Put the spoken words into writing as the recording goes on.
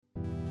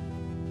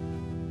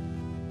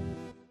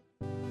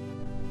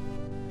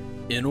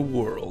In a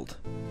world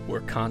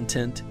where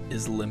content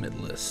is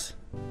limitless,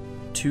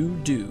 two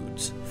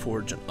dudes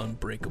forge an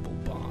unbreakable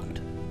bond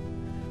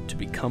to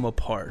become a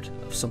part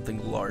of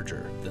something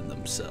larger than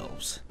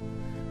themselves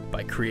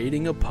by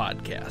creating a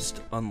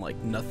podcast unlike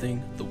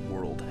nothing the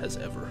world has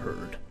ever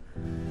heard.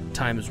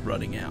 Time is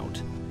running out,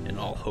 and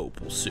all hope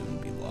will soon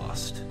be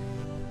lost.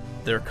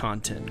 Their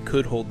content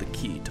could hold the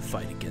key to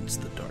fight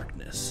against the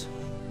darkness.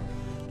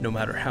 No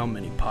matter how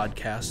many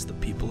podcasts the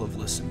people have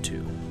listened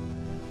to,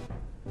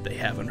 they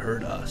haven't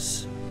heard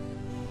us.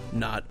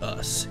 Not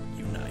Us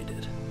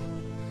United.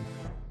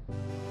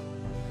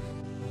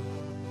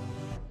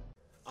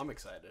 I'm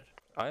excited.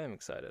 I am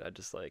excited. I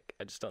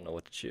just don't know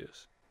what to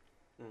choose.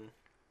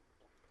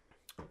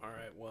 All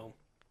right, well,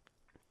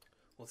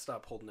 let's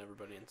stop holding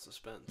everybody in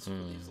suspense for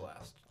these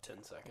last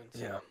 10 seconds.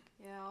 Yeah.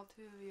 Yeah, all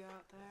two of you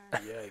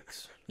out there.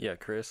 Yikes. Yeah,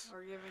 Chris.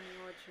 We're giving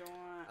you what you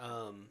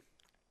want.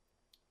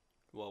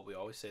 Well, we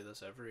always say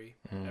this every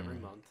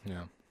month.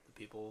 Yeah. The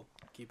people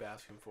keep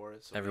asking for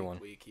it, so Everyone.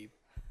 we keep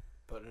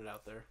putting it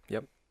out there.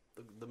 Yep.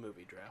 The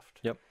movie draft.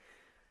 Yep.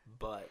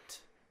 But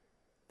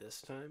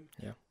this time,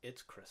 Yeah.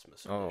 it's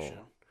Christmas Oh. edition.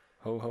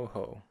 Ho, ho,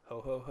 ho.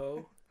 Ho, ho,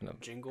 ho. No.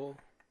 Jingle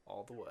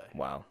all the way.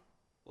 Wow.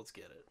 Let's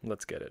get it.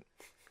 Let's get it.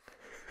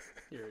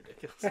 You're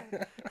ridiculous.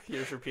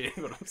 You're just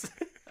repeating what I'm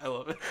saying. I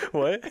love it.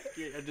 What?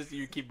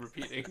 You keep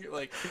repeating. You're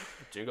like,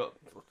 jingle.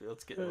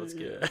 Let's get it.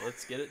 Yeah.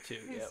 Let's get it too.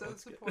 He's Yeah, so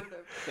let's get it.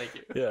 supportive. Thank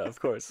you. Yeah, of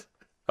course.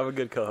 I'm a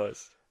good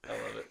co-host. I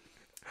love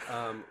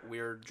it.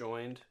 We're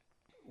joined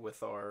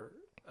with our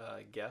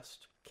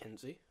guest,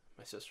 Kinsey,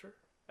 my sister,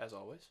 as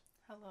always.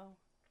 Hello.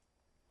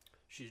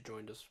 She's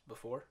joined us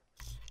before.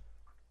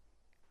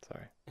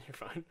 Sorry. You're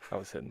fine. I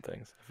was hitting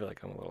things. I feel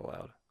like I'm a little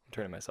loud. I'm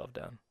turning myself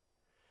down.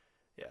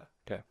 Yeah.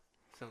 'Kay.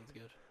 Sounds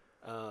good.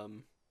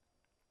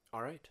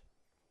 All right.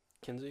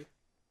 Kinsey,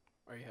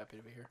 are you happy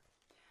to be here?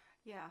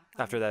 Yeah.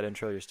 After that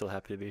intro, you're still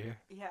happy to be here?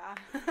 Yeah.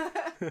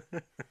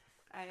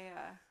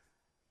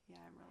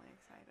 I'm really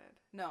excited.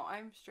 No,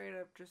 I'm straight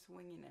up just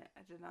winging it.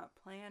 I did not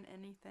plan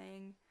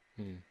anything,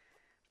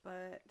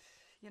 but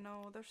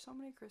there's so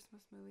many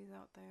Christmas movies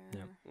out there.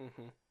 Yeah.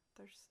 Mm-hmm.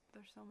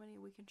 There's so many,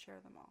 we can share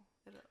them all.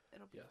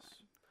 It'll be Yes.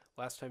 fun.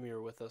 Last time you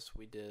were with us,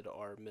 we did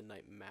our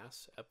Midnight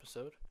Mass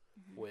episode,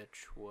 Mhm.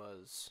 which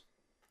was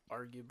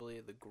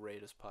arguably the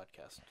greatest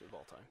podcast of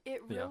all time.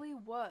 It Yeah. really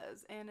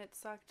was, and it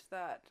sucked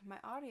that my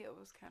audio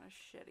was kind of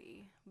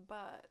shitty,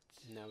 but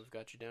Now we've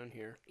got you down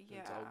here.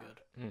 yeah, It's all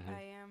good. Mm-hmm.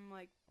 I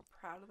am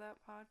proud of that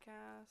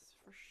podcast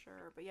for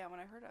sure. But yeah, when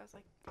I heard it, I was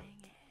like,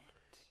 dang it.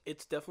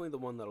 It's definitely the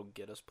one that'll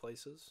get us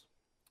places,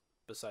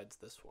 besides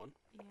this one.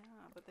 Yeah,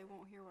 but they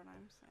won't hear what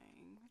I'm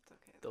saying. It's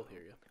okay. They'll though.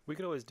 hear you. We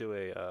could always do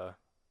a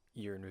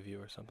year in review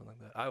or something like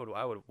that. I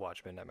would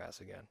watch Midnight Mass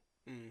again.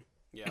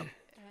 Yeah.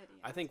 Yeah,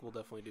 I think we'll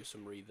definitely do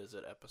some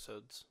revisit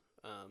episodes.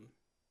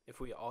 If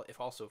we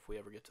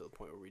ever get to the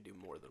point where we do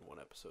more than one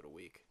episode a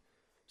week,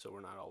 so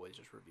we're not always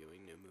just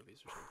reviewing new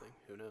movies or something.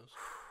 Who knows?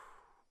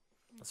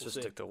 Let's We'll just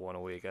see. stick to one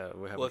a week. We're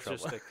having Let's trouble.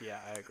 just stick.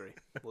 Yeah, I agree.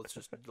 Let's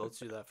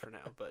do that for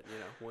now. But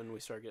when we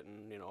start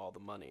getting all the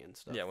money and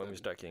stuff. Yeah, when we then-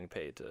 start getting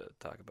paid to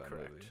talk about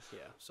correct. movies.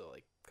 Yeah, so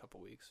a couple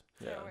weeks.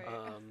 Yeah. Can't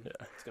wait.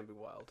 Yeah. It's gonna be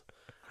wild.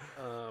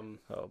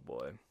 Oh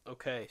boy.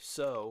 Okay,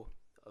 so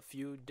a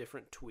few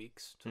different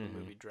tweaks to the Mhm.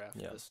 movie draft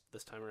Yeah.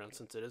 this time around.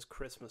 Since it is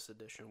Christmas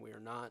edition, we are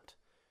not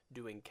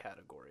doing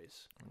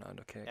categories. We're not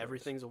okay.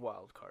 Everything's a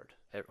wild card.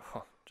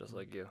 Just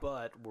like you.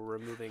 But we're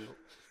removing.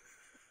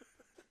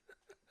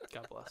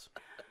 God bless.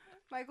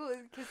 Michael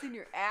is kissing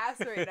your ass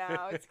right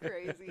now. It's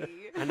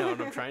crazy. I know,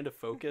 and I'm trying to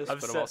focus,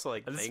 but I'm also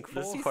thankful.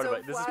 This is He's part of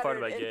so my. This is part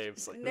of my flattered, game.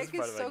 and This Nick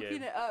part is of my soaking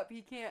game. it up.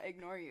 He can't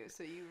ignore you,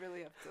 so you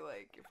really have to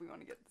if we want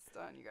to get this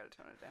done, you got to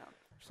tone it down.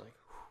 Just like,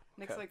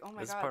 Nick's like, oh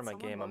my This god. is part of my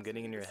someone game. I'm loves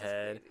getting me. in your This is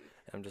head. crazy.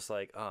 And I'm just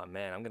like, oh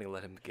man, I'm gonna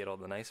let him get all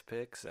the nice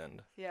picks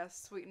and. Yeah,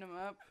 sweeten him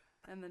up,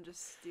 and then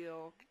just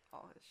steal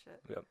all his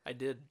shit. I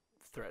did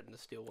threaten to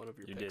steal one of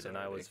your You picks did, and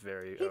I already. was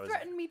very. He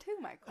threatened me too,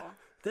 Michael.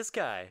 This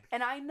guy.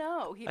 And I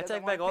know he I doesn't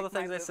take wanna back all the pick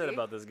my things I said movie.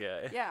 about this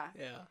guy. Yeah.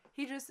 Yeah.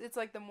 It's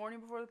like the morning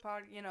before the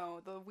pod,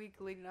 the week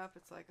leading up,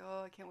 it's like,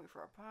 oh, I can't wait for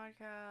our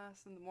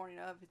podcast. And the morning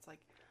of, it's like,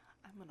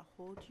 I'm going to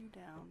hold you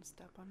down,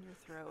 step on your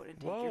throat, and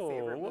take your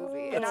favorite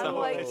movie. And That's I'm not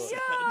like, what I said.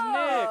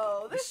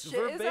 yo, this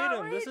shit is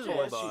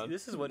outrageous.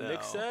 This is what No,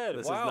 Nick said.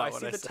 this is Wow, not I what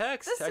see I the said.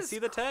 text. This I is see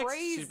the text.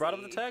 She's brought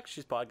up the crazy. text.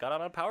 She's got it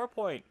on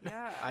PowerPoint.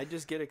 Yeah. I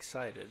just get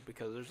excited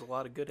because there's a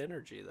lot of good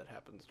energy that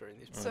happens during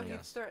these. So Mm, he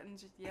yes.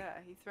 threatens,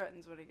 he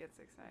threatens when he gets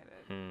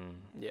excited.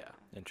 Yeah,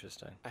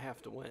 Interesting. I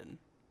have to win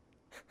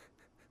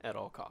at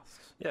all costs.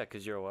 Yeah,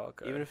 because you're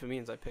welcome. Even if it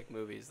means I pick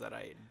movies that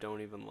I don't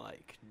even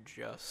like,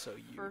 just so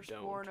you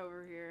Firstborn don't.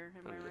 over here,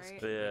 am I'm I just right?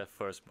 kidding. Yeah,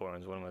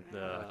 firstborns. One with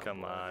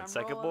come boy. on. I'm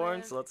Secondborns.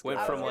 rolling. Let's Went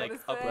I from was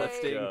gonna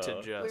uplifting say-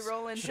 to just. We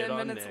roll in shit 10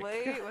 on minutes Nick.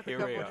 late with Here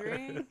a we couple are.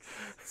 drinks.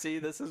 See,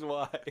 this is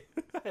why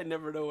I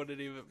never know what it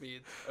even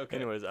means. Okay.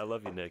 Anyways, I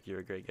love you, Nick. You're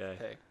a great guy,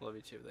 Hey, love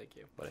you too. Thank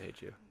you. but I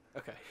hate you.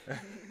 Okay.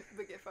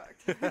 But get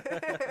fucked.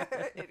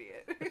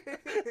 Idiot.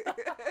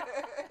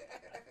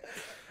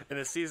 In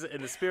the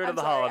spirit I'm of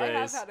the sorry, holidays. I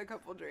have had a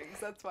couple drinks.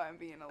 That's why I'm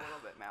being a little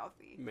bit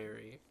mouthy.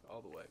 Merry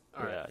all the way.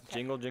 All right. Yeah,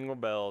 jingle jingle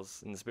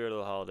bells. In the spirit of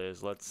the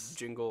holidays, let's.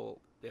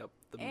 Jingle. Yep.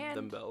 Them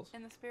And bells.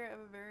 in the spirit of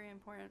a very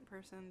important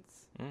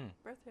person's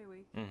birthday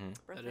week. Mm-hmm.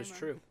 Birthday That is month.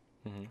 true.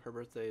 Mm-hmm. Her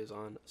birthday is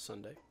on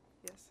Sunday,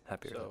 Yes.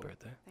 Happy early So-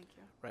 birthday. Thank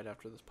you. right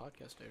after this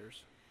podcast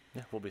airs.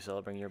 Yeah, we'll be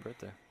celebrating your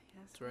birthday.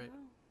 Yes. That's right. we will.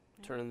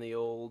 Yeah. Turning the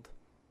old.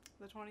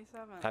 The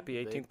 27th.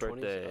 Happy Big 18th 20s.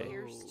 birthday.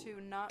 Here's Oh.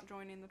 to not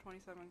joining the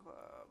 27 club.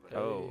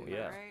 Oh, Am I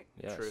yeah. Right?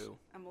 Yes. True.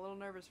 I'm a little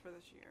nervous for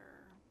this year.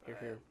 Here,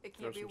 but here. It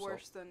Throw can't be some salt.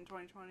 worse than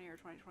 2020 or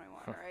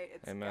 2021, Huh. right?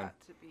 It's Amen.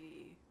 got to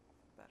be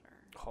better.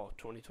 Oh,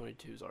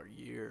 2022 is our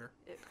year.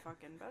 It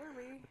fucking better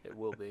be. It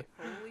will be.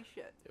 Holy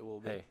shit. It will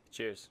be. Hey,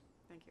 cheers.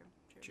 Thank you.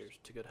 Cheers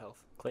to good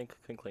health. Clink,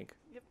 clink, clink.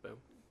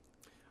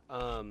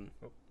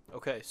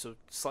 Okay, so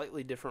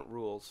slightly different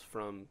rules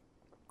from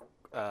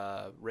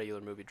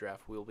regular movie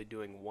draft. We'll be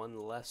doing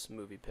one less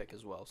movie pick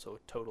as well, so a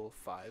total of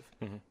 5,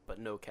 Mm-hmm. but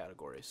no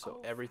categories. So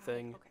Oh,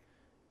 everything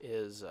Okay.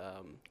 is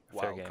Fair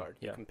wild game, card.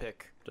 You yeah. can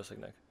pick Just like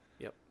Nick.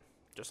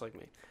 just like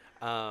me.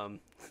 Damn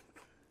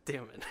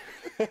it.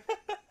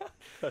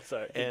 That's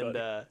sorry. And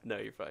no,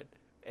 you're fine.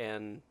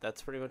 And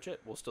that's pretty much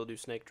it. We'll still do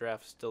snake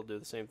drafts, still do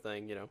the same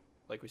thing. You know,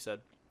 like we said,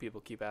 people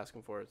keep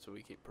asking for it, so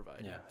we keep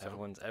providing. yeah,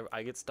 so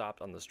I get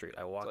stopped on the street.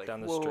 I walk it's like,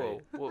 down the whoa,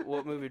 street. whoa,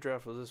 what movie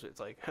draft was this? It's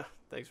like,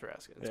 thanks for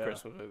asking. It's Yeah.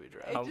 Christmas movie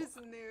draft. I just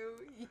knew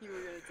you were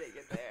going to take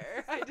it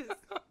there.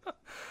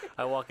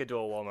 I walk into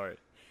a Walmart.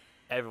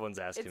 Everyone's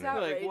asking It's me.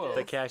 outrageous. Like, whoa,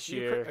 The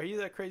cashier. Are you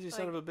that crazy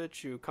son of Like- a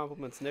bitch who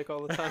compliments Nick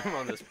all the time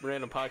on this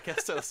random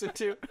podcast I listen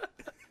to?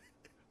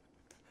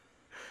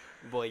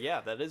 Boy, yeah,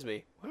 that is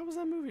me. What was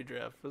that movie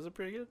draft? Was it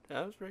pretty good?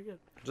 Yeah, it was pretty good.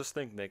 Just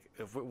think, Nick,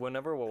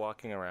 whenever we're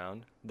walking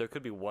around, there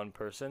could be one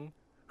person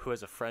who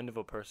has a friend of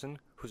a person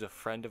who's a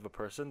friend of a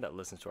person that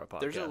listens to our podcast.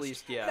 There's at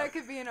least, yeah. That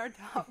could be in our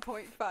top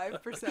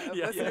 0.5% of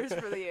Yeah. listeners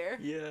for the year.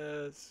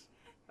 Yes.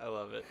 I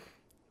love it.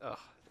 Oh,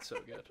 it's so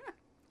good.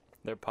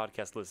 They're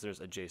podcast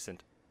listeners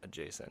adjacent.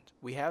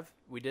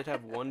 We did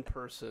have one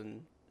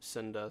person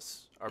send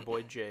us, our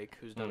boy Jake,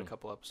 who's done a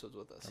couple episodes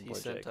with us. Our He boy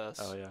sent Jake. us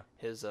Oh, yeah.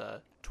 his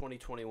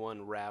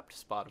 2021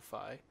 Wrapped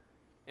Spotify,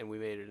 and we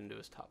made it into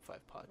his top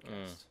 5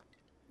 podcast.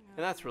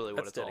 And that's really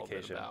what That's it's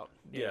dedication. all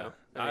been about. You Yeah.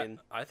 know? I mean,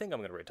 I think I'm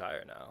going to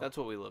retire now. that's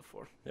what we live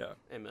for. Yeah.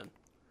 Amen.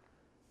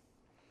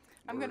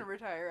 I'm going to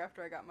retire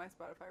after I got my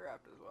Spotify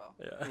Wrapped as well.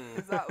 Yeah. Mm.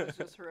 Because that was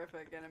just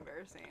horrific and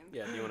embarrassing.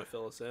 Yeah, do you want to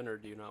fill us in, or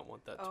do you not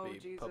want that to Oh, be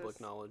Jesus.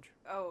 public knowledge?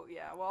 Oh,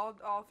 yeah. Well,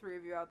 all three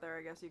of you out there,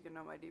 I guess you can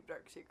know my deep,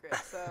 dark secret.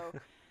 So,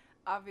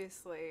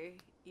 obviously,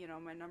 you know,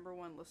 my number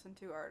one listened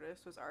to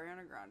artist was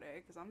Ariana Grande,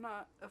 because I'm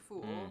not a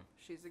fool.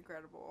 She's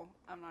incredible.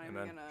 I'm not even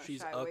Amen. going to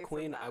She's shy a away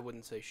queen. from that. I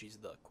wouldn't say she's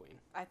the queen.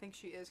 I think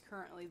she is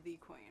currently the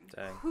queen.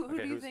 Dang. Who Okay,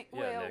 do you who's- think?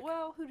 yeah, Nick.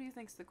 Who do you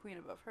think's the queen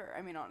above her?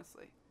 I mean,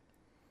 honestly.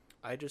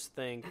 I just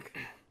think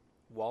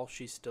while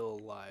she's still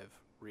alive,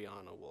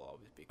 Rihanna will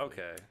always be queen.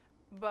 Okay.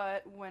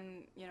 But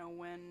when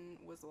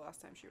was the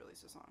last time she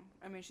released a song?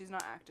 I mean, she's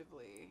not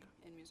actively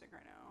in music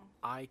right now.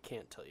 I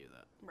can't tell you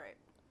that. Right.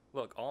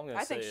 Look, all I'm going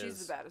I to say think is...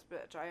 she's the baddest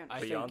bitch. I I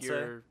understand. think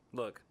you're...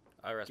 Look,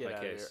 I rest Get my out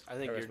of here. case. I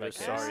think rest you're my just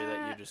case. sorry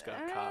that you just got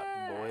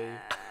caught, boy.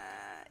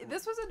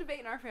 This was a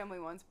debate in our family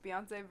once: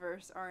 Beyonce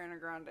versus Ariana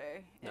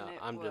Grande. No, and it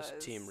I'm was... just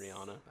Team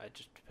Rihanna. I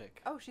just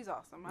pick. Oh, she's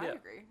awesome. I Yeah.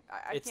 agree.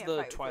 I It's can't the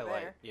fight with you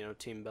Twilight. there. You know,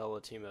 Team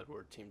Bella, Team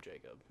Edward, Team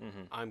Jacob.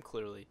 Mm-hmm. I'm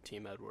clearly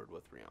Team Edward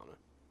with Rihanna.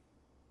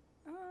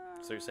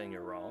 So you're saying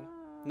you're wrong?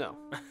 No.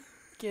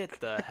 Get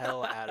the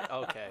hell out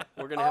of... Okay.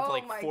 We're going to have Oh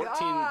like my 14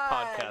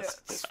 God.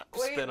 podcast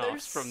Wait, spin-offs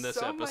there's from this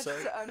so episode.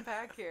 much to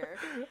unpack here.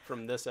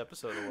 From this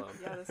episode alone.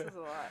 Yeah, this is a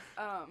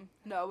lot.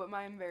 No, but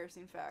my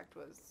embarrassing fact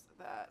was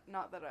that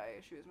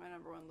she was my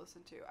number one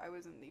listen to. I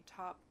was in the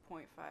top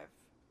 0.5%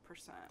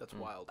 That's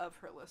wild. of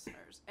her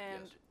listeners,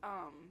 and Yes.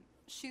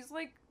 she's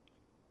like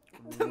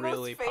the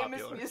Really most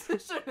famous popular.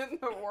 musician in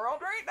the world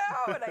right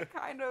now, and I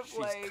kind of She's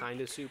like. kind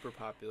of super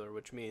popular,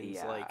 which means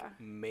like Yeah.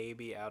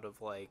 maybe out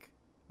of like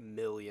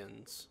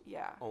millions,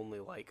 Yeah. only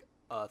like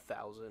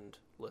 1,000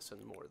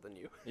 listen more than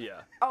you.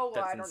 Yeah. Oh well,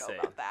 That's I don't insane.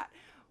 know about that.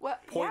 Well,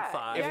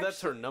 0.5. If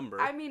that's her number,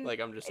 I mean, like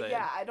I'm just saying.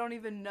 Yeah, I don't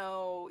even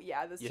know.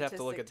 Yeah, the You'd have statistic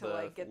to look at the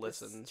like get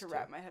this listens to too.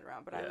 wrap my head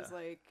around. But I was Yeah.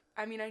 like,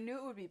 I mean, I knew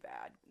it would be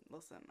bad.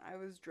 Listen, I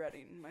was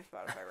dreading my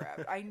Spotify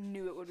Wrapped. I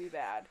knew it would be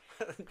bad.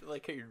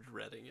 Like how you're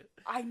dreading it.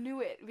 I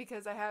knew it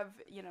because I have,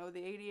 the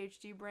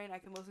ADHD brain. I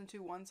can listen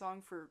to one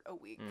song for a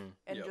week,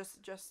 and Yep.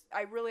 just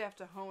I really have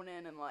to hone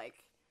in and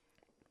like,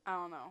 I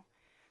don't know.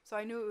 So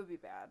I knew it would be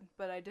bad,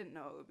 but I didn't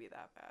know it would be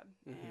that bad.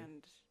 Mhm.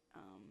 And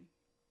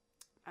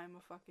I'm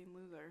a fucking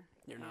loser.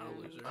 You're not a And,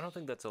 loser. I don't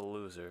think that's a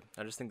loser.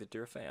 I just think that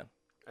you're a fan.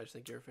 I just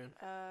think you're a fan.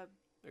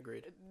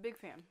 Agreed. Big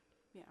fan.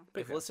 Yeah.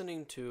 Big If fan.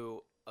 listening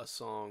to a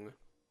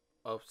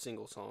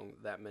single song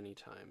that many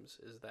times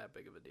is that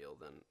big of a deal,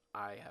 then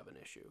I have an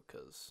issue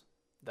because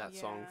that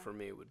song Yeah. for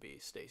me would be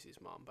Stacy's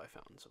Mom by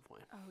Fountains of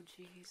Wayne. Oh,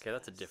 jeez. Okay,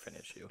 that's a different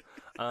issue.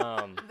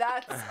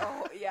 That's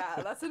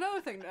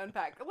another thing to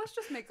unpack. Let's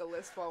just make a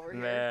list while we're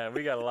here. Man,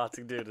 we got a lot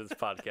to do to this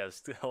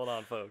podcast. Hold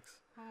on, folks.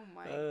 Oh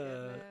my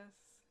goodness.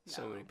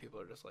 So No. many people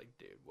are just like,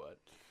 dude, what?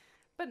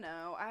 But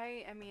no,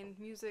 I mean,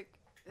 music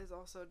is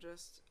also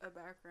just a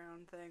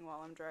background thing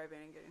while I'm driving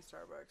and getting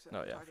Starbucks and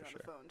Oh, yeah, talking for on the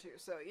sure. phone too.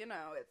 So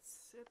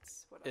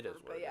it's whatever. It is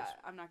what but it yeah, is.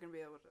 I'm not gonna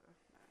be able to.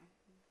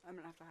 No. I'm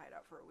gonna have to hide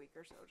out for a week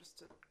or so just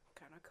to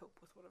kind of cope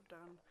with what I've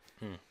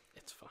done.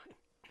 It's fine.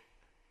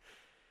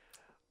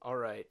 All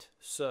right,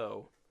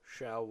 so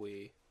shall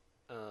we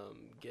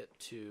get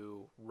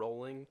to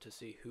rolling to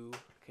see who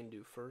can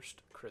do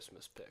first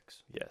Christmas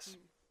picks? Yes.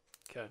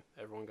 Okay,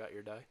 everyone got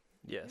your die?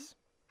 Yes.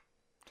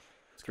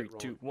 Let's 3, get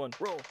 2, rolling.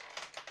 1, roll.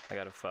 I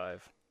got a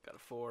 5. Got a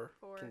 4.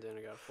 Four.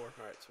 Container got a 4.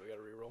 All right, so we got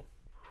to re-roll.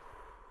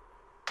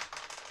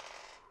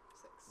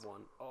 6.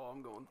 1. Oh,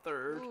 I'm going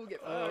third. Ooh, get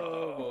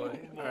Oh, boy.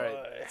 All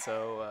right,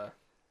 so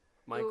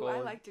Michael. Ooh,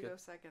 I like to get- go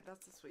second.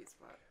 That's the sweet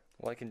spot.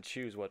 Well, I can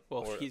choose what.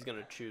 Well, or, he's going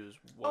to choose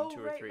 1, 2,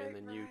 or right, 3, and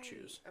right, then you right.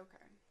 choose. Okay.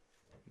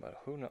 But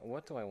who know?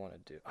 What do I want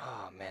to do?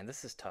 Oh man,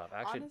 this is tough.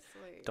 I actually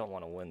Honestly, don't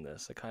want to win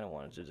this. I kind of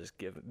wanted to just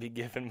be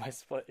given my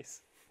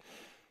place.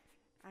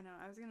 I know.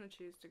 I was gonna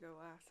choose to go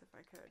last if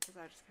I could, because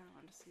I just kind of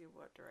wanted to see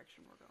what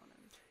direction we're going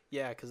in.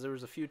 Yeah, because there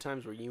was a few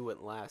times where you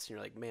went last, and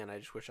you're like, man, I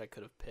just wish I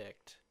could have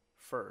picked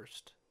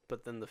first.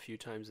 But then the few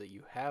times that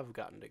you have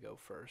gotten to go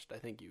first, I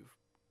think you've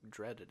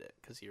dreaded it,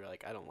 because you're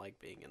like, I don't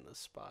like being in this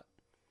spot.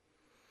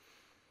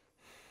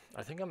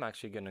 I think I'm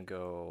actually gonna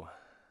go.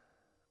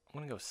 I'm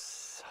gonna go.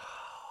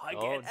 I Oh,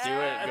 can't do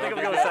it. I Go think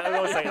for I'm it.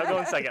 going second. I'm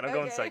going second. I'm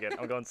going Okay. second.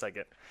 I'm going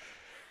second.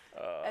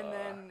 And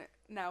then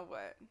now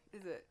what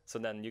is it? So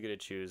then you get to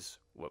choose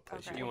what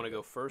place Okay. Do you want to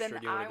go first, Then or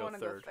do you want I to go want to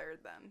third? go third.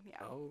 Then yeah.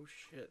 Oh,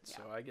 shit.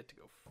 So I get to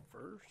go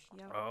first?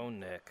 Yep. Oh,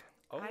 Nick.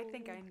 Oh, I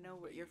think I know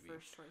what your baby.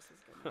 first choice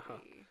is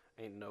gonna be.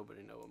 Ain't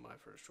nobody know what my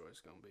first choice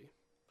is going to be.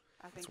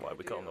 I think That's why I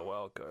we call him the do.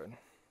 wild card.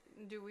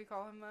 Do we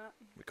call him that?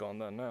 We call him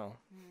that now.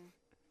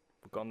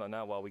 We call him that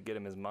now while we get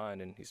him his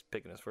mind and he's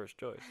picking his first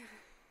choice.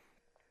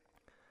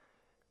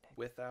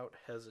 Without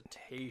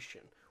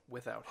hesitation.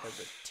 Without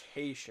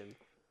hesitation.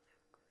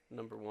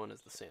 Number 1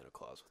 is the Santa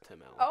Claus with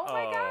Tim Allen. Oh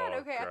my God! Oh,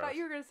 Okay, I gross. thought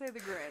you were gonna say the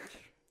Grinch.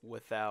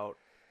 Without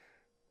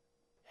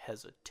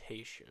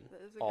hesitation.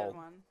 That is a All good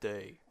one.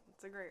 day.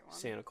 It's a great one.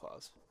 Santa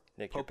Claus.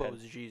 Nick, your Popo pen.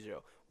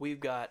 Gigio. We've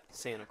got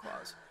Santa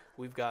Claus.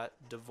 We've got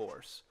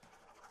divorce.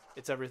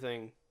 It's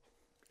everything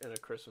in a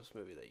Christmas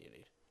movie that you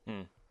need.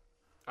 Hmm.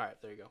 All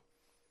right, there you go.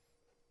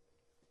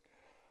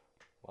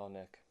 Well,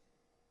 Nick.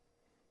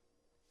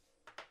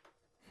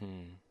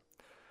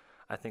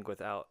 I think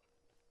without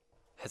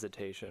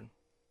hesitation,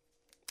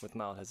 with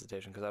mild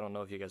hesitation, because I don't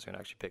know if you guys are going to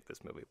actually pick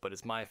this movie, but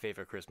it's my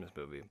favorite Christmas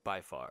movie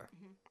by far.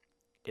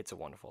 It's a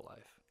Wonderful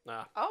Life.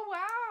 Ah, Oh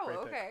wow! great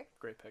Okay. pick.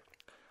 Great pick.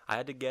 I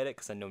had to get it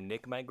because I know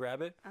Nick might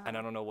grab it, and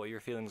I don't know what your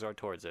feelings are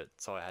towards it,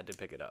 so I had to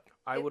pick it up.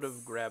 I would have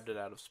It's- grabbed it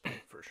out of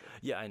spite for sure.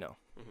 Yeah, I know.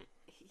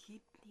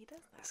 He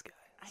does that. This guy.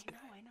 I know.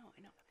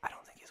 I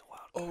don't think he's a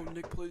wild. Oh,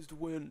 Nick plays to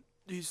win.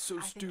 He's so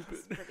I think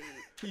he's pretty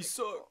he predictable.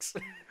 sucks.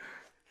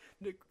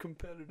 Nick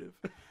competitive.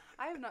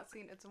 I have not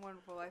seen It's a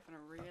Wonderful Life in a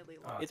really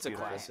long time. It's a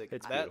beautiful. classic.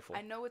 It's That- beautiful.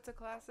 I know it's a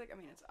classic. I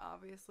mean, it's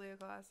obviously a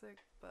classic,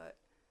 but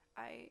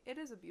it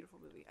is a beautiful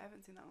movie. I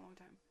haven't seen that in a long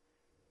time.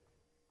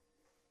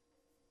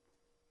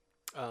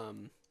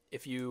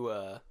 If you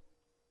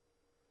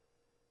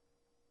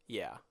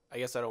yeah, I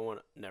guess I don't want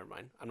to, never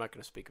mind. I'm not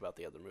going to speak about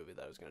the other movie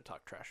that I was going to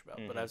talk trash about,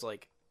 but I was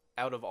like,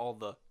 out of all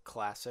the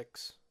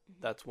classics,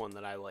 that's one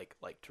that I like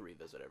to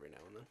revisit every now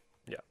and then.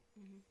 Yeah.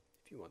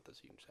 If you want this,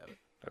 you can just have it.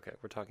 Okay,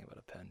 we're talking about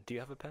a pen. Do you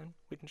have a pen?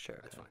 We can share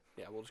it. That's fine.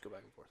 Yeah, we'll just go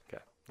back and forth.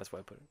 Okay, that's why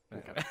I put it.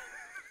 Okay.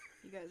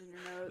 You guys in your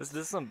notes.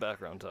 This is some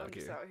background I'm talk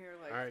just here. out here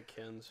like. All right,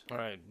 Kens. All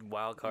right,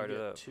 wild You card it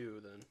get up.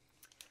 2 then.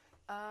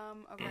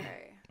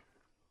 Okay.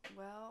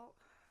 Well.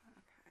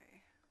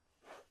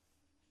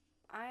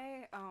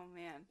 Okay. Oh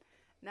man.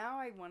 Now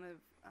I want to.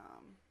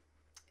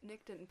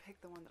 Nick didn't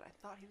pick the one that I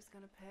thought he was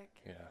gonna pick.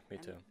 Yeah, me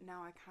and too.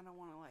 Now I kind of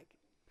want to like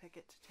pick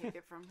it to take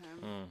it from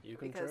him. You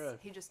can Because try.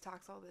 he just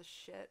talks all this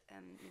shit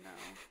and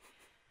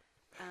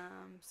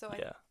so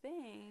Yeah. I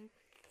think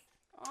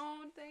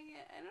oh dang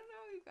it, I don't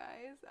know, you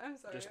guys, I'm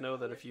sorry. Just I'm know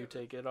that really if you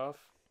sorry. take it off,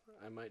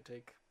 I might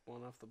take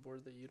one off the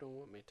board that you don't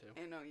want me to.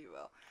 I know you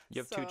will.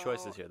 You have two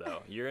choices So- here,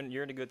 though. You're in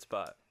a good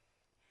spot.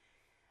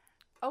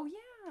 Oh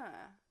yeah,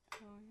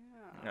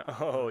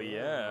 Oh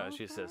yeah,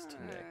 she says to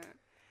Nick. Okay.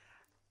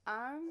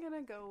 I'm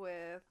gonna go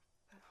with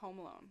Home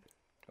Alone,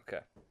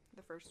 Okay.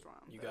 the first one.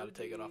 You That got to would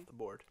take it be- off the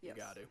board. yes.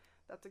 You got to.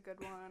 That's a good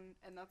one,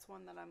 and that's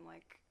one that I'm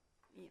like,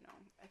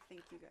 I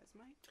think you guys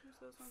might choose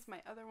those ones.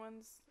 My other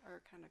ones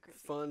are kind of crazy.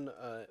 Fun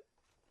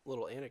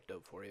little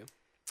anecdote for you.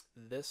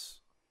 This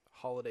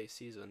holiday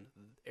season,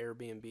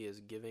 Airbnb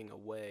is giving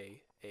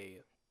away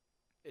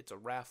it's a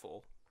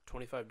raffle.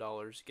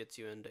 $25 gets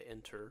you in to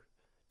enter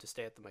to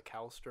stay at the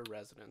McAllister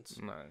residence,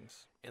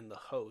 Nice. and the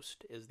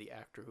host is the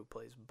actor who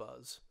plays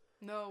Buzz.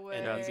 No way.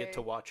 And you get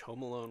to watch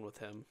Home Alone with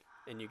him,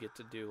 and you get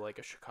to do like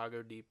a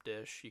Chicago deep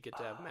dish. You get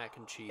to have mac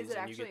and cheese, Is it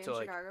and you actually get in to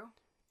like, Chicago?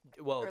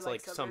 well, or, it's like,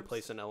 like suburbs?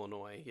 someplace in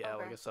Illinois, yeah,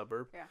 like Okay. a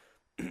suburb.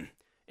 Yeah.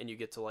 And you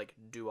get to like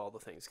do all the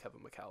things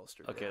Kevin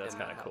McAllister. Okay, did that's in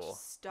the kinda house. cool.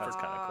 Stop. That's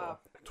kinda cool.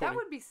 That 20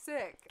 would be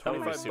sick. That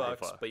would oh be my super God. $25,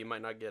 fun. but you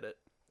might not get it.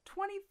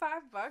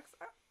 $25?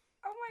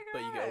 Oh my but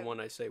you God. get one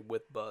I say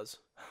with Buzz.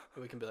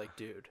 And we can be like,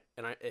 dude.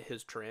 And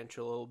his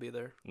tarantula will be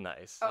there.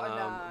 Nice. Oh,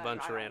 A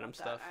bunch I of don't random want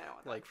that. stuff, I don't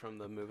want that. like from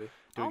the movie.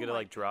 Do we Oh get to my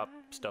like drop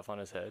God. stuff on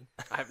his head?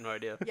 I have no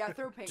idea. Yeah,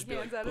 throw paint Just be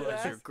cans like, at his Buzz,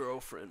 ass. your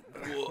girlfriend.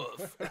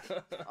 Woof.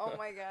 Oh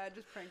my God,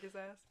 just prank his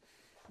ass.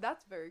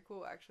 That's very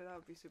cool, actually. That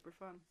would be super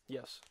fun.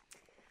 Yes.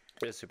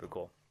 It's super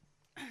cool.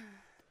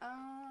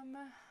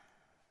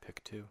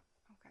 Pick two.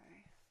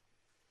 Okay.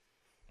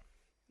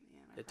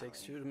 Man, It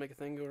takes two to make a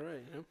thing go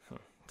right, you know?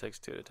 Takes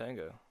two to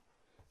tango.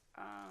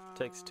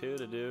 Takes two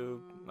to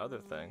do other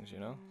things, you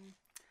know?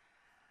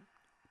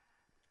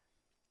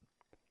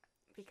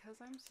 Because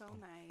I'm so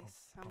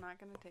nice, I'm not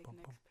gonna take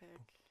Nick's pick.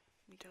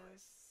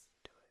 Because.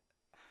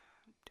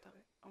 Do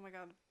it. Oh my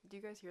God, do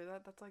you guys hear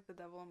that? That's like the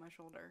devil on my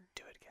shoulder.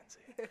 Do it,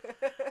 Kenzie.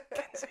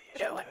 Kenzie, you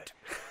should do it.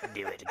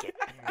 Do it again.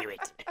 Do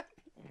it.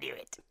 Do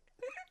it.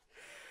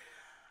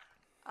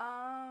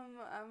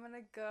 I'm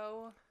gonna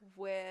go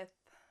with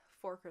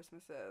Four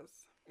Christmases.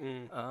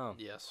 Oh,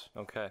 Yes.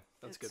 okay.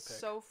 That's a good It's pick.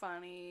 so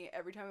funny.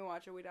 Every time we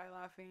watch it, we die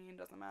laughing.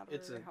 Doesn't matter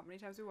how many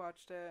times we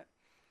watched it.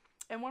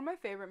 And one of my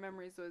favorite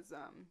memories was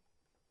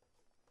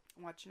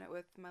watching it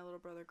with my little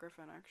brother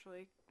Griffin,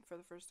 actually, for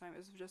the first time. It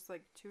was just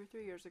like 2 or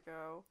 3 years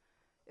ago.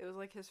 It was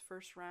like his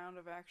first round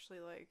of actually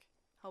like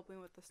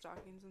helping with the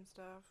stockings and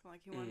stuff.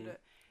 Like he wanted to,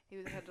 he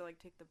had to like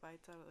take the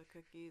bites out of the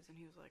cookies, and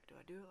he was like, "Do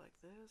I do it like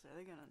this? Are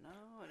they gonna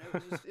know?" And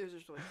it was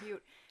just really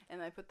cute.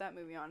 And I put that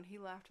movie on. He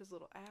laughed his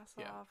little ass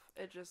off.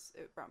 It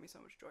brought me so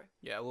much joy.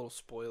 Yeah, a little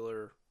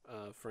spoiler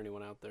for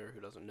anyone out there who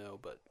doesn't know,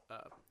 but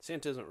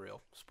Santa isn't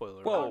real.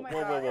 Spoiler. Whoa. Oh my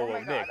God! Oh my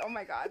God! Nick. Oh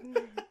my God!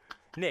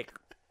 Nick.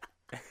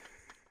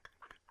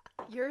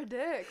 You're a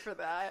dick for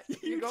that.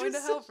 You're going to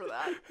hell for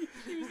that.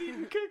 He was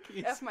eating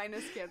cookies. F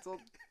minus canceled.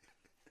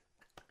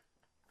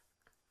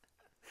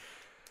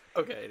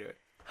 Okay, anyway.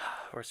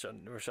 We're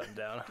shutting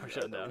down. We're You're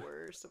shutting the down.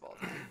 worst of all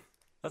time.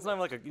 That's not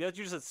even like you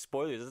just said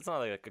spoilers. It's not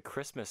like a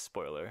Christmas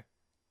spoiler.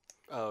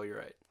 Oh, you're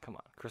right. Come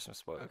on, Christmas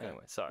spoiler. Okay.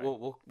 Anyway, sorry.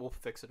 We'll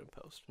fix it in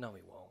post. No, we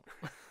won't.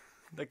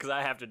 Because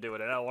I have to do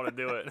it, and I don't want to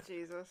do it.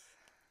 Jesus.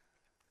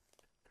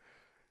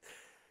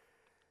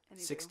 And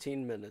you do.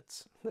 16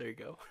 minutes. There you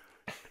go.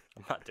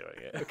 I'm not doing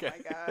it. Oh my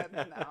God,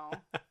 no.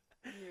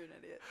 You're an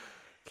idiot.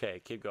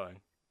 Okay, keep going.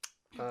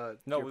 No,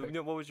 No,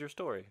 what was your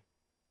story?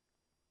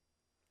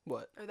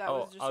 What? Or that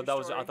was just your that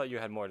was. story. I thought you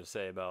had more to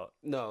say about.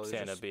 No, it was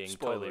Santa just being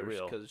spoilers, totally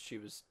real. because she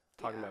was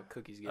talking Yeah. about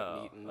cookies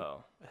getting eaten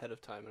Oh. ahead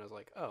of time, and I was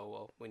like, oh,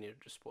 well, we need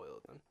to just spoil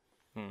it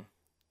then.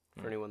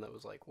 For Hmm. anyone that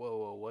was like,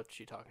 whoa, what's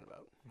she talking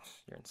about?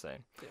 You're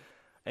insane. Yeah.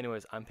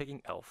 Anyways, I'm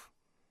picking Elf.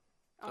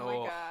 Oh my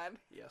Oh. God.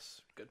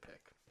 Yes, good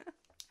pick.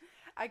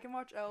 I can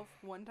watch Elf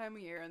one time a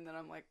year, and then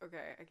I'm like,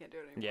 okay, I can't do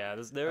it anymore. Yeah, I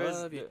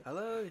love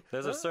you.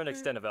 there's a certain Love you.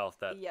 extent of Elf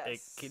that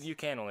Yes. you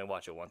can only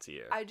watch it once a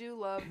year. I do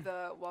love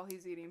while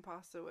he's eating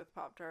pasta with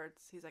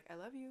Pop-Tarts, he's like, I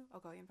love you,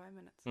 I'll call you in 5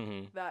 minutes.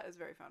 Mm-hmm. That is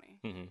very funny.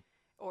 Mm-hmm.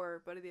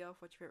 Or Buddy the Elf,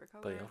 what's your favorite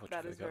color? Buddy the Elf, what's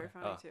your That is favorite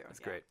very color? funny too. It's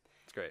Yeah. great.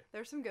 It's great.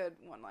 There's some good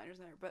one-liners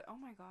in there, but oh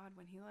my God,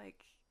 when he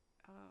like,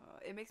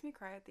 it makes me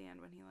cry at the end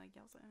when he like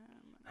yells at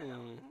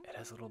him. It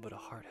has a little bit of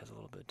heart, has a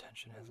little bit of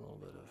tension, has a little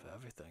bit of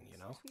everything, you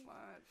know? Too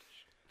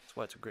much. That's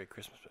why it's a great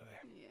Christmas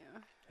movie. Yeah.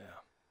 Yeah.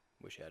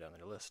 Wish you had it on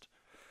your list.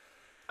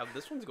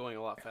 This one's going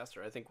a lot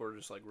faster. I think we're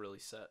just like really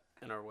set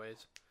in our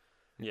ways.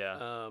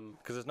 Yeah.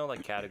 Because there's no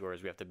like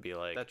categories we have to be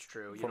like. That's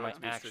true. You for don't my have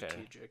to be action.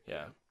 strategic.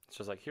 Yeah. It's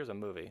just like, here's a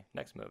movie.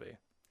 Next movie.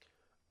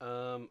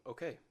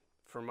 Okay.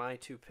 For my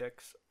two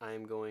picks,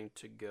 I'm going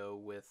to go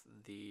with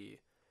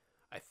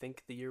I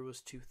think the year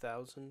was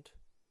 2000,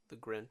 The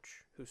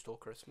Grinch Who Stole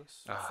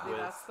Christmas. Ah. See, with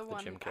that's the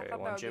one. Jim I Carrey thought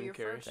one. that would Jim be your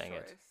Carrey. first Dang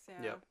it. choice.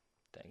 Yeah. Yep.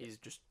 Dang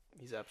it.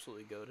 He's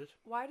absolutely goated.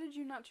 Why did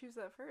you not choose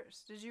that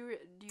first? Do you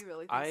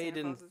really think I Santa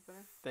didn't Claus is better?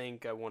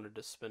 think I wanted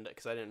to spend it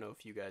because I didn't know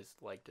if you guys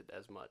liked it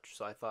as much.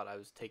 So I thought I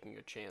was taking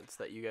a chance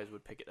that you guys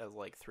would pick it as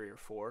like 3 or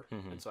 4,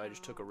 Mhm. and so I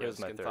just took a It was risk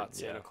my and third, thought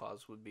Santa yeah.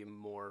 Claus would be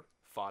more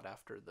fought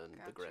after than The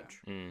Gotcha.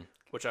 Grinch, Mm.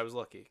 which I was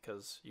lucky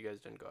because you guys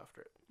didn't go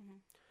after it.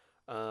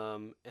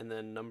 And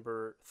then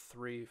number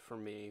 3 for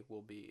me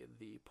will be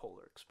the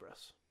Polar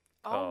Express.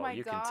 Oh, Oh, my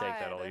you God. can take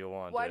that all you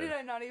want, Why dude. did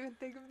I not even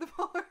think of the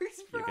Polar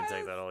Express? You can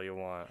take that all you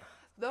want.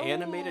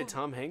 Animated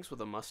Tom Hanks with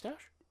a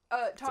mustache.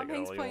 Tom it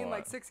Hanks all you playing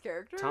like want. 6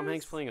 characters. Tom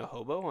Hanks playing a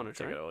hobo on a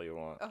Take train. it all you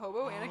want. a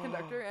hobo and a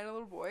conductor and a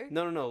little boy.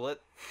 No.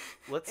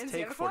 Let's And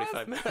take Santa 45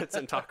 Claus? minutes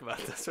and talk about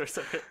this for a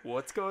second.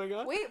 What's going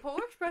on? Wait,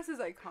 Polar Express is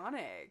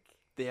iconic.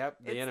 The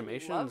It's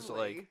animation's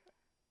lovely. like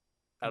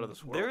out of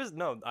this world. There is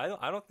no.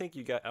 I don't think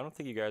you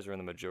guys are in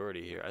the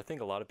majority here. I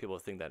think a lot of people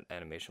think that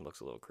animation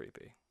looks a little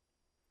creepy.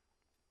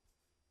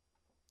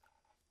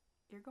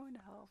 You're going to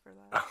hell for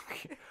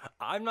that.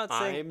 I'm not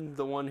saying. I'm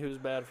the one who's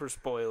bad for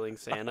spoiling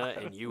Santa,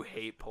 and you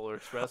hate Polar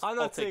Express. I'm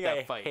not I'll take saying that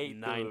I fight hate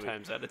the 9 movie.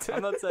 times out of 10.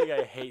 I'm not saying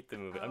I hate the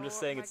movie. I'm just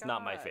Oh saying my it's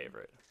not my God.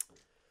 favorite.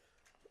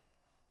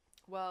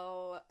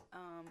 Well,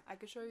 I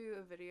could show you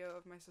a video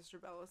of my sister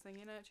Bella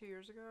singing it 2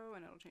 years ago,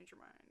 and it'll change your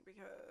mind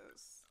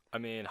because I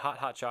mean,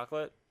 hot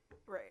chocolate,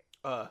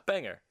 right.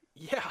 banger,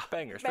 Yeah.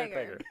 banger, straight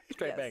Banger. banger,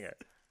 straight Yes. banger.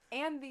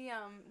 And the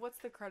what's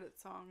the credit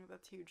song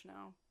that's huge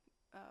now?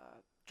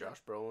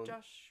 Josh Brolin.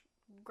 Josh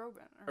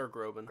Groban. Or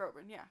Groban.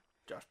 Groban, yeah.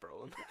 Josh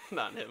Brolin.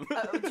 Not him.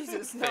 Oh,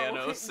 Jesus, no.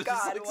 Thanos.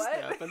 God, Just,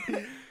 what?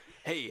 snapping.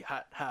 Hey,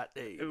 hot,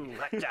 hey. Ooh,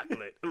 hot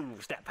chocolate. Ooh,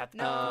 snap, hot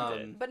No,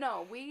 chocolate. but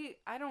no,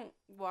 I don't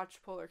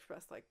watch Polar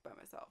Express like by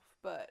myself,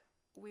 but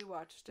we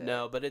watched it.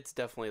 No, but it's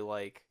definitely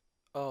like,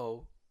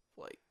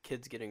 like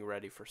kids getting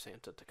ready for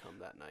Santa to come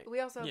that night. We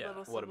also have Yeah.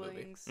 little What a movie.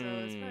 siblings, so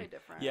it's very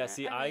different. Yeah,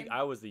 see, I mean,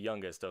 I was the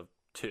youngest of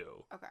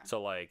two. okay.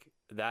 So, like,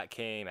 that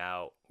came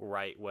out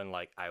right when,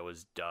 like, I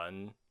was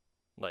done.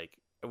 Like,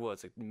 well,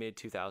 it's like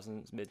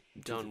mid-2000s,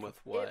 Done with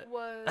what? It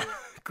was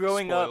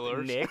growing Spoilers.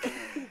 up, Nick.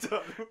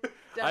 done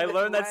I with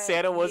learned that what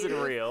Santa wasn't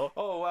you- real,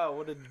 Oh wow,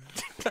 what a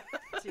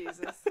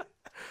Jesus.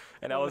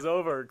 and I was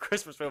over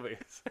Christmas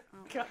movies. Oh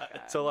my God.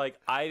 God. So, like,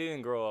 I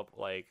didn't grow up,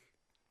 like,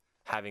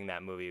 having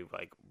that movie,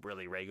 like,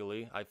 really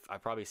regularly.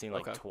 I've probably seen,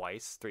 like, Okay.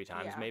 twice, 3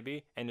 times, Yeah.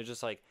 maybe. And it's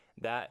just, like,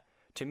 that,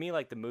 to me,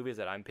 like, the movies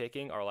that I'm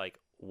picking are, like,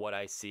 what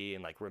I see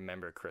and, like,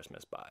 remember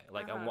Christmas by.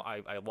 Like,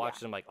 I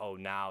watched it, I'm like, oh,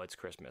 now it's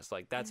Christmas.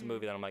 Like, that's a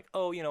movie that I'm like,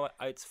 oh, you know what,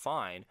 it's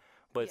fine.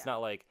 But it's Yeah.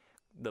 not, like,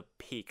 the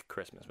peak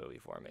Christmas movie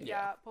for me.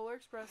 Yeah, Polar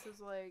Express is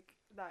like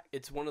that.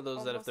 It's one of those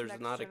that if almost there's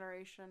next not a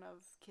generation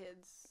of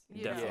kids,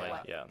 you Definitely, know,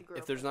 like, yeah. grew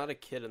if up there's with. not a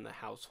kid in the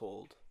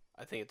household,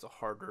 I think it's a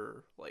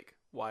harder like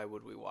why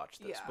would we watch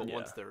this? Yeah. But Yeah.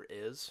 once there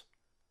is,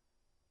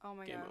 Oh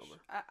my Game gosh. over.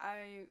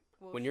 I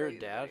will When show you're a you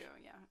the dad? video,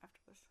 yeah,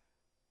 after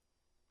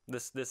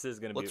this. This is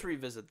going to be... let's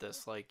revisit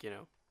this like,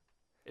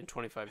 in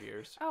 25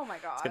 years. Oh my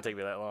god. It's going to take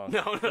me that long. No,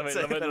 I'm not let me,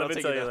 saying let me, that. let I'll me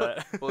take tell you you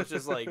that. that. Well, it's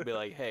just like be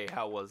like, hey,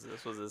 how was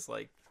this? Was this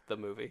like the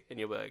movie? And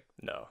you'll be like,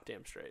 No.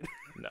 damn straight.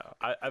 No,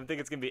 I think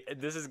it's gonna be.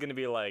 This is gonna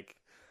be like,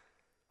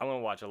 I'm gonna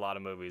watch a lot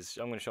of movies.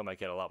 I'm gonna show my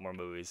kid a lot more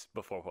movies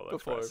before Polar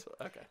Express.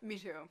 Okay. Me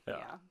too. Yeah.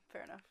 Yeah,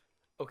 fair enough.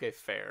 Okay,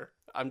 fair.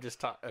 I'm just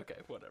talking. Okay,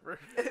 whatever.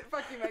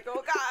 Fuck you, Michael.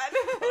 God.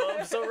 Oh,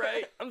 I'm so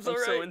right. I'm so I'm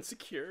right. so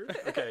insecure.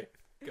 Okay,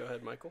 go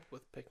ahead, Michael,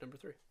 with pick number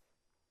 3.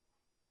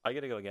 I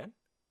gotta go again.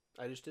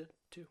 I just did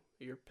 2.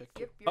 Your pick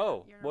 2. Yep,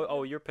 Oh, you're well, number oh,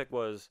 one. your pick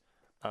was.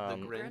 The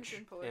Um, Grinch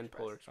and Polar and Express.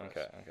 Polar Express.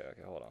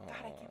 okay. Hold on. God,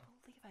 I can't believe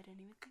I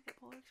didn't even think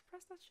of Polar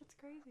Express. That shit's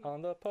crazy.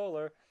 On the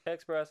Polar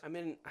Express. I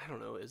mean, I don't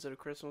know. Is it a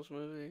Christmas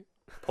movie?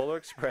 Polar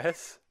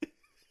Express.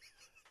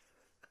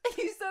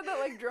 You said that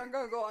like drunk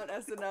uncle on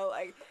SNL,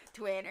 like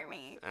Twitter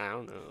me. I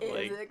don't know. Is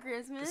like it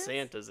Christmas?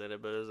 Santa's in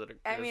it, but is it a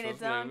Christmas I mean,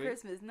 it's on movie?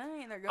 Christmas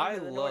night. They're going I to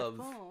the love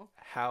North Pole.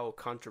 how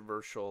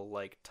controversial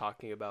like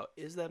talking about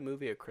is that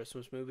movie a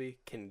Christmas movie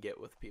can get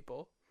with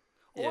people.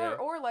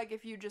 Or like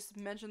if you just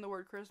mention the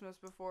word Christmas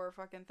before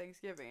fucking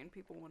Thanksgiving,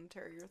 people want to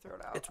tear your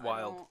throat out. It's I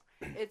wild.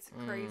 don't- It's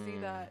crazy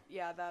that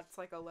that's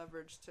like a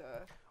leverage to.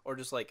 Or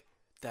just like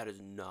that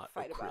is not a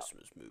Fight about.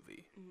 Christmas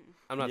movie.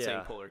 I'm not saying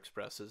Yeah. Polar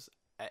Express is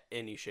at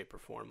any shape or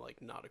form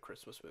like not a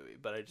Christmas movie,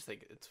 but I just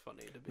think it's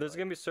funny to be. There's like,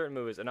 gonna be certain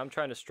movies, and I'm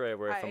trying to stray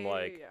away from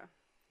like yeah.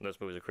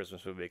 this movie's a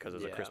Christmas movie because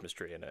there's a Yeah. Christmas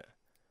tree in it.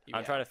 yeah.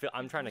 I'm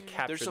trying to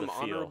capture There's some the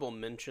feel. honorable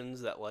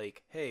mentions that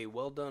like, hey,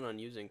 well done on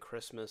using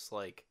Christmas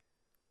like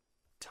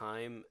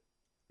time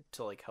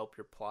to like help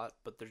your plot,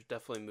 but there's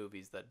definitely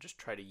movies that just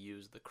try to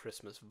use the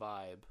Christmas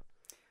vibe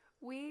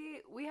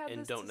We had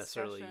and this don't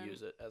necessarily discussion.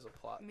 use it as a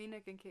plot. Me,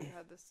 Nick, and Kate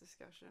had this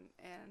discussion,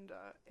 and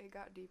it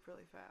got deep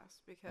really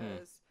fast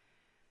because.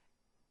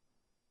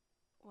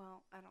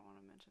 Well, I don't want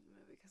to mention the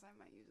movie because I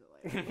might use it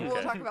later. We'll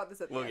Okay. talk about this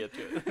at the We'll end. get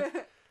to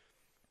it.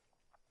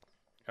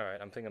 All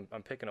right, I'm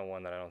picking a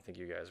one that I don't think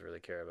you guys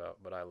really care about,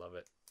 but I love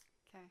it.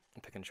 Okay.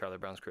 I'm picking Charlie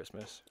Brown's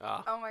Christmas.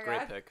 Ah, Oh my great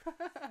god.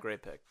 pick.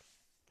 Great pick.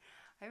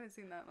 I haven't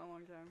seen that in a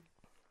long time.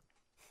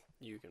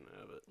 You can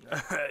have it.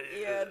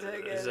 Yeah,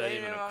 take it. Is that You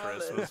even know, a I'll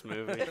live. Christmas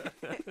movie?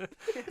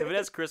 If it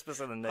has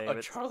Christmas in the name, A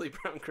it's Charlie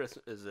Brown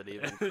Christmas? Is it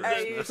even Are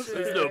you Christmas? sure?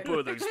 There's no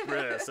Polar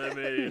Express. I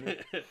mean,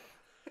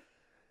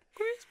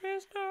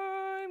 Christmas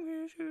time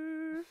is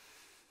here.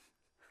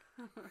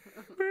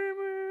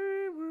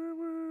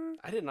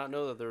 I did not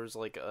know that there was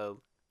like a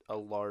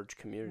large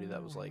community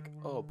that was like,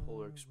 oh,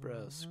 Polar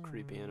Express,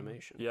 creepy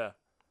animation. Yeah,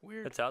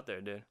 Weird. it's out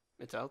there, dude.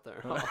 It's out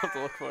there. I'll have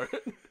to look for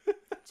it.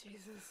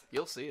 Jesus.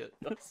 You'll see it.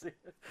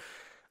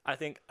 I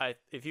think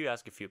if you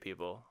ask a few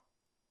people,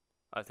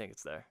 I think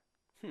it's there.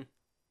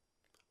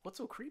 What's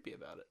so creepy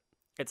about it?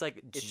 It's like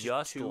It's just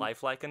just too-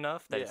 lifelike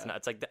enough that it's Yeah. not.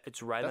 It's like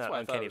it's right That's in why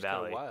that I thought it uncanny was kind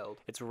valley. of wild.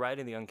 It's right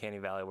in the uncanny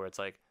valley where it's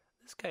like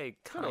this guy Kind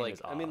kind of of like,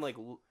 is I mean,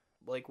 off.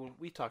 like when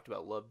we talked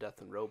about Love,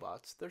 Death, and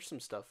Robots, there's some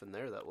stuff in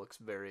there that looks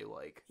very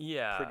like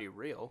yeah, pretty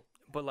real.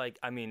 but like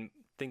I mean,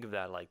 think of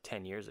that like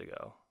 10 years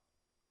ago,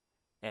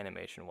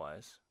 animation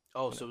wise.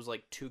 Oh, so it was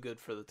like too good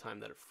for the time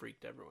that it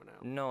freaked everyone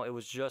out. No, it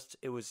was just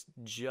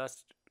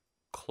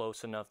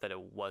close enough that it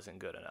wasn't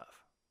good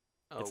enough.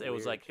 Oh, It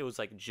was weird.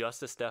 like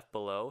just a step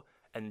below,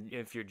 and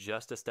if you're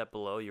just a step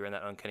below, you're in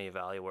that uncanny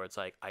valley where it's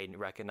like I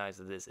recognize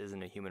that this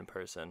isn't a human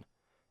person,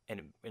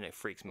 and it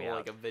freaks me Or out.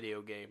 like a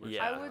video game. Or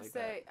Yeah. I something would like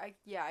say,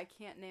 I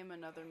can't name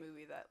another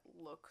movie that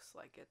looks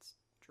like it's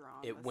drawn.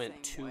 that. It the went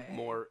same too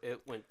way.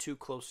 It went too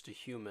close to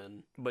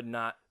human, but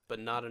not but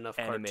not enough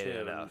Animated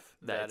cartoon enough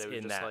that that it's it was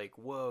in just that. like,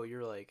 whoa,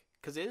 you're like,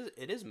 because it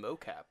is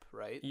mocap,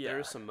 right? Yeah. There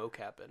is some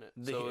mocap in it,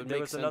 The- so it there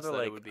makes was sense another, that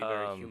it like, would be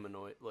very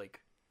humanoid,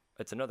 like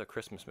It's another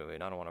Christmas movie,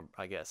 and I don't want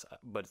to. I guess,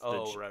 but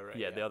it's right.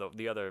 yeah, the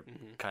other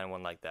Mhm. kind of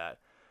one like that.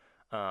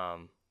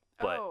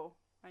 But Oh.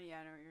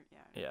 Yeah, I know what you're. Yeah.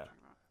 I know what Yeah. you're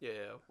talking about.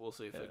 Yeah, we'll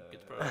see if it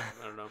gets brought up.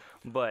 I don't know.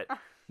 but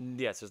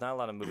yes, there's not a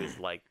lot of movies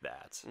like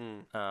that.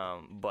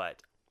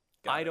 But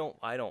Got I it.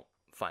 don't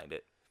find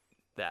it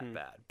that Hmm.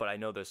 bad. But I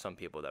know there's some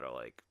people that are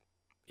like,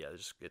 yeah,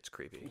 it's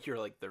creepy. You're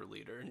like their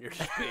leader, and you're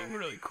just being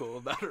really cool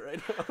about it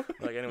right now.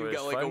 Like, anyways, you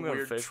got like a find me on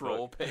weird Facebook.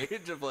 troll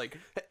page of like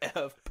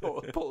F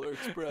Polar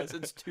Express.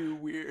 It's too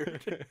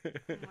weird. Oh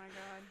my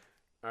god.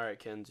 All right,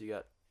 Kens, you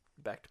got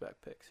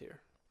back-to-back picks here,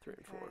 3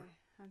 and 4. Okay.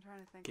 I'm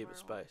trying to think. Keep where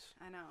it I want- spice.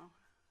 I know.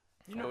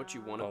 You know what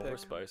you want to Oh, we're pick?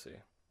 spicy.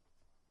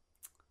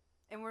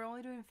 And we're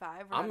only doing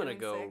 5. We're I'm not gonna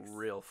doing go 6?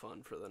 real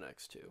fun for the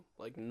next 2.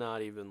 Like,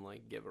 not even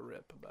like give a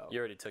rip about. You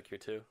already took your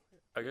 2.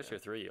 I guess Yeah. your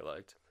 3 you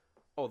liked.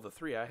 Oh, the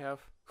 3 I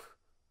have.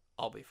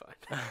 I'll be fine.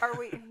 Are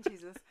we?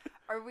 Jesus.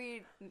 Are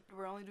we?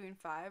 We're only doing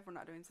 5. We're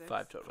not doing 6.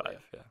 5 total. 5,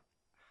 Yeah. yeah.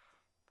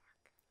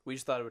 We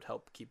just thought it would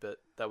help keep it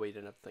that way. You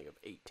didn't have to think of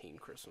 18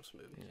 Christmas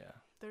movies. Yeah.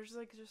 There's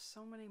like just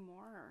so many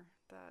more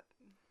that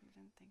we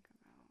didn't think about.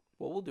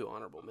 Well, we'll do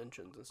honorable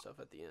mentions and stuff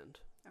at the end,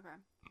 Okay.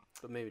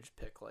 but maybe just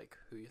pick like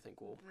who you think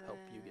will help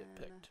you get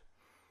Then- picked.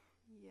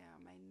 Yeah,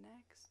 my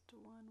next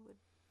one would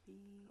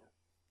be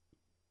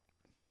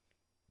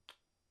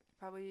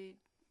probably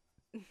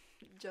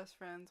Just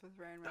Friends with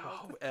Ryan Reynolds.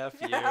 Oh, F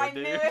you, I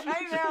dude. knew it.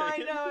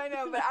 I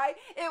know. But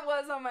it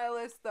was on my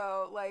list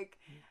though. Like,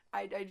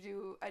 I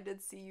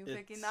did see you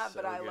picking It's that,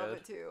 but so I love good.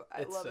 it too.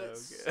 I It's love so it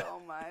good. so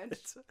much.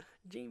 It's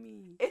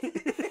Jamie.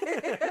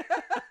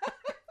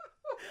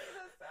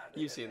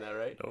 You've You've seen that,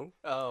 right? No.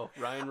 Oh,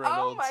 Ryan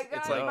Reynolds. Oh my god,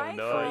 It's like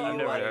No, Michael, I've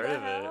never what heard the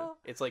of it. hell?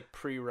 it's like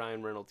pre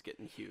Ryan Reynolds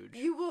getting huge.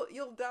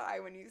 You'll die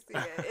when you see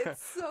it.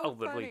 It's so I'll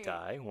literally funny.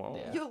 die. Won't.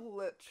 Yeah. You'll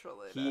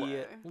literally He-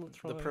 die.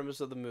 The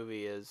premise of the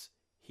movie is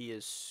he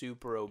is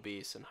super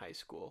obese in high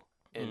school,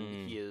 and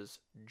Mm. he is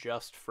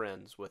just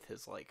friends with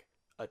his like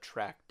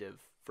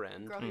attractive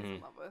friend, Girl he's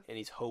in love with. and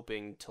he's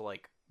hoping to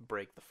like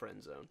break the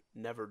friend zone.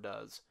 Never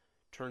does.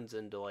 Turns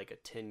into like a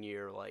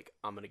 10-year like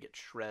I'm gonna get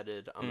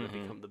shredded. I'm Mhm.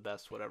 gonna become the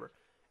best. Whatever.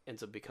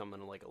 Ends up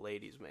becoming like a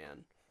ladies'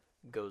 man.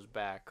 Goes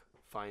back,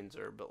 finds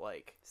her, but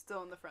like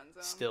Still in the friend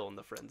zone. still in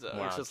the friend zone.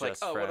 Wow, It's just like,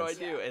 just oh, what do I friends.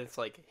 do? Yeah. And it's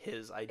like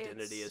his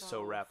identity is so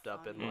so wrapped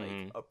up in like funny.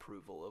 Mhm.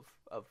 approval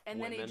of And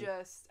women. then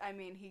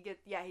he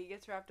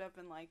gets wrapped up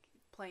in like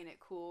playing it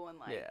cool and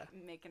like Yeah.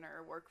 making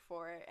her work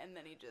for it, and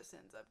then he just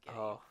ends up getting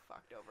Oh.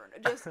 fucked over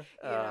and just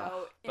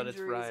But it's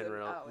injuries Ryan and-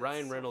 Reynolds. oh, it's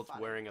Ryan so Reynolds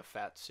funny. wearing a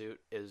fat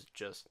suit is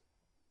just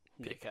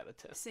Nick out of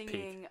 10.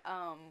 singing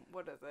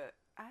what is it?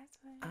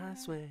 I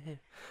swear.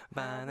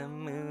 by the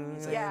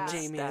moon's Yeah.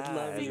 Jamie, I'd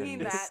love you Singing in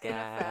the that in a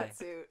sky. fat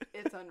suit.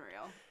 It's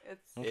unreal.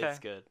 It's Okay. It's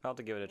good. I'll have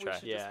to give it a we try.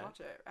 should Yeah. just watch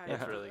it. I It's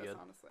love really this, good.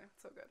 Honestly,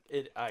 it's so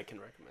good. I can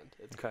recommend.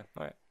 It's Okay.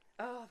 All right.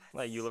 Oh, that's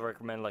Like you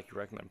recommend, like you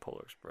recommend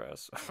Polar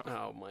Express.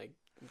 oh my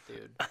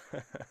dude, you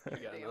got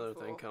Damn another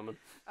thing fool. coming,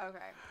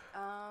 Okay.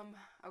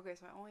 Okay,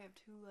 so I only have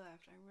 2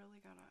 left. I really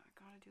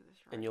gotta do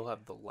this right. and you'll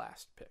have the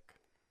last pick.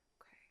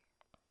 Okay.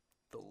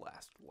 The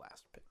last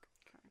pick.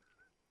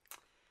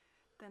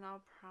 Then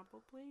I'll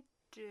probably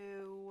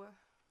do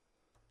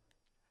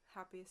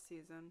Happiest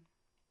Season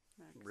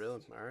next.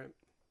 Really? All right.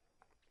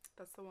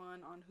 That's the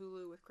one on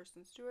Hulu with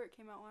Kristen Stewart.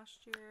 Came out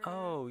last year.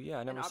 Oh yeah,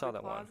 I And never saw Aubrey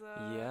that one.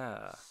 Plaza.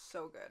 Yeah.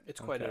 So good. It's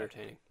quite Okay.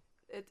 entertaining.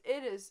 It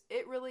is.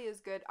 It really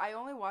is good. I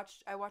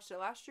watched it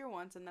last year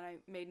once, and then I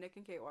made Nick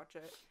and Kate watch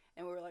it,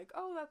 and we were like,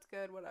 "Oh, that's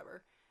good,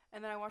 whatever."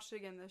 And then I watched it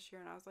again this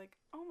year, and I was like,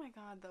 "Oh my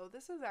god, though,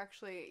 this is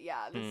actually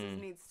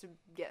needs to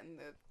get in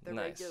the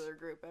Nice. regular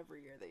group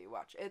every year that you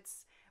watch."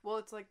 It's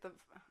like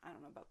I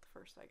don't know about the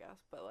first, I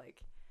guess, but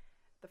like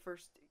the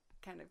first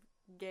kind of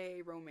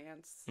gay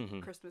romance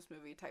Mhm. Christmas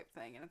movie type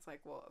thing, and it's like,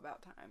 well,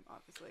 about time,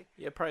 obviously.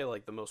 Yeah, probably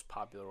like the most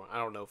popular one. I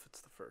don't know if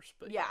it's the first,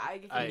 but Yeah, I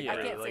can't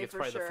agree. say it's for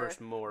probably sure, the first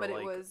more but it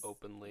like was-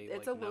 openly.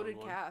 It's like, a loaded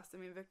known one. cast. I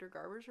mean, Victor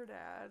Garber's her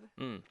dad.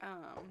 Mm.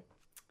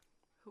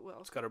 Who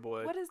else? It's got our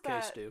boy. What is K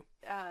that? Stu.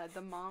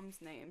 The mom's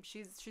name.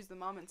 She's the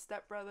mom in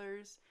Step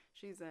Brothers.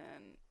 She's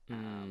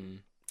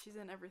in she's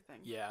in everything.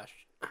 Yeah,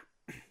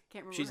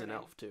 Can't remember. she's her an name.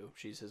 elf too.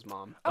 She's his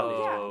mom.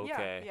 Oh, yeah,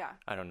 okay. yeah.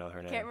 I don't know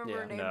her name. Can't remember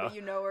her Yeah. name, No. but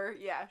you know her.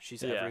 Yeah.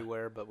 She's Yeah.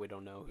 everywhere, but we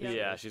don't know who Yeah. she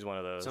Yeah, is. she's one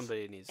of those.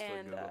 Somebody needs to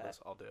And, Google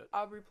this. I'll do it.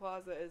 Aubrey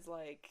Plaza is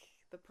like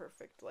the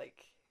perfect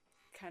like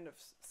kind of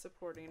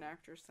supporting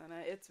actress in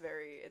it. It's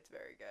very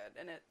good,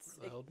 and Where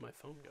the hell did my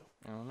phone go?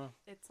 I don't know.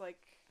 it's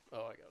like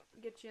Oh, I got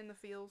it. get you in the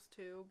feels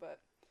too.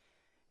 But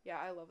yeah,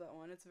 I love that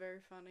one. It's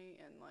very funny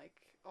and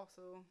like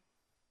also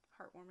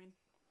heartwarming.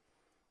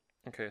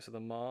 Okay, so the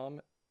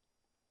mom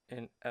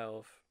in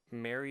Elf,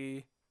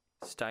 Mary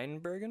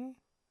Steinbergen?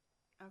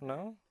 Okay.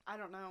 No? I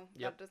don't know.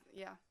 Yep. That does,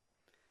 yeah.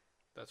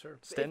 That's her.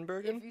 But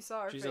Stenbergen? If you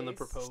saw her She's face, in the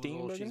proposal.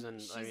 Steenbergen? She's in.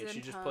 I mean, she's she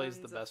in just plays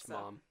the tons of best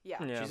stuff. mom.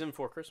 Yeah. Yeah. She's in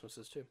Four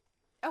Christmases too.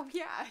 Oh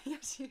yeah, yeah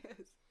she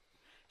is.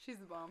 She's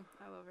the bomb.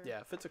 I love her. Yeah,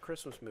 if it's a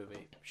Christmas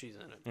movie, she's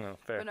in it. Oh,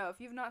 fair. But no, if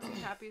you've not seen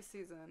Happiest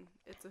Season,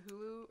 it's a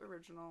Hulu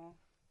original.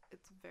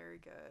 It's very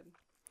good.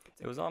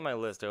 It was on my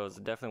list. It was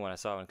definitely when I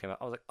saw it when it came out.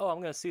 I was like, oh, I'm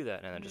gonna see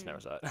that, and I just never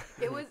saw it.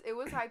 It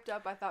was hyped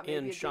up. I thought maybe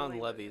And it'd be Sean lame,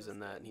 but it Levy's was in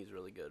that, good. and he's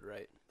really good,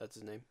 right? That's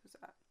his name. Who's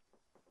that?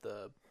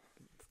 The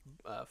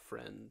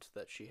friend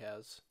that she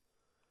has,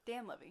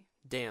 Dan Levy.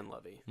 Dan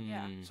Levy.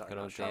 Yeah. Sorry, Good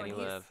not old Sean. Danny he's,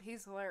 Lev.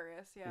 he's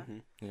hilarious. Yeah. Hmm.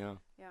 Yeah.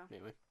 Yeah.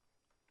 Anyway,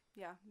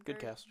 Yeah. Good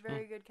very, cast.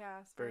 Very good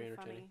cast. Very Very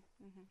entertaining.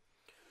 funny. Hmm.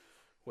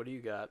 what do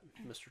you got,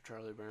 Mr.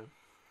 Charlie Brown?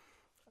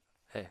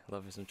 Hey,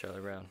 love me some Charlie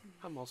Brown.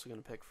 I'm also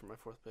gonna pick for my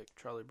fourth pick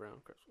Charlie Brown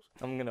Christmas.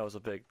 I'm gonna also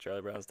pick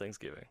Charlie Brown's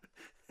Thanksgiving.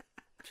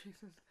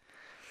 Jesus.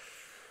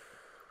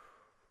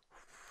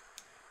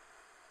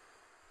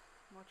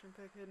 Watch him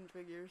pick Hidden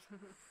Figures.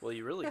 Well,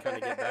 you really kind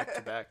of get back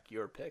to back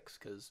your picks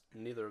because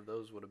neither of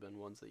those would have been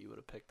ones that you would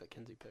have picked that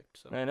Kinsey picked.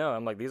 So I know.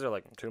 I'm like, these are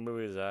like two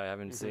movies I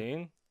haven't Mhm.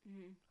 seen.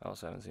 Mhm. I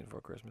also haven't seen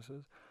Four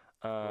Christmases.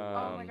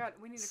 Oh my God,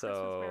 we need a Christmas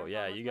So marathon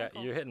yeah, with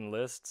Michael. you're hitting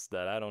lists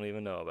that I don't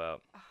even know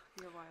about. Ah,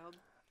 you're wild.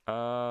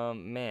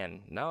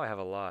 Man, now I have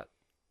a lot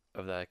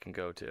of that I can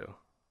go to.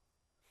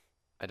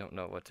 I don't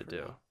know what to For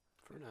do. now.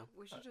 For now,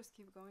 We should just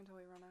keep going till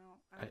we run out.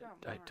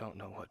 I don't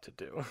know what to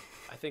do.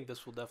 I think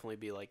this will definitely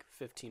be like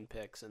 15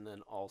 picks, and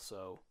then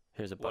also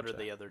Here's a what bunch are of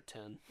the other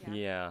 10?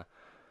 Yeah.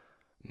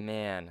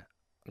 Man,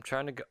 I'm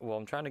trying to go. Well,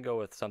 I'm trying to go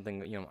with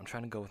something. I'm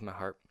trying to go with my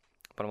heart,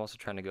 but I'm also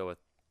trying to go with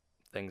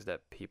things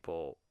that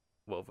people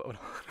will vote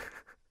on.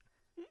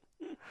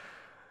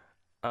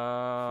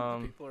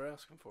 The people are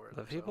asking for it.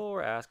 The so. people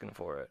were asking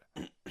for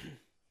it.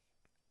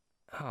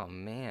 Oh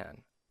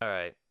man. All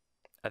right.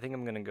 I think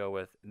I'm gonna go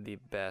with the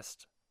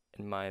best,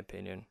 in my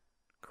opinion,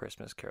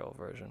 Christmas Carol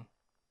version.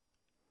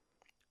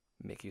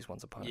 Mickey's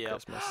Once Upon a Yep.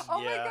 Christmas. Oh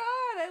my Yeah. God,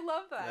 I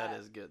love that. That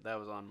is good. That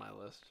was on my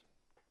list.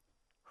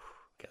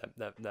 Okay,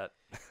 that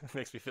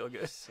makes me feel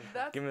good.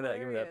 That's Give me that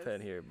hilarious. pen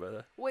here,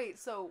 brother. Wait,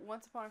 so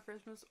Once Upon a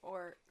Christmas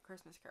or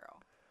Christmas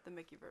Carol, the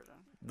Mickey version?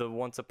 The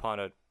Once Upon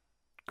a.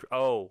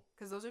 Oh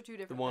Because those are two The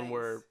different. one things.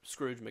 where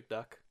Scrooge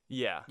McDuck.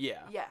 Yeah.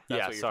 Yeah. Yeah. That's Yeah,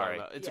 what you're sorry.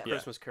 talking about. It's a Yeah.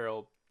 Christmas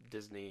Carol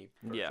Disney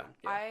version. Yeah.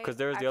 Because Because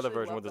there's the other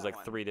version where there's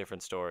like 3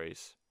 different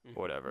stories, Mhm.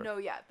 or whatever. No,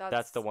 yeah,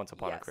 That's the Once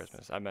Upon a yes.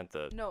 Christmas. I meant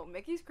the. No,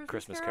 Mickey's Christmas,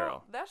 Christmas Carol.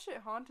 Carol. That shit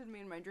haunted me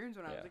in my dreams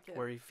when I was Yeah. a kid.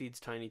 Where he feeds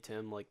Tiny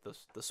Tim like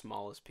the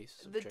smallest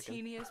pieces of The chicken.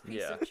 teeniest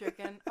piece Yeah. of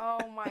chicken.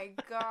 Oh my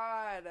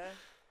God.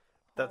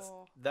 That's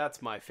Oh.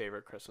 that's my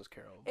favorite Christmas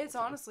Carol. of all It's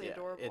time. honestly Yeah,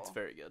 adorable. It's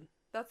very good.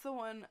 That's the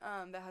one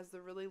that has the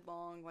really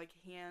long, like,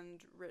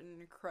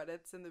 handwritten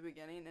credits in the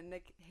beginning, and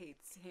Nick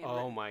hates handwritten.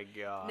 Oh my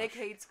gosh. Nick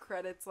hates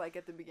credits, like,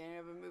 at the beginning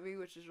of a movie,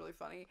 which is really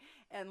funny.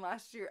 And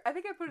last year, I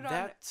think I put it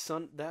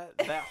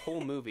that whole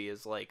movie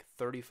is like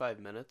 35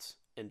 minutes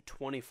and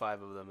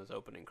 25 of them is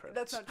opening credits.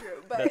 That's not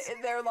true, but That's-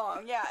 they're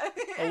long, yeah.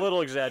 A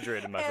little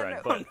exaggerated, my And- friend,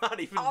 I'm but not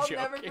even I'll joking.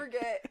 never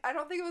forget. I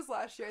don't think it was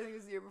last year. I think it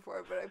was the year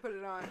before, but I put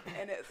it on,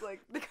 and it's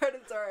like the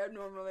credits are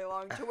abnormally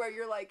long to where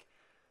you're like,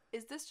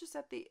 is this just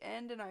at the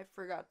end and I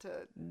forgot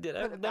to did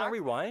I put it not back,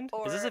 rewind?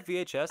 Is this a or-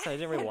 VHS and I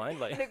didn't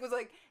rewind? Like, Nick was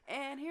like,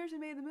 and here's who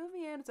made the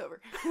movie, and it's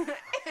over. And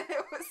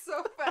it was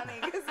so funny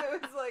because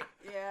it was like,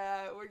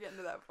 yeah, we're getting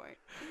to that point.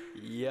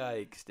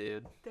 Yikes,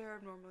 dude. They're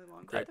abnormally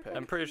long. Great But pick.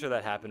 I'm pretty sure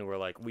that happened where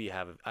like I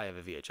have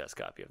a VHS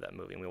copy of that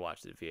movie and we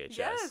watched it VHS.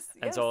 Yes,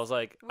 And so I yes. was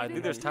like, We I did think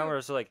that there's time too. where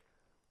it's like,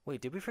 wait,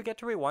 did we forget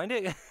to rewind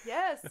it?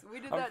 Yes, we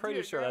did that I'm pretty too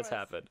at sure that's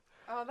Grandma's. happened.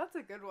 Oh, that's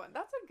a good one.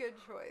 That's a good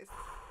choice.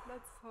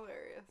 That's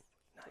hilarious.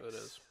 So it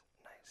is.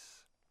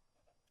 Nice.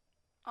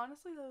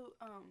 Honestly, though,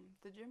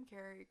 the Jim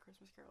Carrey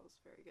Christmas Carol is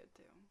very good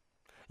too.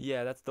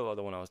 Yeah, that's the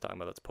other one I was talking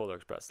about. That's Polar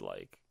Express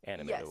like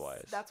animated Yes,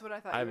 wise. that's what I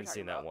thought. I you were haven't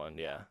seen talking that about. one.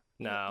 Yeah.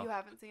 You- No. you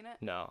haven't seen it.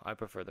 No, I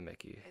prefer the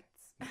Mickey.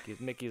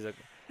 It's Mickey's a.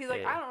 he's like,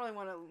 Hey. I don't really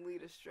want to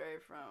lead astray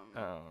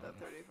from Oh. the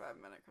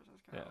 35-minute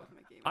Christmas Carol Yeah. with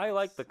Mickey. I but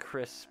like the it's-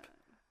 crisp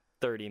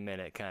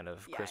 30-minute kind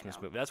of Yeah, I Christmas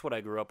know. movie. That's what I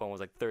grew up on, was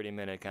like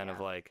 30-minute kind of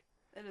Yeah. like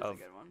It is of- a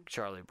good one.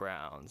 Charlie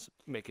Brown's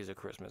Mickey's A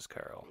Christmas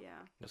Carol. Yeah,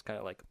 It's kind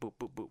of like boop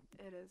boop boop.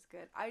 it is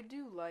good. I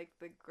do like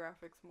the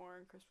graphics more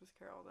in Christmas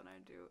Carol than I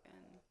do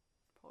in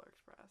Polar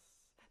Express.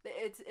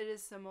 It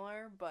is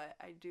similar, but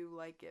I do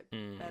like it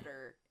Mm.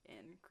 better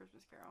in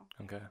Christmas Carol.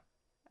 Okay.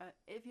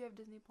 If you have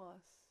Disney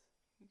Plus,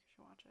 you should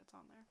watch it. It's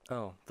on there.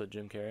 Oh, the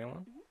Jim Carrey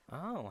one?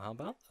 Oh, how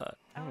about that?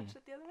 I watched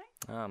it the other night.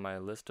 Ah, my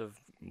list of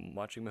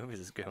watching movies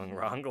is going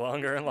wrong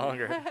longer and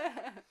longer.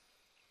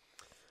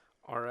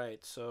 All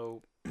right,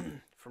 so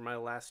for my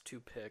last two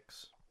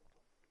picks,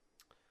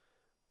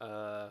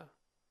 I'm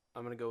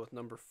gonna go with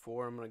number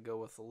 4. I'm gonna go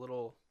with a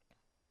little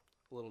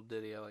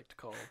ditty I like to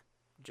call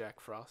Jack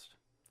Frost.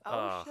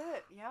 Oh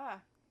shit! Yeah,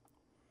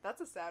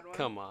 that's a sad one.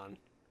 Come on,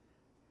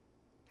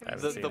 I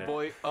haven't the seen the it.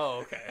 boy. Oh,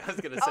 okay. I was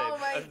gonna say Oh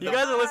my You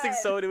guys are listing God.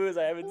 so many movies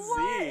I haven't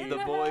What? seen. the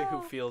the boy who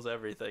hell? feels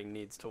everything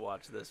needs to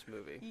watch this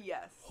movie.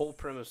 Yes. Whole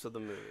premise of the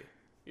movie.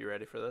 You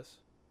ready for this?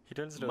 He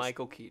turns into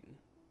Michael Keaton.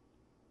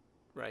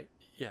 Right?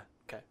 Yeah.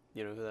 Okay.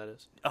 You know who that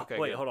is? Oh, okay.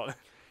 wait, good. hold on.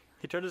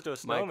 He turns into a Mike-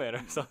 snowman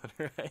or something,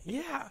 right?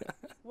 Yeah.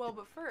 Well,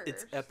 but first,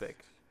 It's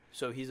epic.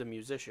 So he's a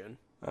musician.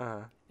 Uh-huh.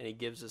 And he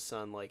gives his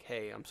son like,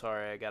 "Hey, I'm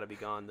sorry, I gotta be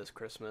gone this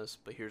Christmas,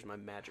 but here's my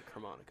magic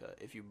harmonica.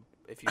 If you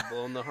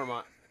blow in the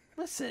harmonica,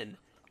 listen,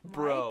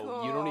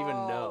 bro, you don't even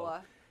know.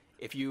 Michael.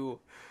 If you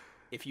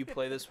if you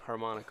play this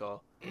harmonica,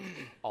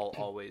 I'll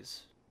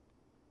always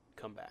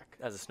come back.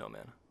 As a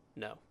snowman.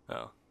 No.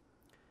 Oh.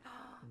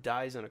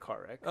 Dies in a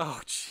car wreck. Oh,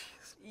 jeez.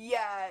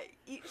 Yeah,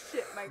 eat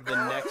shit, Michael.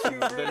 The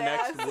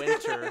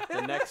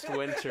next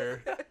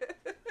winter,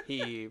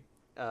 he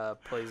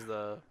plays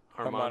the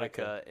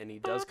harmonica, and he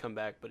does come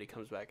back, but he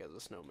comes back as a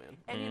snowman.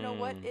 And you know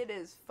what? It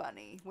is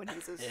funny when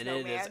he's a And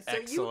snowman, it is so you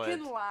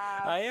excellent. can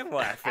laugh. I am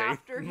laughing.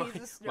 After he's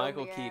a snowman.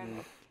 Michael Keaton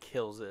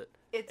kills it,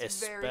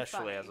 It's very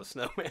especially funny. as a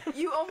snowman.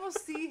 You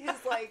almost see his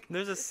like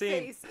There's a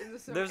scene. face in the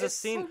snowman. There's a It's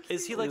scene. So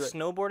Is he cute. like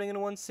snowboarding in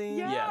one scene?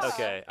 Yeah. Yes.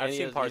 Okay, And I've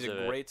seen parts he's of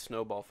a it. great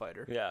snowball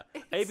fighter. Yeah.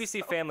 It's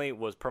ABC so- Family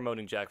was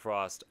promoting Jack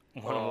Frost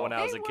when Oh.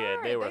 I was They a kid.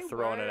 They were they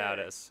throwing it at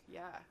were. us.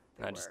 Yeah.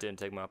 And I just didn't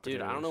take my opportunity.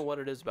 Dude, I don't know what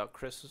it is about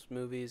Christmas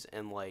movies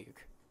and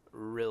like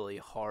really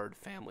hard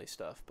family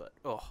stuff, but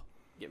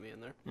get me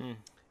in there. Mm.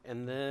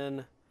 And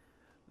then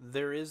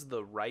there is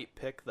the right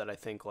pick that I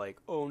think like,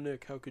 oh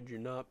Nick, how could you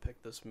not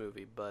pick this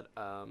movie? But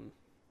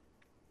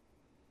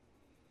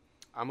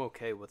I'm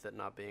okay with it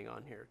not being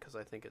on here because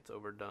I think it's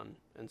overdone,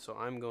 and so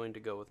I'm going to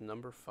go with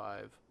number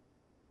 5,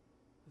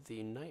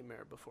 The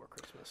Nightmare Before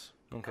Christmas.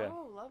 Okay.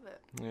 Oh, love it.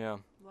 Yeah.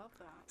 Love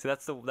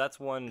that. See, that's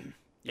one.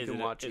 You is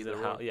can it- watch is it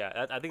either Hal- one.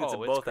 Yeah, I think it's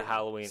Oh, both a great.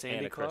 Halloween Santa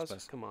and a Claus?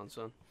 Christmas. Come on,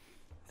 son.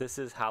 This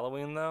is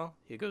Halloween though.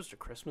 He goes to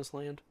Christmas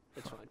land.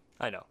 It's fine.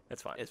 I know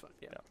it's fine. It's fine.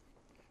 Yeah.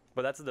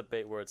 But that's a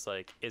debate where it's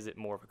like, is it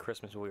more of a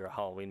Christmas movie or a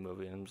Halloween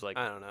movie? And I'm just like,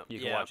 I don't know. you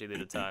can Yeah. watch either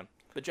at a time.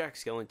 But Jack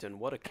Skellington,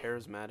 what a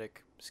charismatic,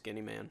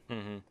 skinny man.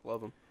 Mm-hmm.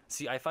 Love him.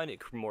 See, I find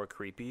it more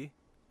creepy,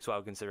 so I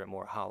would consider it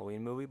more a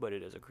Halloween movie, but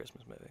it is a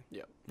Christmas movie.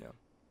 Yeah. Yeah.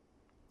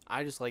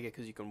 I just like it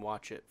because you can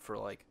watch it for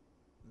like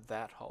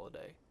that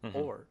holiday, Mhm.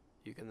 or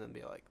you can then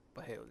be like,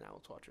 but hey, now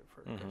let's watch it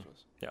for Mhm.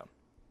 Christmas. Yeah.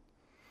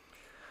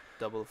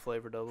 Double the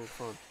flavor, double the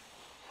fun.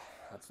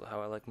 That's how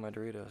I like my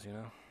Doritos, you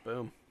know?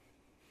 Boom.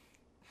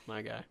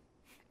 My guy.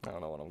 I don't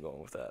know what I'm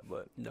going with that,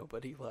 but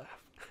Nobody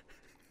laughed.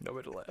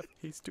 nobody laugh.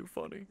 He's too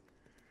funny.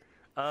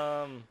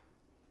 Oh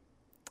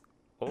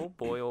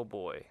boy, oh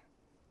boy.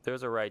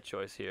 There's a right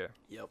choice here.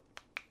 Yep.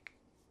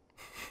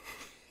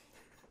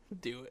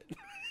 Do it.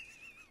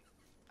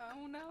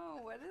 Oh no,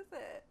 what is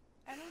it?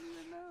 I don't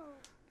even know.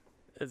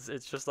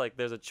 It's just like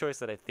there's a choice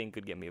that I think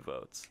could get me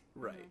votes,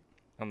 Right.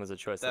 and there's a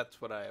choice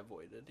That's what I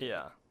avoided.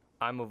 yeah.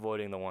 I'm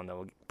avoiding the one that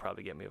will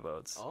probably get me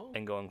votes Oh.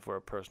 and going for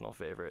a personal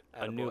favorite,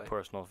 a new Attaboy.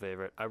 personal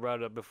favorite. I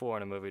brought it up before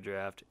in a movie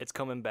draft. It's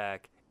coming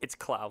back. It's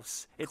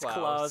Klaus. It's Klaus.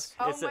 Klaus.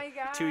 Oh It's my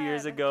 2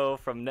 years God. ago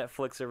from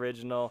Netflix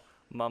original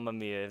Mamma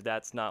Mia. If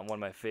that's not one of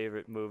my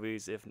favorite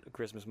movies, if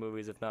Christmas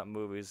movies, if not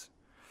movies,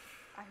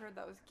 I heard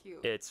that was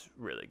cute. it's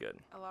really good.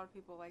 A lot of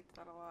people liked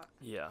that a lot.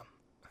 Yeah,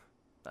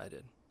 I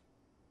did.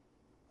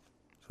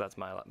 So that's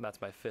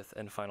my fifth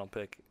and final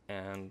pick,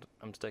 and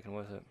I'm sticking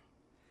with it.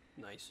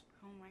 Nice.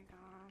 Oh my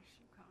gosh,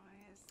 you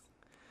guys.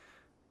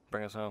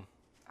 Bring us home.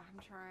 I'm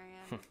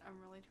trying. I'm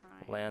really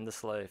trying. Land the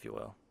sleigh, if you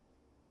will.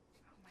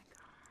 Oh my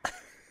god.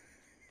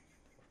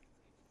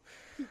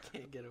 You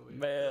can't get away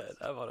Man, with this.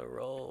 I'm on a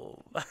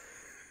roll. This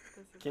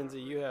is Kinsey,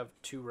 not you right. have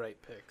 2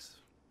 right picks.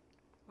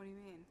 What do you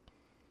mean?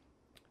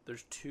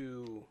 There's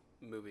 2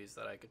 movies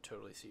that I could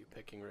totally see you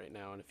picking right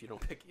now, and if you don't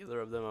pick either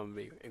of them, I'm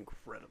going to be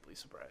incredibly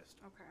surprised.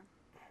 Okay.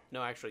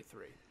 No, actually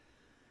 3.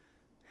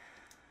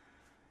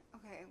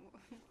 Okay.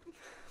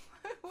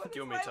 What Do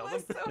you is want me to tell my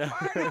list them? so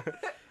far?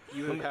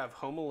 You have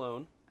Home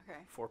Alone, Okay.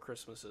 4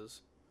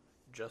 Christmases,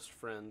 Just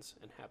Friends,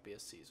 and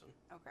Happiest Season.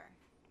 Okay.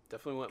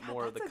 Definitely went God,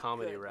 more of the that's a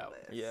comedy good route.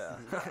 list. Yeah.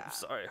 Yeah. I'm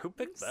sorry. Who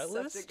picked that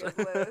Such list? a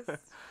good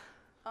list.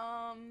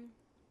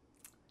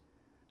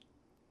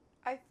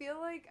 I feel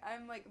like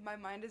I'm like my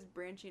mind is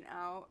branching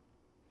out,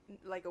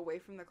 like away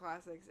from the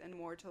classics and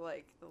more to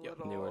like the Yep.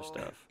 little Newer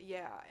stuff.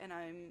 Yeah, and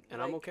I'm And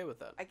like, I'm okay with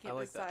that. I can't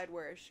like that. decide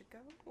where I should go.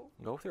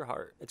 Go with your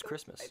heart. It's I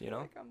Christmas, feel you know?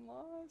 like I'm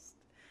lost.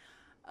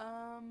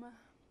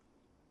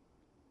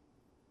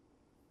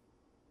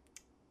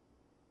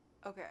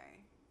 Okay.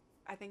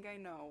 I think I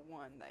know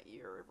one that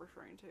you're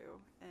referring to,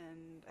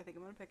 and I think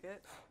I'm gonna pick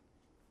it.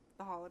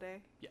 The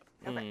Holiday. Yep.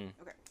 Okay. Mm.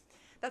 Okay.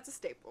 That's a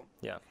staple.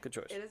 Yeah, good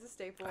choice. It is a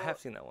staple. I have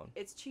seen that one.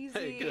 It's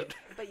cheesy, good.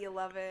 but you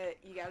love it.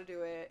 You gotta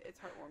do it. It's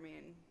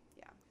heartwarming.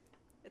 Yeah.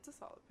 It's a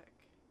solid pick.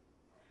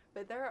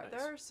 But there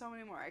Nice. are so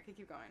many more. I could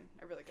keep going.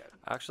 I really could.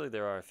 Actually,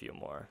 there are a few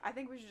more. I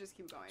think we should just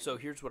keep going. So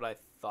here's what I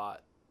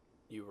thought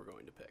you were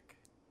going to pick.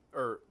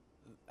 Or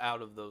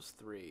out of those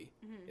 3,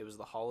 Mhm. it was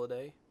The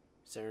Holiday,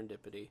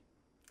 Serendipity,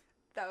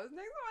 That was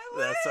next on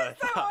my list. That's what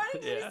I thought,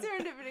 wanted to yeah. be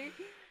Serendipity.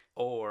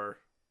 or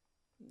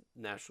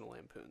National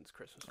Lampoon's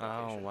Christmas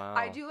Vacation. Oh, wow.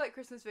 I do like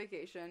Christmas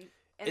Vacation,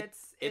 and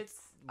it's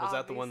Was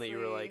that the one that you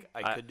were obviously-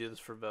 like, I I- could do this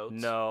for votes?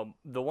 No,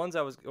 the ones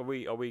I was. Are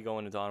we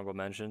going into honorable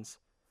mentions?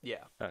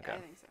 Yeah. Okay. I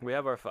think so. We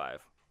have our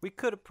 5. We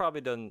could have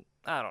probably done,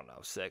 I don't know,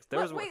 6.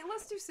 There's Wait,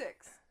 let's do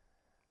 6.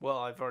 Well,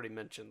 I've already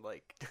mentioned,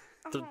 like,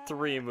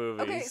 3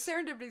 movies. Okay,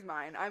 Serendipity's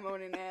mine. I'm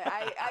owning it.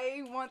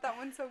 I want that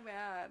one so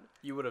bad.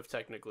 you would have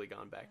technically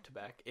gone back to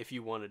back if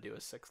you want to do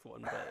a 6th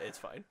one, but it's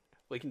fine.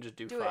 We can just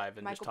do Do 5 it.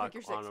 and Michael, just talk pick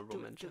your 6. honorable Do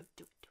it, mention. do it,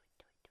 do it, do it,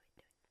 do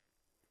it,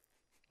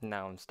 do it.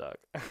 Now I'm stuck.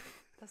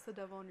 That's the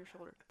devil on your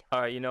shoulder. All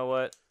right, you know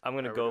what? I'm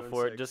gonna Alright, go we're doing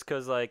for it 6. just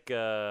cause like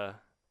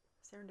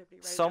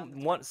Serendipity.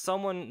 Right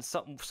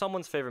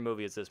someone's favorite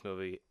movie is this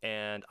movie,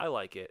 and I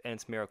like it, and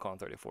it's Miracle on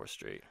 34th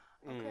Street.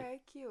 Okay,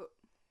 cute.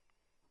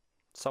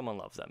 Someone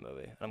loves that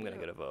movie. And I'm gonna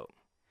Cute. get a vote.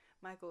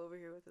 Michael over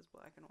here with his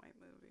black and white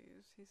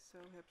movies. He's so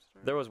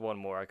hipster. There was one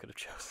more I could have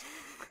chosen.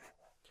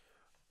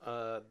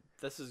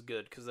 This is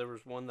good because there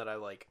was one that I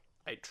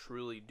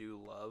truly do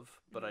love,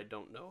 but I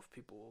don't know if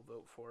people will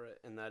vote for it,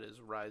 and that is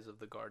Rise of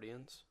the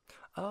Guardians.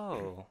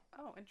 Oh,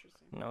 Oh,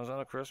 interesting. now is that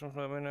a Christmas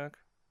movie, Nick?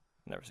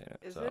 Never seen it.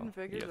 Is so Hidden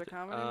Figures you a have to-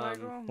 comedy,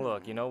 Michael?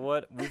 Look, you know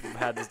what? We've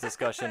had this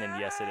discussion, and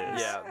yes, it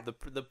is. Yeah,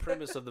 the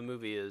premise of the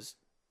movie is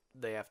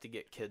they have to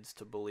get kids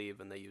to believe,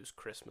 and they use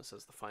Christmas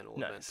as the final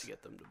event Nice. to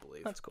get them to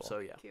believe. That's cool. So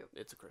yeah, Cute.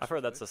 it's a Christmas. I've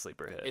heard that's a movie.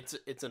 sleeper hit.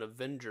 It's an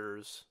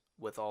Avengers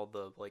with all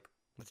the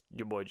With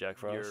your boy Jack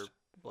Frost.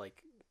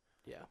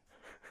 yeah.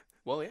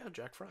 Well, yeah,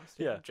 Jack Frost.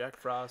 Yeah. Jack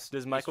Frost.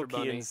 Does Michael Easter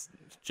Bunny. Keaton's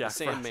Jack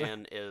the Frost?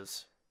 Sandman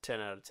is 10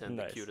 out of 10,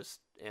 Nice. the cutest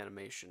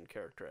animation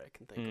character I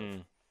can think of.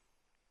 Mm.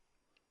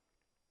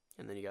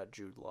 And then you got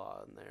Jude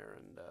Law in there,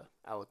 and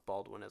Alec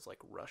Baldwin as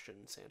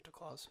Russian Santa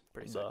Claus.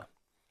 Pretty sick. Duh.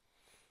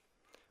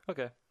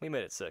 Okay, we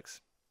made it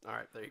 6. All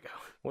right, there you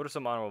What are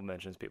some honorable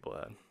mentions people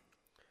had?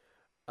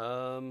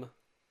 go.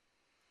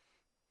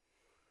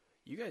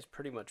 You guys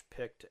pretty much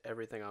picked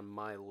everything on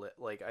my list.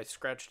 I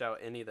scratched out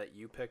any that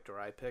you picked or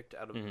I picked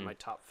out of Mhm. my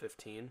top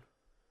 15,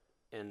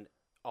 and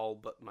all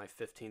but my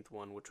 15th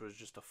one, which was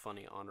just a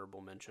funny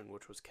honorable mention,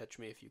 which was Catch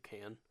Me If You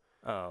Can.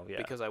 Oh, yeah.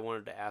 Because I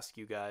wanted to ask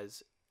you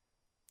guys,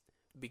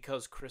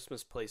 because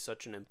Christmas plays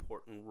such an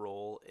important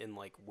role in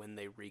when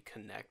they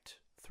reconnect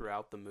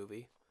throughout the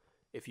movie,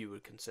 if you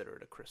would consider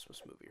it a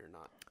Christmas movie or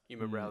not. You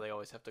remember how they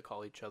always have to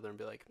call each other and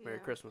be like, Merry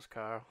Yeah. Christmas,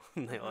 Carl,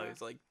 and they Uh-huh.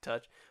 always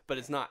touch, but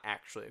it's not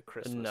actually a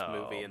Christmas No.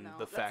 movie, and No,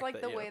 the that's fact like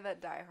that the you know, way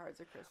that Die Hard's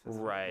a Christmas movie.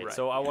 Right. Right.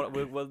 So I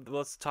want.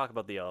 Let's talk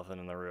about the elephant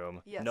in the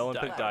room. Yes, no one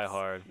Die picked Hard. Die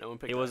Hard. no one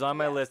picked It was that. on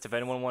my Yes. list. If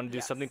anyone wanted to do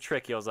Yes. something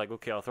tricky, I was like,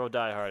 okay, I'll throw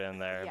Die Hard in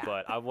there. Yeah.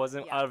 But I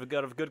wasn't Yeah. out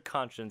of good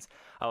conscience.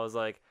 I was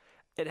like,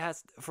 it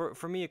has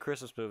for me a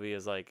Christmas movie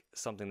is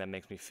something that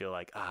makes me feel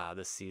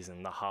this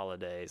season, the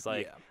holidays,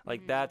 Yeah.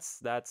 Mhm.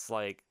 that's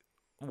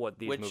what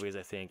these Which, movies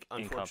I think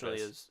Unfortunately,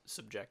 encompass. is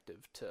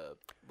subjective to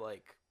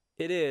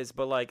It is,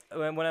 but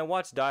when I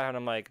watch Die Hard,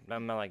 I'm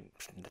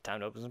the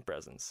time to open some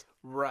presents.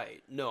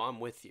 right. No, I'm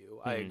with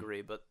you. I Mhm.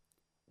 agree, but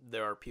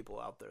there are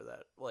people out there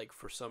that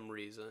for some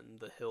reason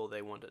the hill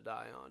they want to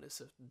die on is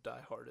if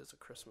Die Hard is a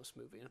Christmas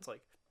movie, and it's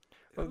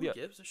Well, who yeah.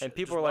 gives a shit? And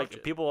people Just are watch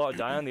it. people are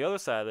dying on the other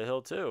side of the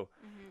hill too.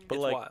 Mhm. But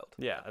It's wild.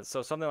 Yeah,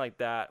 so something like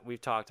that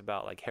we've talked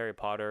about Harry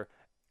Potter,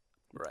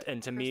 Right.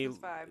 and to Christmas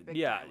me, vibe, big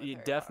yeah, time with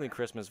Harry definitely Potter.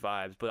 Christmas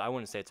vibes. But I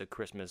wouldn't say it's a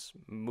Christmas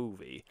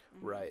movie. Mhm.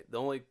 Right. The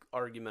only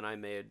argument I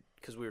made,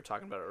 because we were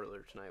talking about it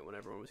earlier tonight when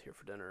everyone was here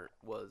for dinner,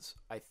 was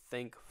I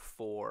think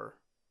for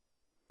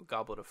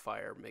Goblet of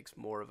Fire makes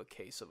more of a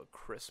case of a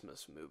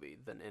Christmas movie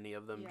than any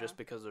of them, Yeah. just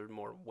because there's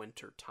more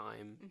winter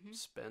time Mhm.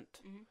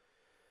 spent. Mhm.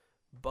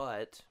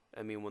 But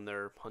I mean, when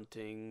they're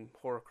hunting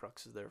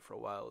Horcruxes there for a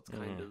while, it's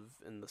kind Mhm.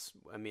 of in this.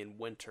 I mean,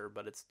 winter,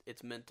 but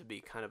it's meant to be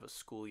kind of a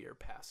school year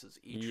passes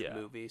each Yeah.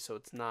 movie, so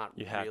it's not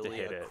You have to really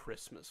hit a it.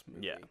 Christmas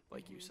movie, Yeah.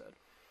 like you Mhm. said.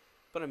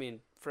 But I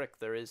mean, frick,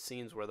 there is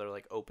scenes where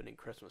they're opening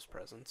Christmas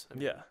presents. I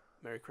mean, Yeah.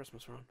 Merry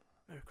Christmas, Ron.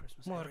 Merry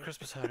Christmas. Merry Harry.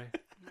 Christmas, Harry. Oh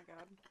my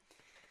god.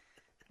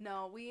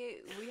 No,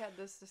 we had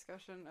this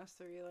discussion us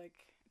three a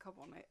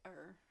couple night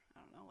or I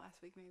don't know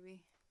last week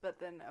maybe, but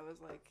then I was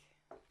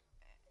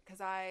because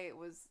I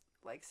was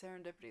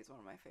Serendipity is one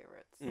of my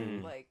favorites,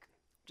 Mhm.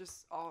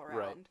 just all Right.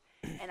 around,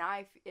 and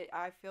I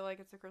feel like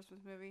it's a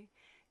Christmas movie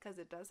because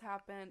it does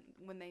happen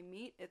when they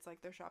meet. It's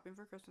they're shopping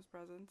for Christmas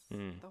presents.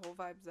 Mm. The whole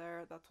vibe's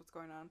there. That's what's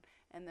going on,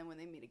 and then when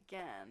they meet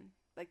again.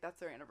 That's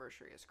their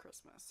anniversary is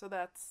Christmas. So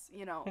that's,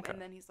 Okay.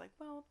 and then he's like,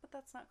 well, but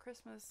that's not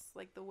Christmas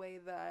the way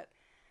that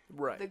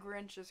Right. the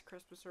Grinch is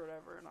Christmas or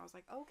whatever. And I was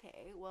like,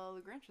 okay, well,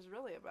 the Grinch is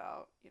really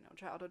about,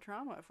 childhood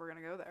trauma if we're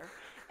going to go there.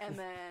 And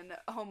then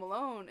Home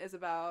Alone is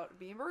about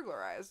being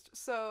burglarized.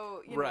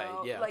 So, Right,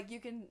 yeah. you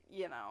can,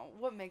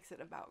 what makes it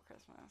about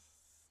Christmas?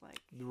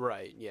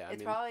 Right. Yeah.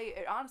 It's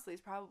honestly,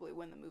 it's probably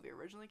when the movie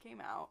originally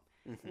came out,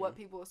 Mhm. what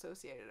people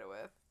associated it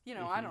with. I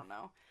Mhm. don't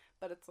know.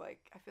 But it's I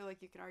feel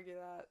like you can argue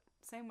that.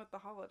 Same with the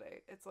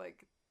holiday. It's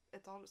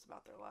it's all just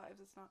about their lives.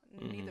 It's not,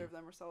 neither Mhm. of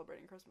them are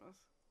celebrating Christmas.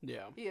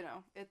 Yeah.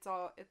 It's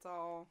all,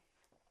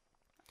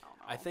 I don't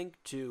know. I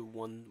think too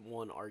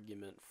one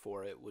argument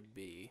for it would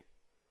be,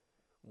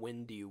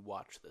 when do you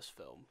watch this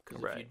film? Because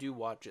if you Right. do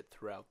watch it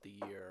throughout the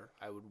year,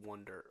 I would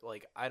wonder.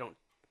 I don't.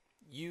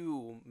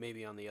 You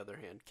maybe on the other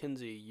hand,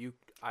 Kinsey,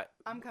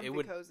 I'm comfy it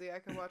would. cozy. I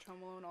could watch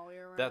Home Alone all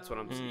year round. That's what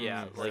I'm saying.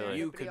 Yeah, Mm, like really.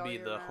 you Serendipity could all be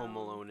year the Home round.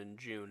 Alone in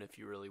June if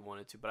you really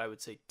wanted to, but I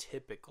would say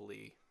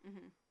typically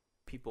Mm-hmm.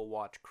 people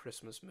watch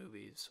Christmas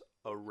movies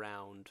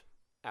around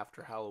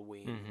after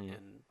Halloween Mhm.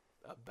 and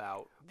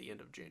about the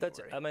end of January. That's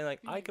I mean I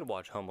Mhm. could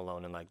watch Home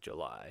Alone in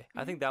July.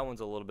 I Mhm. think that one's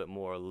a little bit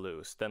more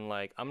loose than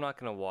I'm not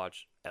gonna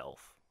watch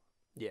Elf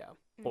yeah.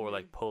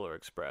 or Polar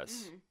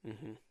Express. Mm-hmm.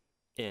 Mm-hmm.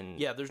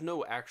 Yeah, there's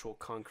no actual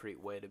concrete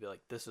way to be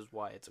like, this is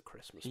why it's a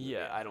Christmas movie.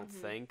 Yeah. I don't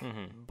think.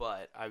 Mhm.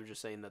 But I was just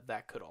saying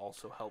that could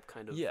also help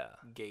kind of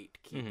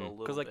gatekeep a little bit.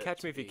 Because like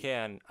Catch Me If You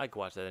Can, I could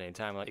watch that at any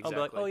time. Like I'll be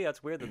like, oh Exactly. yeah,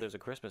 it's weird that there's a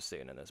Christmas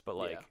scene in this, but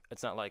like Yeah.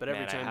 it's not like, But man,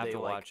 every time I have they to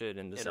like, watch it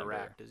in December.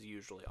 interact is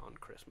usually on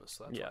Christmas.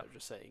 So that's why Yeah. I was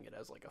just saying it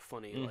as like a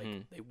funny, Mhm.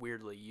 like they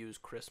weirdly use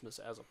Christmas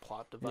as a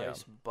plot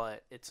device,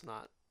 but it's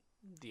not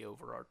the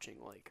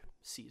overarching like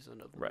season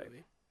of the Right.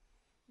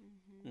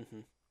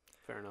 movie.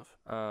 Fair enough.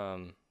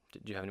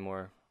 Did you have any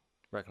more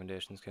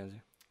recommendations,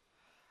 Kenzie?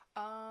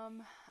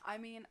 I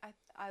mean,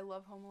 I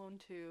love Home Alone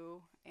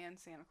 2 and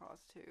Santa Claus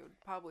 2,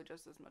 probably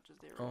just as much as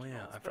the originals. Oh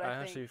yeah, but I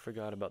think, actually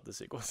forgot about the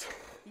sequels.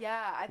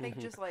 Yeah, I think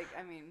just like,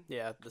 I mean,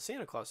 Yeah, the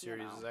Santa Claus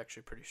series know. is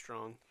actually pretty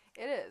strong.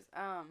 it is.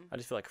 I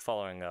just feel like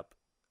following up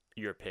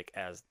your pick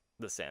as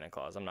the Santa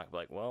Claus. I'm not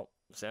like, well,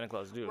 Santa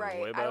Claus dude Right,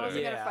 was way I better.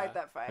 wasn't Yeah. gonna fight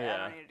that fight. I Yeah.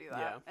 don't need to do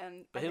that.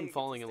 And But I think him it's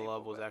falling a in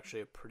love staple, was but-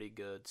 actually a pretty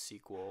good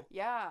sequel.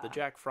 Yeah. The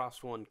Jack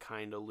Frost one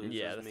kind of loses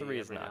Yeah, the me 3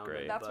 is every not now and great.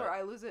 then, That's but where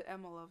I lose it.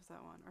 Emma loves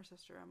that one. Our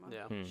sister Emma.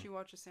 Yeah. She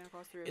watches Santa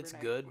Claus 3 every It's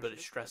night, good, which but it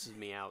is stresses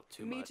me out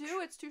too Me much. too.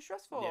 It's too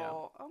stressful. Yeah.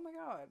 Oh my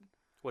god.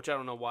 Which I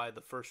don't know why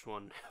the first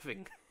one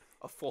having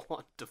a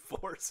full-on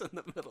divorce in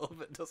the middle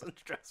of it doesn't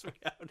stress me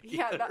out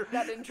Yeah, either.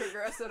 that didn't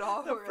trigger us at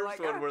all. The We were first like,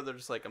 one ah. where they're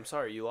just like, I'm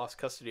sorry, you lost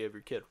custody of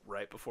your kid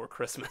right before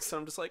Christmas.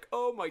 I'm just like,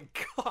 oh my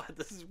god,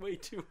 this is way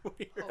too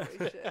weird.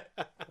 Holy shit.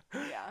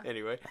 Yeah.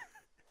 Anyway,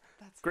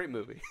 That's great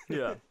movie.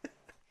 Yeah.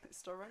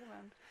 Still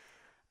recommend.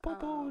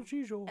 Popo as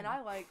usual. And I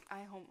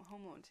Home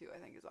Alone 2 I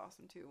think is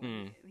awesome too.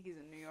 When he's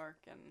in New York,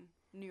 and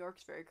New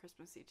York's very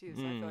Christmassy too,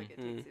 so I feel like it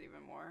takes it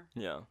even more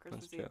Yeah, that's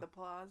Christmassy true. at the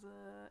plaza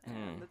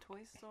and the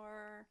toy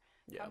store.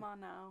 Yeah. Come on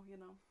now, you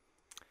know.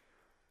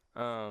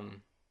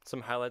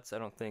 Some highlights. I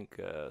don't think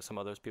some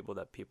others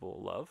that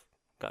people love.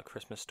 Got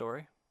Christmas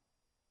Story.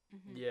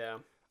 Yeah.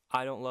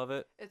 I don't love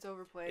it. It's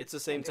overplayed. It's the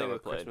same I thing do.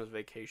 with overplayed. Christmas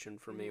Vacation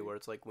for me, where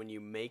it's like when you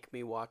make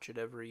me watch it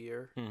every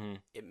year,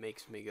 it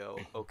makes me go,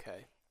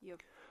 okay. Yep.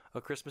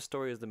 A Christmas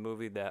Story is the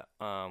movie that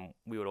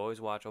we would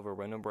always watch over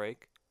winter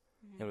break,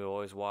 and we would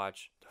always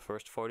watch the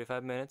first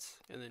 45 minutes,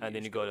 And then and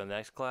then just you go to the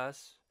next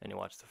class, and you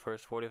watch the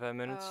first 45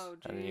 minutes, Oh,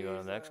 and then you go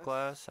to the next Jesus.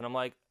 class, and I'm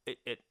like,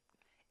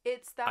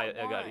 It's that I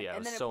one, got- yeah, it and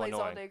was then so it plays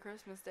all annoying. day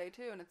Christmas Day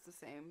too, and it's the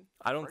same.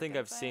 I don't think freaking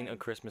I've seen a thing.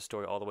 Christmas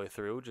Story all the way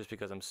through, just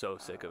because I'm so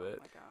sick of Oh it.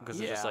 my God. Because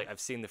it's just Yeah. like I've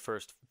seen the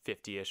first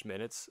 50-ish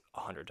minutes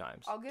 100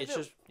 times. I'll give It's it.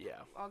 just, yeah.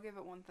 I'll give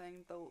it one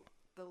thing.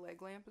 The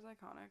leg lamp is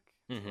iconic.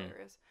 It's Mhm.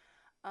 hilarious.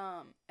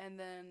 And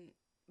then,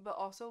 but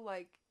also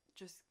like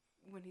just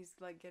when he's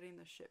like getting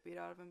the shit beat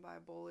out of him by a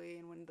bully,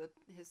 and when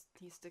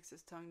he sticks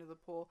his tongue to the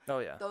pole. Oh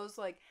yeah. Those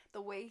like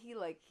the way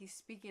he's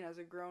speaking as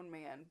a grown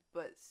man,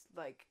 but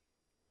like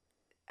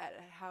at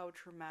how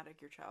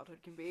traumatic your childhood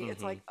can be.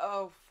 It's Mhm. like,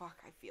 oh fuck,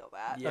 I feel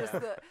that. Yeah. Just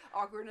the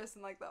awkwardness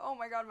and like the oh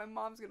my god, my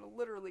mom's gonna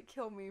literally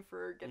kill me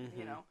for getting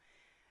you Mhm. know.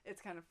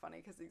 It's kind of funny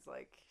because he's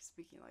like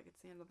speaking like it's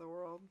the end of the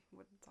world,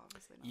 when it's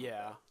obviously not.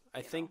 Yeah. but, I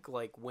you know. think,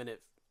 like, when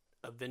it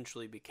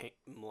eventually became,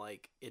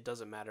 like, it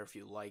doesn't matter if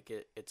you like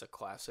it, it's a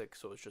classic,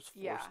 so it's just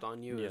forced Yeah.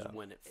 on you, is Yeah.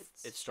 when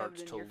It's it starts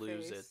shoved in to your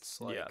lose face.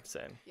 its, like, Yeah,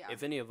 same. Yeah.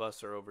 if any of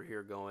us are over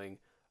here going,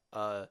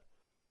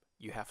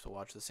 you have to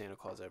watch the Santa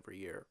Claus every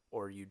year,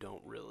 or you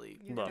don't really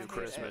You're Love gonna hate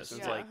Christmas. it.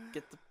 It's Yeah. like,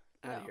 get the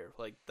out of No. here.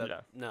 Like that.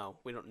 Yeah. No,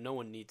 we don't. No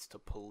one needs to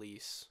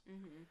police.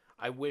 Mm-hmm.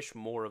 I wish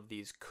more of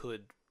these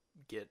could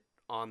get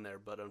on there,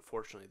 but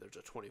unfortunately, there's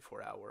a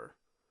 24-hour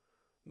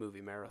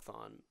movie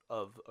marathon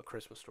of A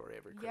Christmas Story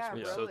every Yeah,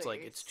 Christmas. So it's like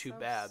really. it's too So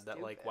bad that,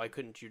 like, why stupid.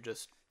 couldn't you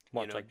just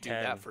Watch like do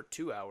 10. that for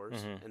 2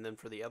 hours, Mhm. and then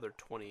for the other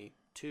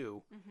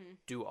 22 Mm-hmm.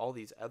 do all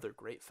these other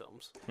great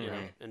films, you know,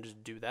 Mhm. and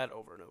just do that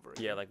over and over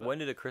again. Yeah, like But- when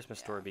did A Christmas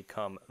Yeah. Story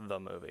become the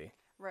movie?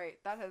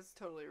 Right. That has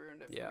totally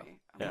ruined it for Yeah. me.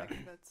 I'm Yeah.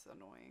 like, that's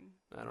annoying.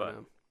 I don't but-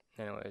 know.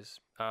 Anyways,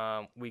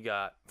 we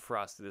got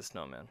Frosty the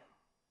Snowman.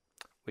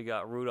 We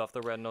got Rudolph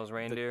the Red-Nosed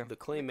Reindeer. The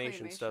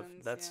claymation stuff,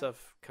 claymations, that yeah.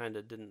 stuff kind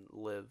of didn't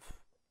live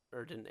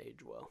or didn't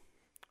age well.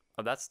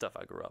 Oh, that's stuff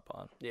I grew up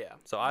on. Yeah.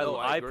 So I No,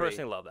 I I agree.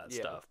 personally love that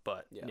Yeah. stuff,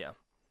 but Yeah. yeah.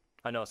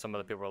 I know some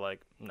other people are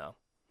like, no,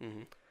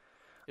 hmm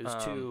It was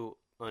Um, too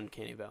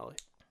Uncanny Valley.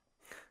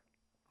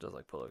 just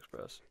like Polar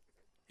Express.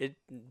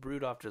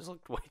 Rudolph just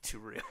looked way too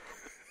real.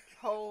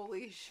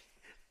 Holy shit.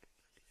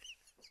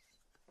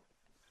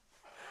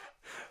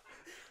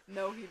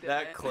 No, he didn't.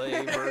 That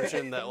clay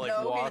version that like No,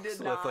 he walks did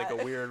with like a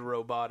not. weird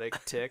robotic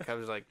tick, I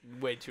was like,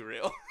 way too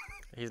real.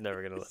 He's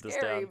never gonna let this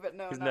Scary, down. but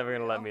no, He's not never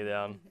gonna let real. me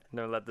down.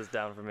 Never let this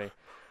down for me.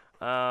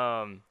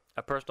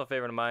 A personal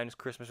favorite of mine is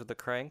Christmas with the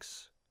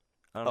Cranks.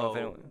 I don't know if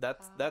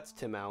anyone. that's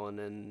Tim Allen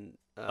and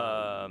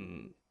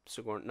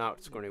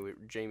Sigourney Weaver,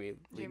 Jamie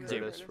Lee Jamie Lee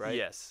Curtis, Curtis. right?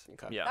 Yes.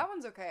 Okay. Yeah. That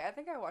one's okay. I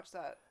think I watched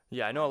that.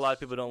 Yeah, I know a lot of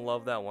people don't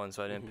love that one,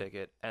 so I didn't Mhm. pick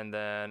it. And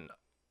then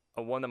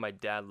a one that my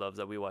dad loves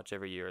that we watch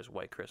every year is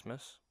White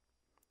Christmas.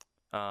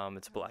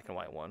 It's a black and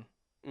white one.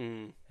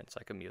 Mm. It's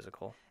like a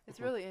musical. It's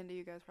really indie.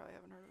 You guys probably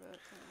haven't heard of it.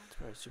 So. It's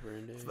probably super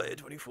indie. It's by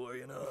A24,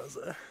 you know.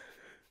 So.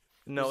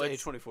 No, It was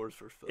it's A24's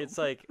first film. it's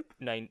like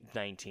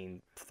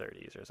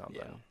 1930s or something.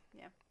 Yeah.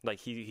 Yeah. Like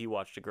he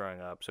watched it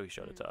growing up, so he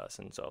showed it to us,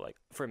 and so like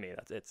for me,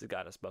 it's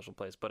got a special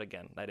place. But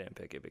again, I didn't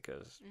pick it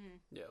because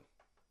Yeah,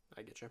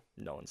 I get you.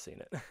 no one's seen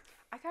it.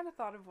 I kind of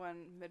thought of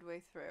one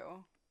midway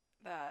through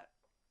that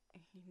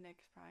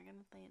Nick's probably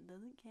gonna say it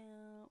doesn't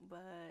count,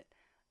 but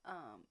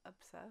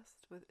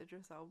Obsessed with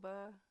Idris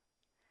Elba,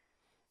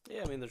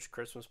 Yeah, I mean, there's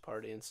Christmas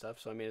Party and stuff,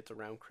 so I mean, it's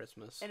around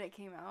Christmas. and it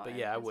came out. But at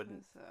yeah, I Christmas,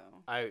 wouldn't.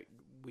 So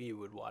We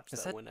would watch Is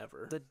that that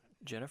whenever. the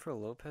Jennifer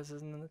Lopez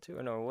isn't in it too?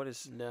 Or no, what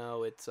is?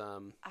 No, it's I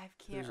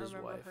can't Who's his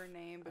remember wife? her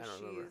name, but I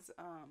don't remember. she's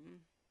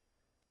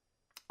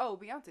oh,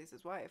 Beyonce's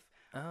his wife.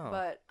 Oh,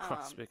 But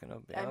speaking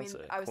of Beyonce, I mean,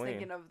 I was Queen.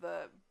 thinking of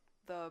the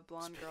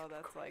blonde girl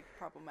that's like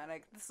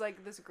problematic. It's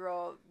like this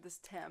girl, this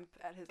temp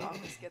at his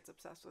office gets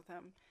obsessed with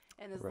him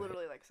and is Right.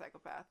 literally like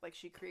psychopath. Like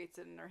she creates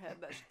it in her head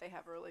that they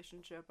have a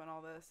relationship and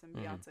all this, and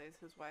Beyonce's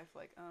his wife.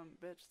 Like,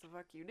 bitch, the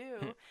fuck you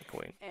do.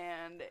 Queen.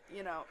 And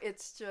you know,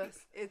 it's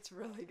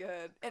really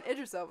good. And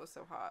Idris Elba's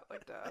so hot.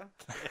 Like, duh.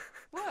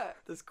 What?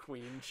 this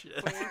Queen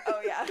shit. Queen?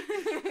 Oh yeah.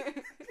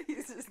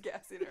 He's just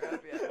gassing her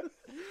up.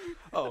 Yeah.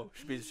 Oh,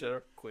 she beats shit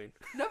up. Queen.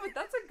 No, but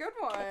that's a good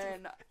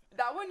one.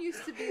 That one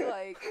used to be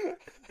like.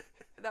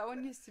 That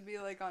one used to be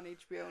like on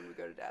HBO when we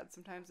go to Dad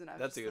sometimes, and I was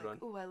That's just a good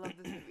like, one. "Ooh, I love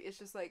this movie." It's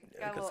just like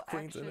Yeah, got a 'cause little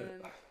Queen's in action.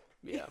 it.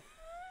 Yeah.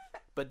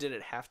 But did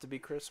it have to be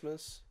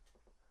Christmas?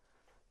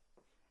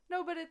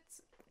 No, but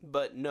it's.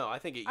 But no, I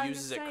think it I'm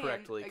uses just it saying,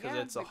 correctly because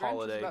again, it's a The Grinch is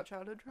holiday. about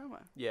childhood trauma.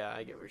 Yeah,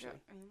 I get what you're saying.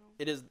 You know?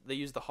 It is. They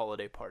use the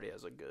holiday party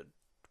as a good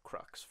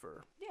crux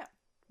for Yeah.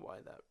 why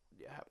that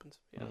happens.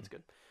 Yeah, Mm. that's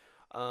good.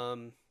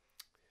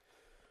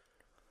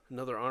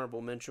 Another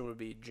honorable mention would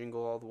be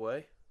Jingle All the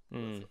Way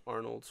with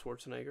Arnold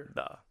Schwarzenegger,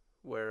 Duh.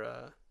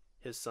 where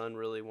his son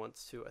really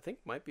wants to. I think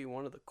might be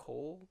one of the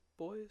Cole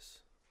boys,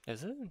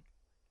 Is it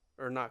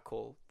or not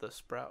Cole, the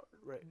Sprout,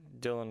 right?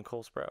 Dylan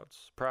Cole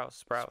Sprouts?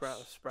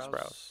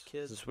 Sprouse.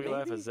 Kid. The Sweet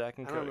Life of maybe? Zach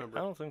and I don't Cody. remember.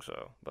 I don't think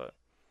so, but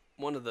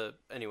One of the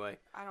anyway.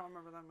 I don't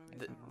remember that movie.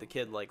 The, so I don't the know.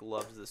 kid like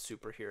loves the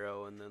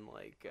superhero, and then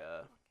like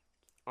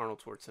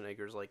Arnold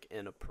Schwarzenegger's like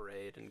in a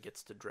parade and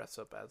gets to dress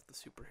up as the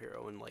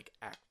superhero and like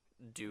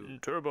do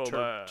Turbo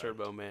Man.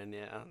 Turbo Man,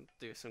 yeah,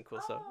 do some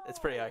cool stuff. It's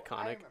pretty Oh, I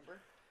iconic.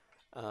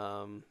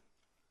 remember.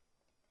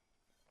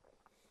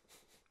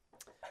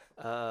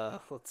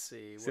 Let's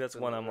see. See, that's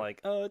one I'm another-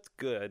 like, oh, it's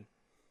good.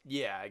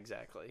 Yeah,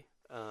 exactly.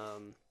 I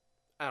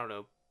don't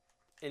know.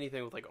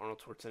 Anything with like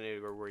Arnold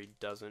Schwarzenegger where he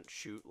doesn't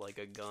shoot like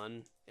a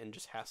gun and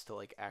just has to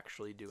like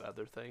actually do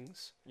other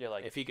things. Yeah,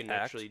 like If he can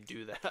act. actually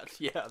do that,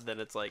 yeah, then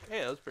it's like, hey,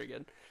 that was pretty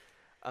good.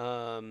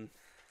 Trying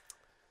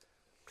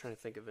to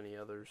think of any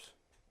others.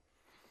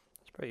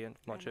 That's pretty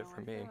much I it know,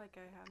 for I me. feel like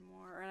I had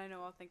more, and I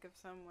know I'll think of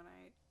some when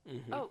I.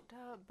 Mm-hmm. Oh,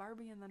 duh,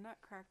 Barbie and the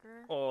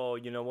Nutcracker. Oh,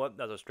 you know what?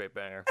 That's a straight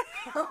banger.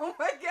 Oh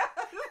my god!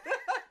 I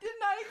did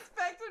not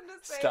expect him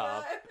to say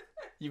Stop. that.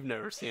 You've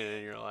never seen it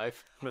in your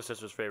life. My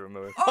sister's favorite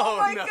movie. Oh, Oh,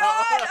 my no.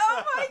 god!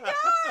 Oh my god!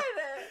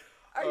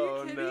 Are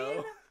Oh, you kidding?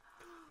 no.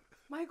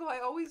 Michael, I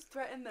always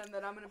threaten them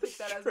that I'm gonna pick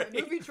that as my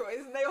movie choice,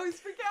 and they always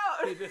freak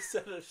out. He just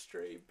said a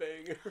straight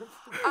banger.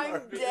 I'm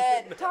Barbie.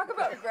 dead. Talk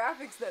about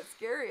graphics that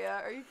scare ya.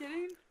 Are you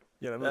kidding?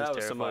 Yeah, that That movie's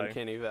was some terrifying.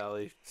 Uncanny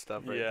Valley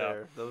stuff right Yeah.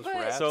 there. Those But-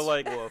 rats. So,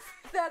 like- woof.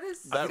 That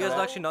is. That Have you guys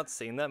rat- actually not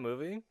seen that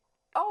movie?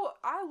 Oh,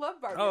 I love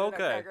Barbie. Oh, and the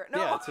okay. Nutcracker. No,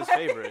 Yeah, it's his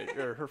favorite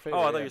or her favorite.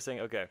 Oh, I thought yeah. you were saying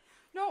okay.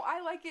 No,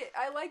 I like it.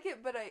 I like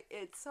it, but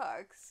it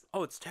sucks.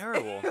 Oh, it's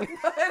terrible.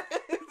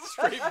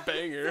 Straight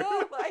banger.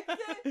 I like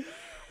it.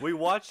 We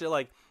watched it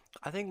like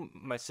I think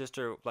my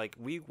sister like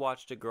we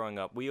watched it growing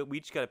up. We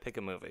each got to pick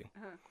a movie.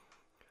 Uh-huh.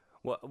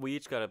 Well, we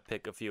each got to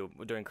pick a few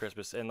during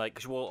Christmas and like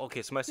well,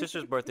 okay, so my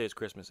sister's birthday is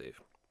Christmas Eve.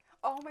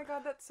 Oh my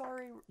god, that's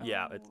sorry.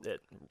 Yeah, Oh,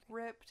 it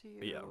rip to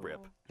you. yeah,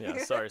 rip. Yeah,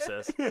 sorry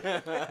sis.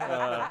 yeah.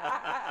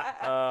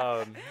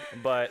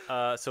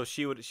 But so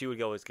she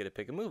would always get to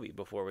pick a movie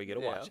before we get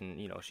to Yeah. watch, and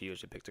you know she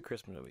usually picked a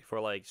Christmas movie for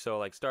like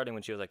starting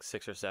when she was like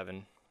 6 or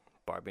 7,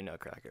 Barbie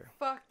Nutcracker,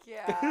 Fuck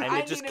yeah. and I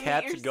it just need to meet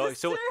kept your going.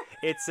 So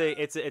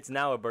sister. it's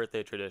now a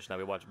birthday tradition that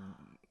we watch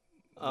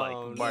like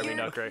Oh, no. Barbie You're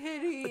Nutcracker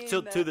kidding.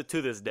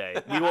 to this day.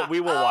 We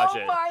will watch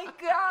it. Oh my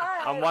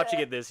god. I'm watching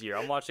it this year.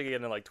 I'm watching it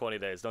in like 20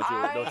 days.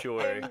 Don't you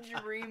worry. I am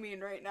dreaming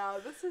right now.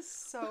 This is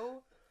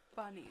so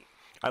funny.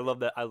 I love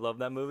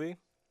that movie.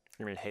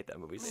 I mean, I hate that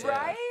movie. So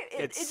Right?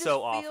 It's just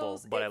so awful,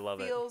 feels- but I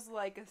love it. It feels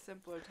like a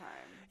simpler time.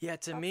 Yeah,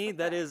 to That's me the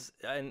that thing. is,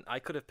 and I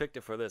could have picked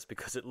it for this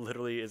because it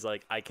literally is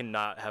like I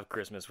cannot have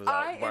Christmas without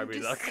I Barbie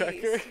am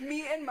Nutcracker. deceased.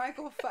 Me and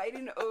Michael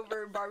fighting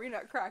over Barbie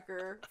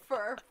Nutcracker for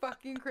our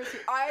fucking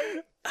Christmas.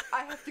 I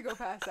have to go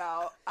pass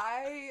out.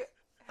 I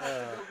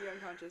have to go be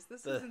unconscious.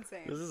 This is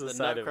insane. This is a The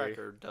side of me.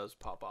 Nutcracker does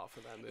pop off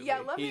in that movie.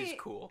 Yeah, let He's me-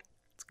 cool.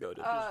 Let's go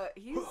to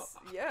He's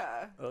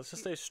yeah. let's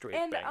just say straight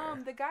And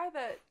banger. the guy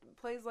that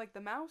plays like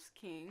the Mouse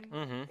King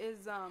Mhm.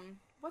 is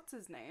what's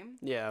his name?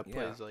 Yeah, Yeah.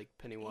 plays like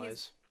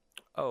Pennywise.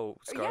 Oh,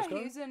 Yeah,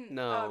 Skarsgård. he's in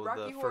No,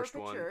 Rocky the Horror first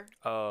one. Picture.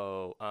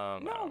 Oh,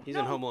 No. He's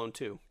in Home Alone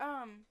 2.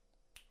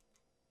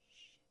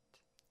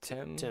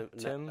 Tim.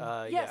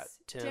 Yeah, Yes,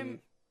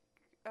 Tim.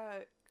 uh,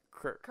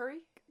 Cur- Curry.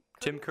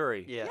 Tim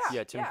Curry. Yes.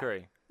 Yeah, Tim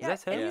Curry. Yeah,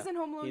 that him? and Yeah. he's in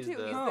Home Alone He's too.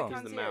 the, He's the Oh. he's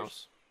concierge. the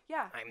mouse.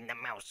 Yeah. I'm the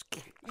mouse.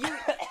 You,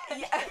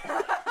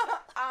 yeah.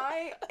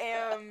 I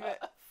am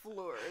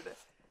floored.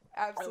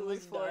 Absolutely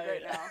almost floored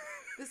right died. now.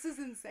 This is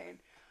insane.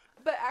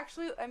 But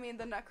actually, I mean,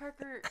 the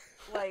Nutcracker,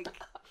 like,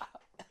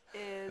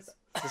 is...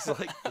 This is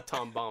like the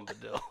Tom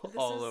Bombadil This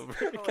all is over.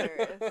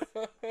 hilarious.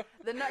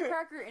 The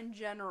Nutcracker in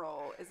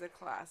general is a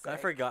classic. I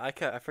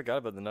forgot. I forgot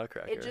about the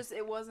Nutcracker.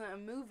 It wasn't a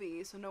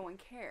movie, so no one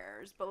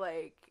cares. But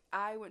like,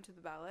 I went to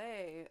the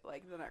ballet,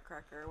 like the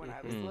Nutcracker, when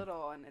I was Mhm.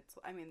 little, and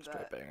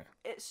Straight banger.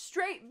 it's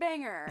straight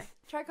banger.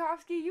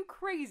 Tchaikovsky, you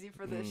crazy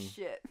for this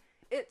shit?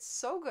 It's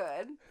so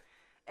good,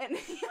 and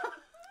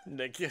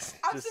Nick is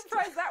I'm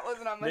surprised that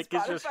wasn't on my Nick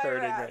Spotify is just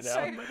hurting Wrapped. right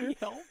now. Somebody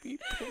help me,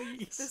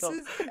 please. This So-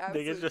 is absolute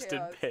Nick is just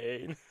chaos. in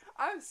pain.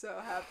 I'm so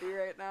happy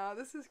right now.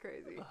 This is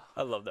crazy.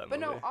 I love that But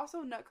movie. no,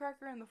 also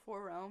Nutcracker and the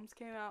Four Realms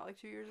came out like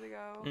 2 years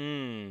ago.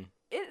 Mm.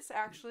 It's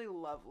actually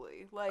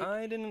lovely. Like,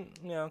 I didn't.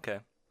 Yeah, okay.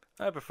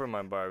 I prefer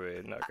my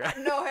Barbie Nutcracker.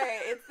 no, hey,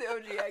 it's the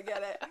OG. I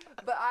get it.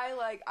 But I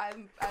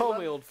Call love,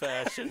 me old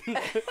fashioned.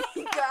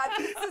 God,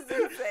 this is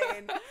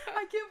insane.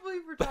 I can't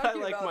believe we're But I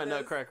talking like about my this.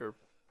 Nutcracker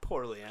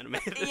poorly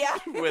animated. Yeah.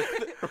 with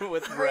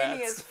Grainy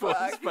rats as fuck.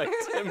 voiced by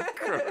Tim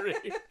Curry.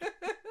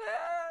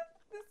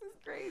 This is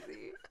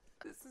crazy.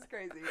 This is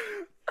crazy.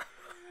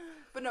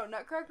 But no,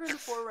 Nutcracker in the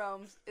Four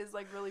Realms is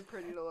like really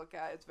pretty to look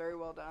at. It's very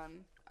well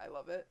done. I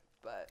love it.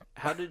 But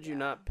How did you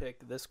not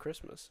pick This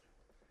Christmas?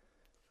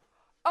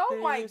 oh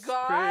my This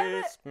god,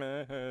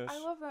 Christmas. I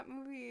love that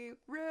movie.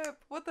 Rip.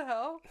 What the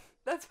hell?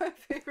 That's my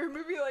favorite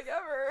movie like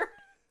ever.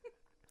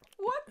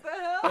 What the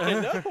hell? I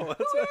know. Who am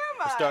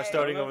I?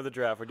 Starting over the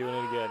draft. We're doing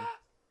it again.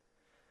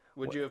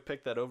 Would you have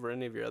picked that over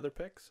any of your other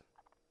picks?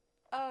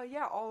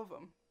 Yeah, all of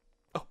them.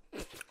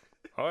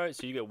 All right,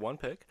 so you get one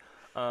pick.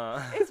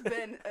 It's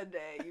been a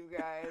day, you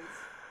guys.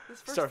 This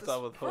Starts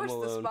off with Home first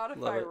Alone. the Love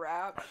Spotify it.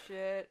 rap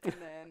shit, and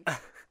then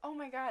oh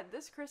my god,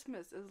 This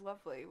Christmas is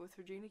lovely with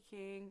Regina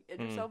King.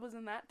 Idris Elba's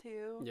in that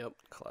too. Yep.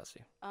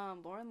 Classy.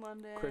 Lauren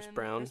London, Chris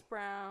Brown. Chris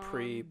Brown,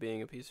 Pre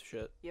being a piece of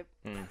shit.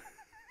 Mm.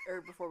 or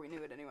before we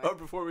knew it anyway. Or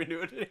before we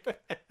knew it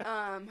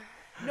anyway.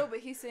 No, but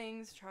he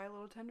sings "Try a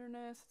Little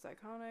Tenderness." It's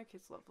iconic.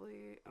 It's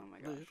lovely. Oh my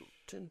gosh,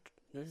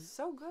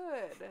 so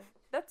good.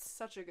 That's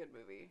such a good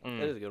movie.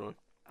 That is a good one.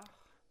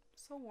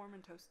 So warm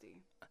and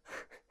toasty.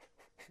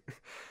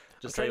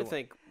 I'm trying to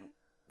think.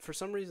 For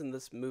some reason,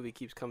 this movie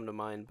keeps coming to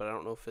mind, but I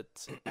don't know if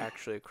it's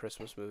actually a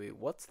Christmas movie.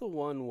 What's the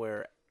one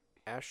where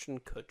Ashton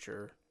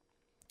Kutcher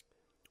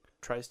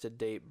tries to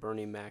date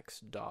Bernie Mac's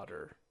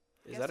daughter?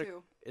 Is Guess that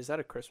who? is that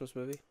a Christmas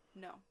movie?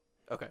 No,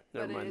 Okay,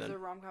 never but mind it is then. a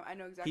rom com. I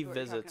know exactly. He what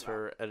you're visits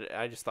talking about. her.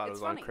 I just thought it It's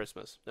was funny. on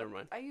Christmas. Never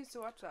mind. I used to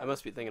watch that. I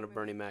must be It's a thinking good of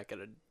Bernie movie. Mac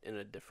in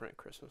a different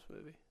Christmas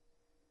movie.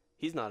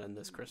 He's not in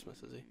this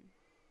Christmas, is he?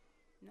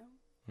 No,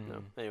 No.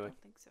 Mm. Anyway, I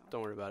don't think so.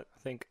 don't worry about it. I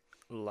think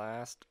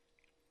last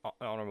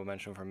honorable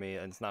mention for me,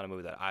 and it's not a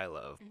movie that I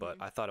love, but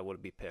I thought it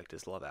would be picked,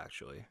 is Love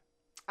Actually.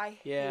 I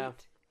Yeah.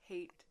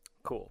 hate,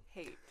 Cool.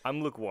 hate,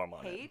 I'm lukewarm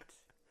on it.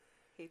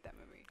 hate that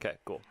movie. Okay,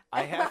 cool.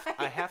 I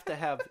have to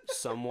have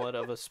somewhat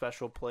of a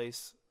special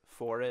place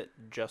for it,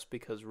 just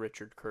because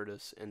Richard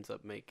Curtis ends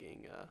up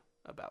making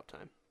About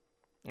Time.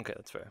 Okay,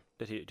 that's fair.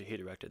 Did he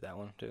directed that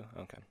one too?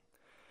 Okay.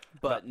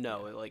 But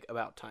no, like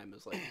About Time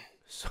is like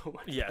so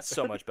much. Yeah, it's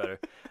so much better.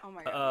 Oh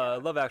my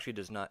god. Love Actually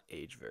does not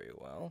age very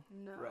well.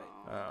 No. Right.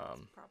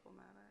 It's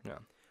problematic. Yeah.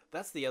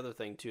 That's the other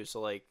thing too. So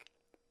like,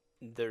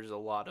 there's a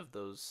lot of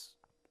those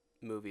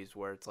movies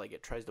where it's like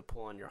it tries to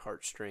pull on your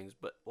heartstrings,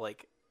 but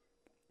like,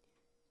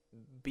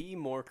 be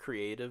more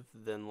creative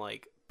than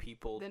like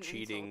people Than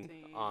cheating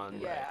insulting. on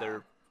Yeah.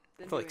 their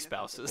Then like doing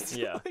spouses.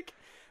 Yeah. Like,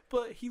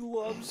 but he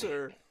loves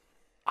her.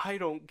 I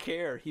don't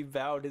care. He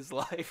vowed his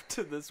life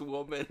to this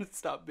woman.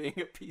 Stop being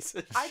a piece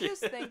of I shit.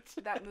 just think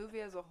that movie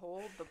as a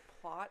whole, the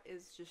plot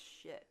is just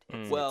shit.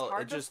 It's, Well, it's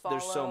hard it just- to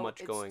there's so follow, much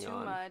it's going too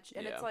on. much,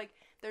 and Yeah. it's like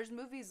there's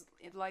movies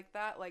like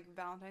that, like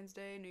Valentine's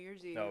Day, New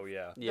Year's Eve. Oh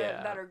yeah.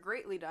 Yeah. That are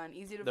greatly done,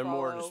 easy to They're follow.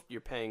 more just you're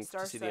paying to see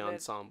the star-studded.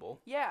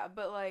 ensemble. Yeah,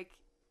 but like,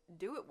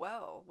 do it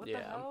well. What the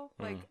Yeah. hell?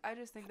 Like, I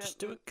just think that Just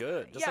do it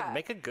good. Just Yeah, like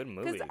make a good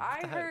movie. Because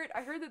What the heck?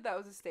 I heard that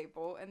was a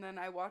staple, and then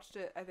I watched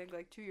it. I think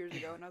like 2 years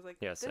ago, and I was like,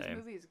 Yeah, this same.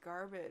 movie is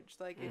garbage.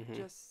 Like it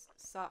just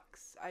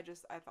sucks. I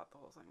thought the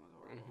whole thing was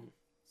horrible.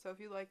 So if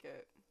you like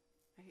it,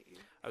 I hate you.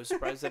 I was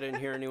surprised I didn't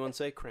hear anyone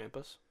say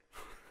Krampus.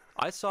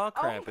 I saw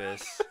Oh my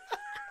Krampus.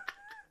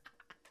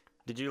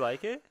 Did you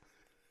like it?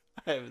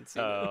 I haven't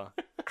seen Oh,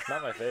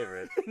 not my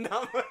favorite. it.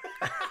 No.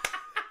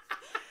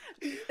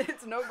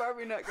 It's no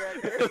Barbie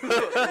Nutcracker.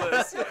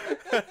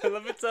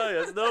 Let me tell you,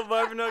 it's no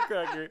Barbie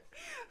Nutcracker.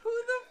 Who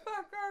the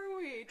fuck are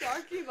we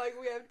talking like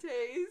we have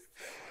taste?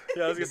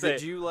 Yeah, I was gonna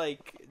say.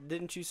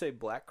 Didn't you say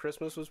Black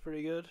Christmas was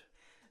pretty good?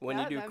 When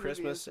That you do movie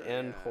Christmas is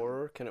and good.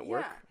 horror, can it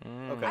work?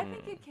 Yeah, Okay. I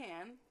think it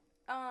can.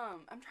 I'm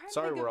trying.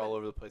 Sorry, to think we're of all a-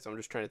 over the place. I'm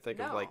just trying to think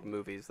of No. like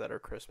movies that are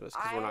Christmas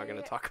because we're not going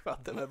to I- talk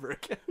about them ever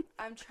again.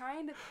 I'm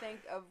trying to think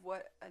of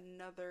what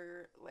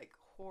another like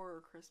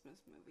horror Christmas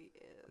movie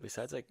is.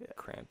 Besides like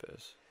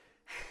Krampus.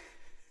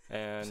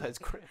 And Besides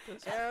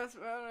Krampus. Yeah, that's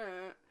about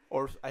it.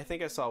 Or I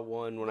think I saw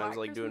one when I was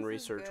Black like doing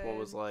Christmas is research. One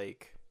was good.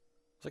 like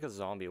It's like a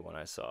zombie one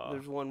I saw.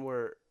 There's one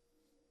where,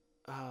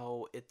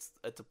 it's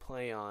a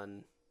play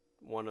on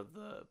one of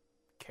the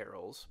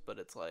carols, but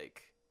it's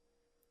like,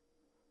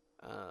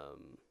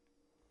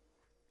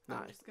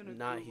 not just gonna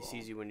not he Google.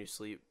 sees you when you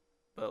sleep,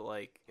 but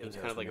like it He was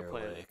knows kind of when like a you're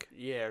play, awake.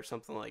 yeah, or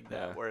something like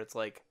that, Yeah. where it's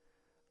like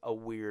a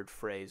weird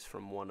phrase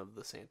from one of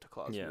the Santa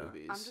Claus Yeah.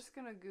 movies. I'm just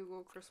gonna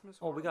Google Christmas.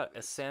 Oh, we horror got a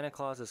movies. Santa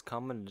Claus is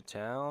coming to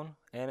town,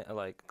 and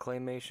like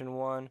claymation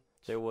one.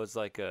 There was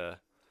like a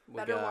We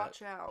Better got-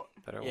 watch out.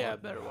 better Yeah,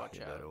 watch, better watch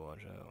you out. Better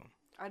watch out.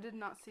 I did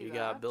not see You that.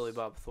 got Billy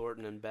Bob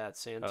Thornton and Bad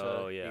Santa.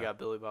 Oh, yeah. You got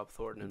Billy Bob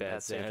Thornton and Bad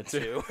Bad Santa,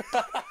 Santa, too.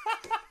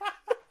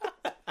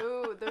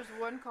 Ooh, there's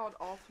one called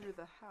All Through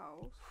the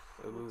House.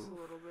 Looks a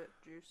Ooh. little bit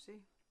juicy.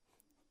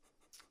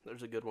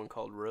 There's a good one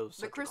called Rose.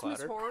 The Such a Christmas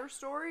Clatter. Horror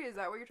Story. Is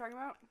that what you're talking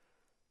about?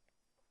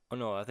 Oh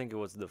no, I think it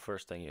was the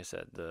first thing you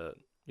said.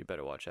 You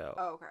better watch out.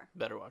 Oh, okay.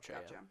 Better watch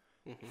out. Gotcha.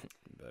 Yeah. Mhm.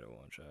 You better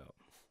watch out.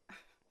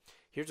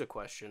 Here's a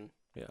question.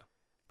 Yeah.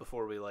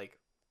 Before we like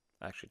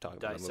Actually, talk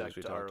about the movies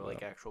we dissect our talked like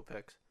about. actual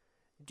picks,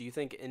 do you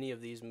think any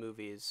of these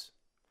movies,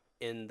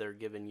 in their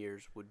given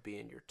years, would be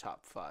in your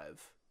top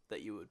 5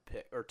 that you would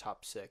pick, or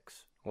top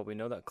 6? Well, we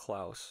know that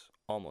Klaus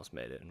almost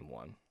made it in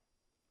one.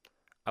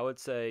 I would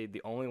say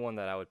the only one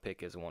that I would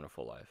pick is A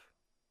Wonderful Life.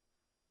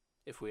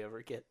 If we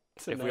ever get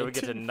to If we ever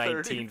get to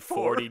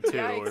 1934. 1942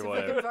 Yikes, or if we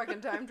whatever. can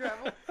fucking time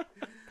travel.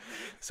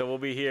 So we'll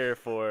be here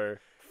for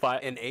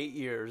 5. In 8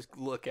 years,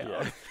 look out.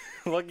 Yeah.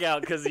 Look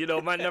out, because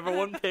my number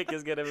one pick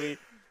is gonna be.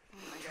 Oh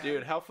my God.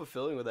 Dude, how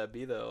fulfilling would that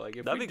be, though? Like,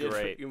 if That'd we be did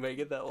great. you make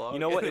it that long, You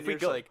know what, and if then we you're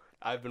go- just like,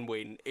 I've been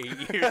waiting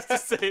 8 years to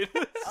say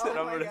this, Oh and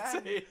I'm my gonna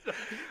God. say it.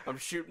 I'm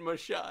shooting my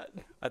shot.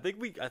 I think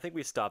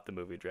we stop the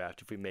movie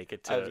draft if we make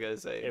it to. I was gonna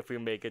say, if we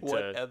make it what?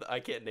 to. I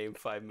can't name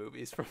 5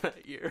 movies from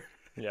that year.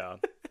 Yeah.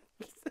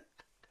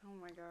 Oh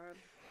my God.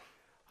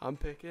 I'm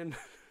picking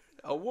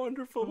A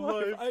Wonderful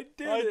Life. Life. I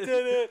did I it.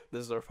 did it.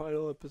 This is our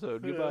final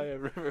episode. Yeah. Goodbye,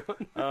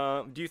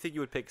 everyone. Do you think you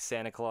would pick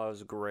Santa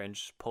Claus,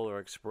 Grinch, Polar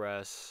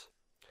Express,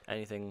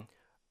 anything?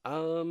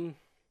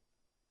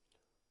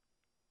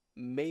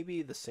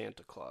 Maybe the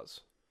Santa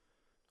Claus.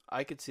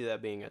 I could see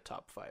that being a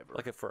top 5,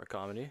 Like it for a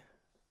comedy?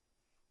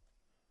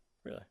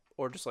 Really?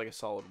 or just like a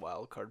solid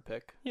wild card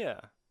pick. Yeah.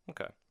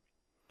 Okay.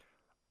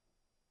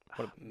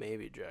 What-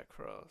 Maybe Jack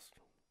Frost.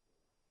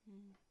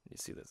 You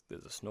see,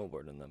 there's a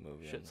snowboard in that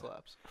movie. Shit and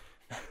slaps.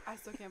 I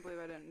still can't believe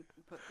I didn't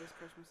put This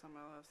Christmas on my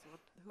list.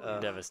 Who Uh, am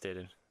I?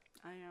 Devastated.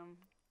 I am.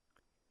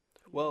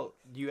 Well,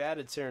 you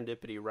added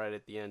Serendipity right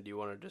at the end. Do you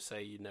want to just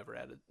say you never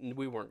added?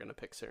 We weren't going to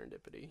pick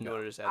Serendipity. You No.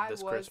 want to just add I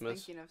This was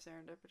Christmas? thinking of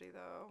Serendipity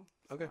though.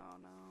 Okay. Oh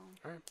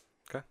no.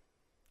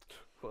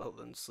 Well,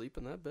 then sleep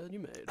in that bed you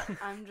made.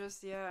 I'm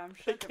just I'm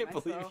I shook can't at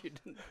believe myself. you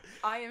didn't.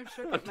 I am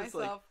shook I'm at just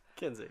like- myself.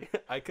 Kenzie,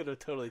 I could have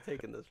totally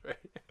taken this, right?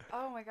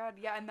 Oh my God,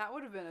 yeah, and that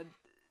would have been a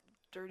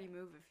dirty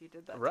move if you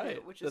did that Right.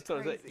 too, which is That's what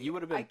I'm crazy. saying. You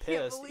would have I been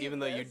can't pissed, believe even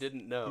though you this.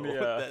 didn't know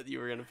Yeah. that you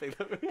were going to pick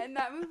that movie. And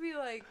that movie,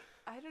 like,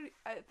 I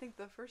think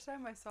the first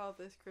time I saw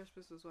This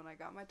Christmas was when I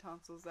got my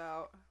tonsils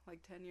out,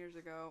 like 10 years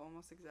ago,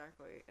 almost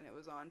exactly, and it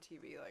was on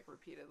TV, like,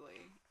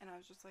 repeatedly. And I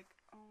was just like,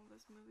 oh,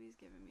 this movie's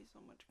giving me so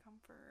much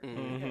comfort.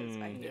 Because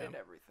I Mhm. hated Yeah.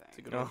 everything It's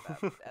a good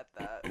at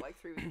that, like,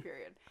 3-week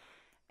period.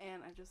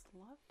 And I just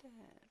loved it.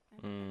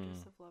 And I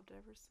just have loved it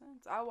ever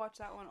since. I'll watch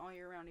that one all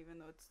year round, even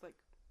though it's, like,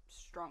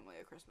 strongly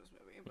a Christmas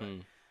movie. But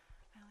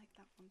I like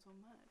that one so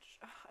much.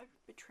 I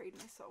betrayed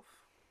myself.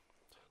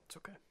 It's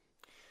okay.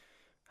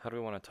 How do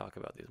we want to talk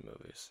about these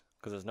movies?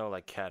 Because there's no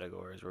like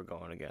categories we're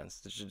going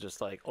against. It's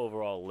just like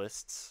overall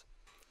lists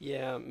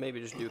Yeah, maybe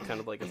just do kind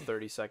of like a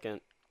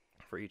 30-second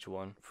for each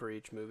one. for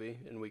each movie,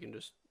 and we can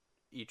just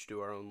each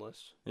do our own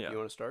list. Yeah. You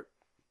want to start?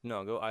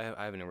 No, go. I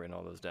haven't even written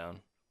all those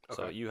down.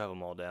 So Okay. you have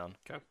them all down.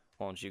 Okay.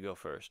 Why don't you go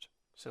first?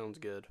 Sounds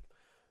good.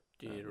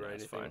 Do you need to no, write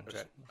it's anything?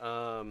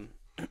 fine.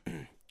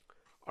 Okay.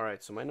 All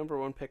right. So my number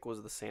 1 pick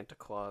was the Santa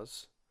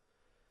Claus.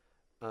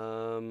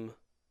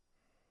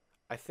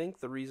 I think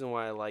the reason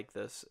why I like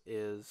this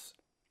is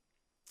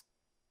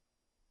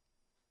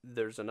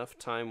there's enough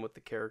time with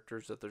the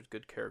characters that there's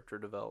good character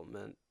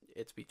development.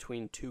 It's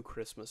between 2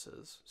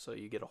 Christmases, so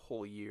you get a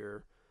whole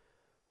year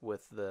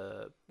with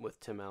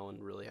Tim Allen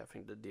really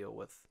having to deal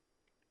with,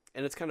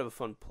 and it's kind of a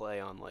fun play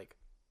on like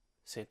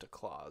Santa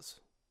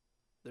Claus.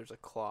 There's a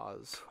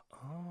clause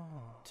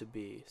Oh. to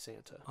be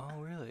Santa. Oh,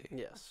 really?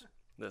 Yes,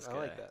 This I guy.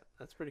 like that.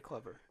 That's pretty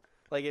clever.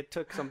 Like it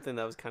took something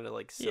that was kind of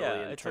like silly Yeah,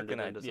 and it turned took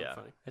it an into idea.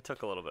 something It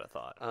took a little bit of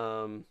thought.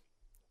 funny.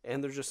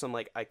 And there's just some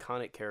like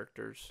iconic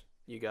characters.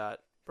 You got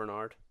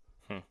Bernard,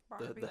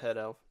 Barnaby. the head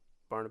elf,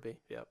 Barnaby.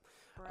 Yep.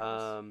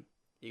 Bryce.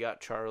 You got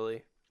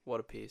Charlie.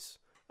 What a piece.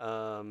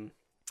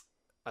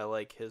 I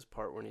like his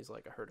part when he's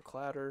like, I heard a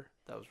clatter.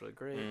 That was really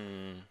great.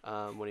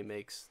 When he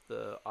makes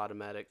the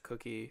automatic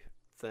cookie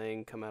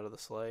thing come out of the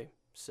sleigh.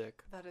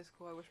 Sick. That is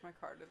cool. I wish my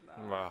car did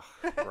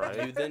that.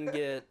 Right. You then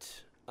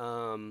get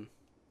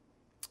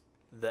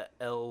the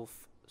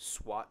elf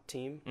SWAT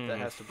team that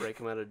has to break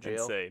him out of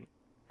jail. Insane.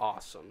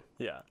 Awesome.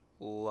 Yeah.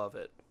 Love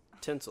it.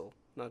 Tinsel,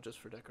 not just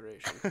for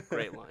decoration.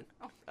 Great line.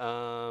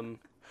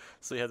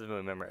 So you have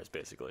to memorize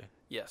basically.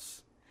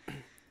 Yes.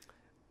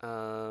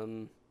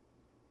 And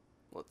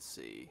Let's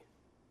see.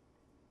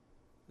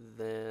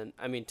 Then,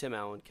 I mean, Tim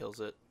Allen kills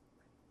it.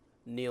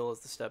 Neil is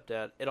the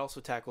stepdad. It also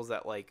tackles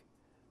that, like,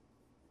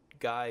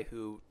 guy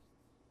who...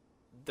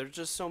 There's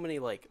just so many,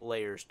 like,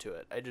 layers to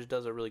it. It just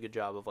does a really good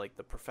job of, like,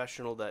 the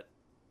professional that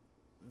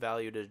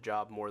valued his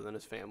job more than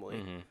his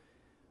family,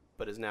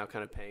 but is now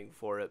kind of paying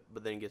for it,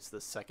 but then gets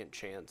the second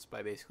chance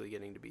by basically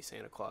getting to be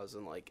Santa Claus,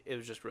 and, like,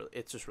 it's just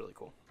really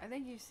cool. I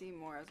think you see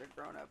more as a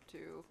grown-up,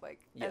 too. Like,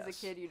 as a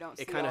Yes. kid, you don't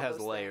see It kind of all has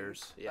those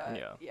layers. things, Yeah. but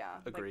Yeah. yeah.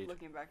 Agreed. Like,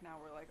 looking back now,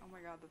 we're like, oh my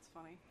god, that's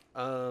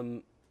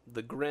funny.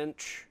 The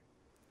Grinch.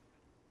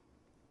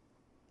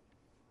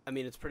 I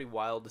mean, it's pretty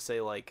wild to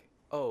say, like,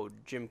 oh,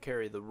 Jim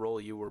Carrey, the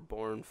role you were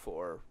born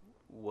for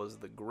was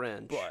the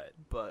Grinch.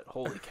 But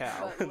holy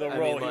cow. But The literally,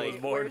 role he like,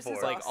 was born where's his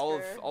for. Like,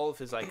 Oscar? all of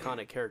his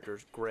iconic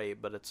characters,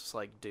 great, but it's just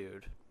like,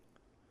 dude,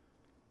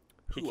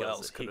 He who kills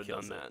else it. could He have done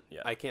kills it. that?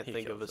 Yeah, I can't he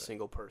think of a kills it.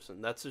 single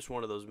person. That's just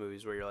one of those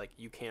movies where you're like,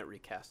 you can't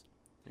recast.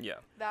 Yeah.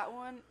 That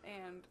one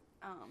and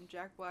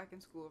Jack Black in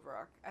School of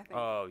Rock. I think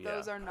Oh, yeah,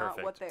 those are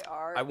not what perfect. they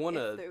are. I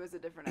wanna- if it was a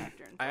different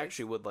actor. In I place.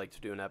 actually would like to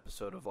do an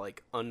episode of,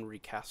 like,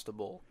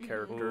 unrecastable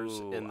characters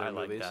Ooh, in their I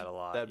like movies. that a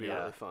lot, That'd be yeah.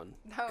 really fun.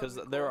 That would Because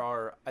be there cool.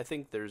 are, I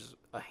think there's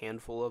a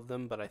handful of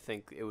them, but I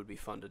think it would be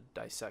fun to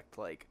dissect,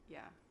 like, Yeah.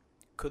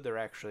 could there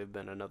actually have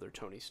been another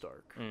Tony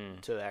Stark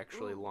to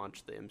actually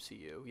launch the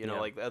MCU? You know, Yeah.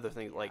 like, the other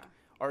things, like,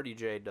 Yeah.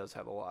 RDJ does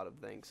have a lot of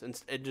things.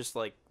 And just,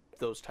 like,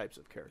 those types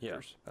of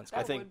characters. that's I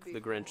That think would be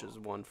The Grinch cool. is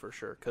one for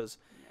sure. Because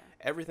Yeah.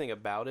 everything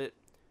about it,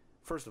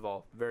 first of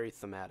all, very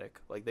thematic.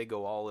 Like, they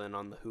go all in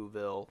on the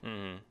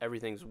Whoville.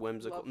 Everything's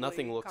whimsical. Lovely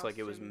Nothing looks like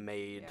it was costumes,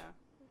 made...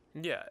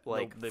 Yeah. Yeah.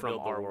 like they from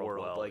build the our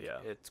world. well, Like yeah.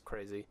 it's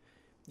crazy.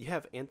 You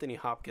have Anthony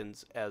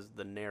Hopkins as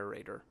the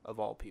narrator of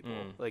all people.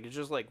 Mm. Like it's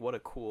just like what a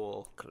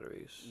cool.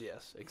 Clarice.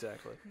 Yes,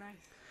 exactly. Nice.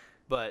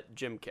 But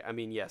I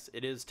mean, yes,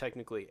 it is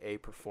technically a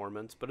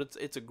performance, but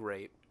it's a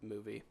great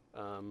movie.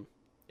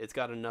 It's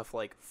got enough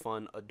like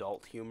fun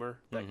adult humor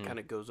that kind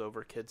of goes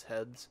over kids'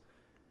 heads.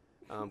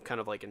 Kind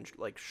of like in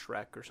like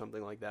Shrek or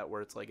something like that,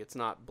 where it's like it's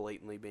not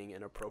blatantly being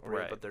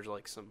inappropriate, Right. but there's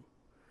like some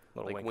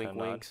Little like wink, wink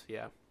nod. winks.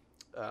 Yeah.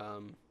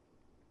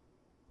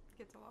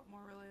 Gets a lot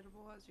more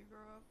relatable as you grow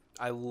up.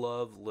 I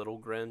love Little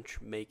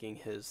Grinch making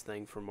his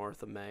thing for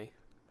Martha May.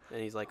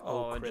 And he's like,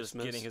 oh, and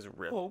Christmas. just getting his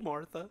rip. Oh,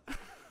 Martha.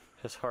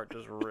 His heart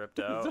just ripped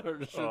out.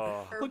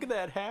 Oh. Look at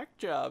that hack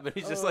job. And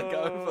he's just like,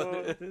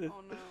 oh, Oh no.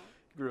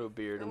 grew a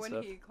beard Or and when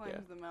stuff. he climbs Yeah.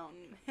 the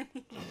mountain and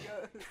he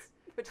goes,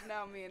 which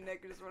now me and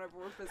Nick just whenever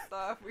we're pissed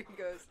off, he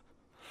goes,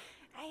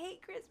 I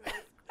hate Christmas.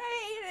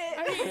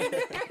 I hate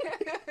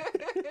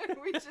it.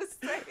 We just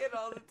say it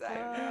all the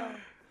time now.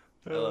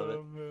 I love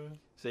it.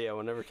 So yeah,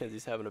 whenever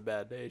Kenzie's having a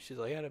bad day, she's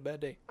like, I had a bad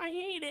day. I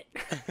hate it.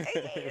 I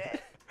hate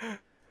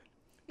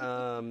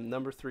it.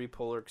 Number 3,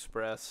 Polar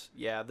Express.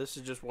 Yeah, this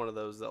is just one of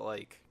those that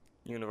like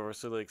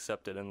Universally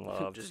accepted and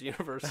loved. just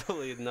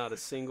universally not a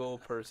single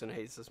person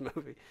hates this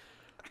movie.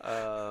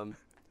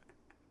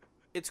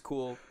 It's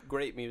cool,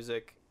 great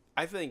music.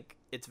 I think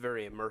it's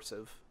very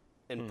immersive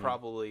and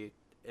probably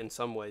in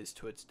some ways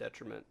to its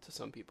detriment to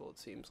some people. It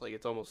seems like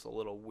it's almost a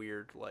little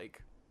weird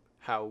like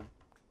how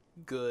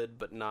good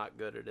but not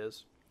good it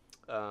is.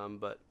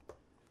 But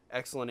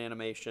excellent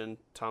animation.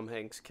 Tom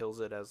Hanks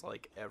kills it as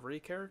like every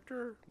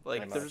character.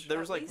 Like Pretty much.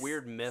 there's At like least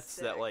weird myths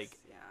that 6, like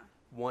yeah.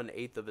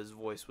 1/8 of his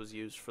voice was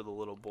used for the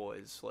little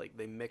boys. Like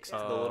they mixed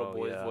Yeah. the little Oh,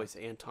 boy's yeah. voice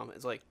and Tom.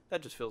 It's like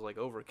that just feels like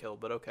overkill,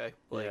 but okay.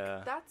 Like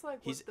yeah. That's like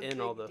He's what the in big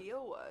all the-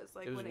 deal was.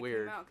 Like it was when it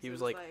weird. came out, 'cause He it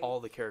was like all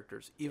the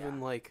characters, even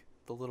Yeah. like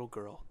the little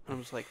girl. And I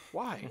was like,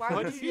 why? Why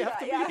would does you he do have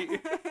that? to be?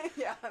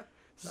 Yeah. yeah.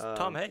 It's just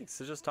Tom Hanks.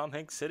 It's just Tom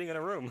Hanks sitting in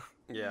a room.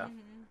 Yeah.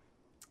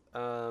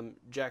 Mm-hmm.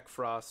 Jack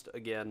Frost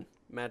again.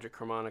 Magic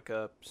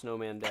Harmonica.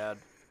 Snowman Dad.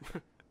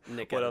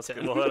 Nick. What out of else?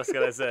 10. What else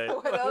can I say?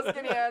 What else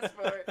can you ask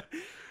for?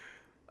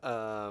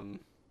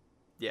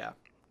 Yeah.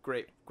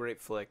 Great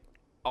flick.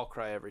 I'll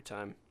cry every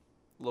time.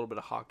 A little bit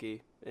of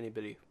hockey.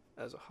 Anybody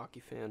as a hockey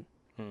fan?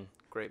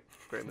 Great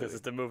movie. This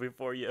is the movie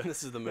for you.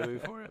 This is the movie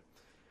for it.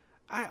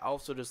 I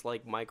also just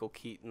like Michael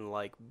Keaton,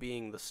 like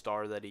being the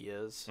star that he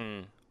is.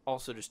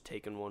 Also, just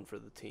taking one for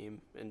the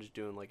team and just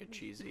doing like a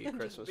cheesy And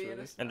just Christmas being a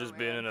movie. And just snowman.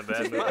 being in a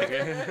bad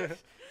movie.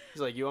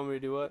 He's like, "You want me to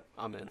do what?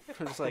 I'm in."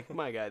 I'm just like,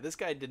 "My guy, this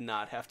guy did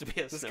not have to be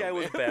a This snowman." guy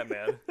was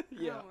Batman.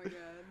 Yeah. Oh my god.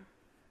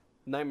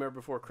 Nightmare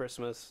Before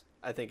Christmas.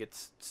 I think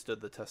it's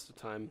stood the test of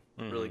time.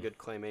 Really good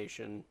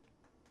claymation.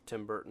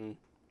 Tim Burton.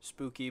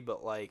 Spooky,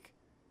 but like,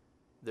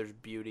 there's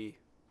beauty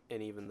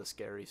in even the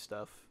scary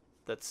stuff.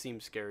 That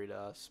seems scary to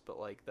us, but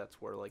like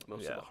that's where like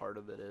most of Yeah. the heart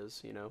of it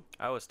is, you know?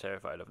 I was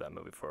terrified of that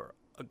movie for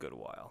a good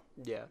while.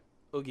 Yeah.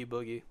 Oogie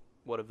Boogie.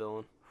 What a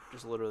villain.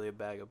 Just literally a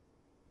bag of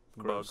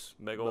gross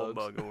Bugs. Big old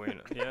bugs.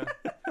 bug. Yeah.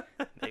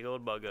 Big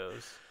old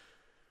buggos.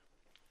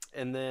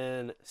 And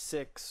then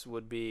 6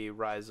 would be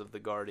Rise of the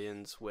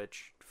Guardians,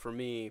 which for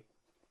me,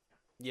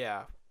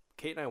 yeah,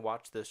 Kate and I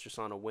watched this just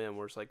on a whim.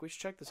 We're just like, we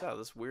should check this out.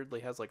 This weirdly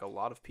has like a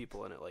lot of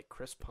people in it. Like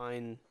Chris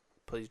Pine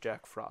plays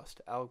Jack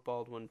Frost. Alec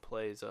Baldwin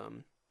plays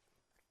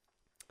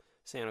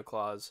Santa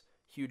Claus.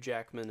 Hugh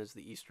Jackman is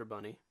the Easter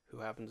Bunny, who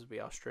happens to be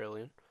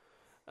Australian.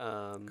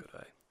 Good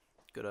eye.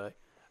 Good eye.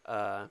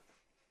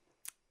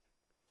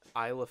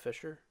 Isla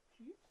Fisher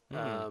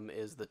Mm.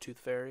 is the Tooth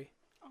Fairy.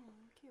 Oh,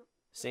 cute.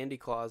 Sandy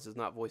Claus is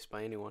not voiced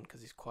by anyone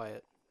because he's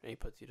quiet and he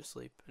puts you to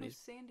sleep. And Who's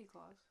he's Sandy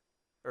Claus?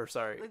 or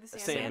sorry, Like the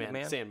Sandman.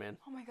 Sandman? Sandman.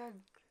 Oh my god.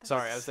 that's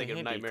Sorry, I was thinking of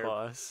Sandy Nightmare.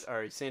 Claus.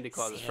 Sorry, Sandy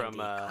Claus is from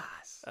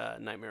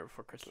Nightmare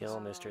Before Christmas. Kill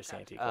Oh, Mr. okay.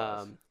 Santa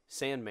Claus.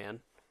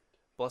 Sandman,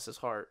 bless his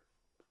heart,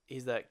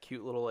 he's that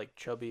cute little like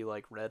chubby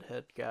like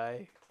redhead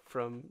guy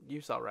from you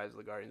saw Rise of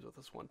the Guardians with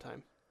us one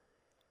time.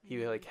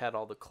 He like had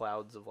all the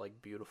clouds of like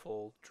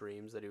beautiful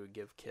dreams that he would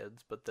give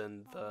kids, but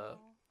then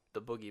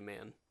the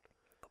boogeyman,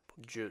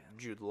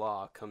 Jude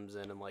Law comes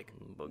in and like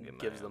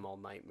gives them all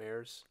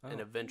nightmares and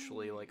Oh.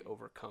 eventually like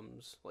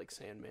overcomes like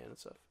Sandman and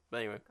stuff. But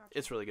anyway, Gotcha.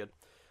 it's really good.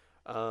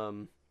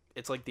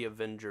 It's like the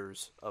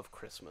Avengers of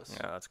Christmas.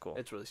 Yeah, that's cool.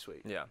 It's really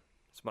sweet. Yeah,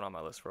 it's been on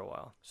my list for a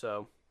while.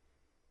 So,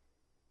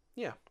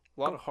 yeah,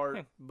 a lot Cool. of heart,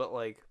 Yeah. but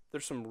like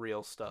there's some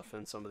real stuff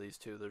in some of these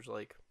too. There's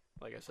like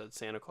I said,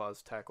 Santa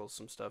Claus tackles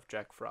some stuff.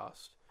 Jack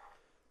Frost,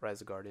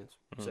 Rise of the Guardians,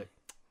 Mhm. sick.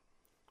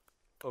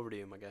 Over to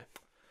you, my guy.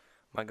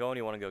 Am I going?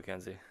 You want to go,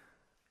 Kenzie?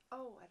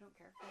 Oh, I don't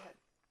care. Go ahead.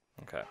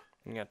 Okay,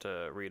 you have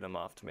to read them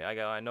off to me.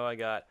 I know I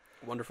got.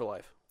 Wonderful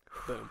Life.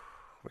 Boom.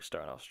 We're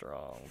starting off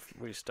strong.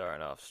 We're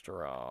starting off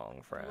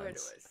strong, friends. Where do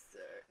I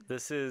start?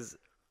 This is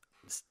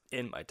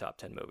in my top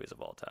 10 movies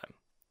of all time,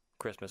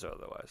 Christmas or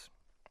otherwise.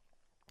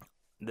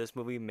 This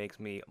movie makes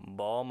me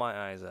bawl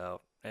my eyes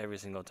out every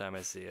single time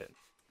I see it.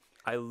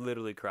 I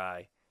literally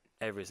cry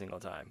every single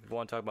time. If you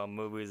want to talk about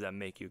movies that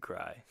make you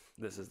cry,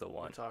 this is the We're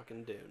one.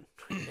 talking Dune.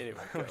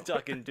 Anyway, We're go.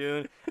 talking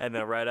Dune, and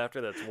then right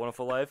after that's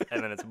Wonderful Life,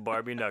 and then it's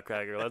Barbie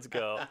Nutcracker. Let's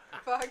go.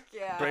 Fuck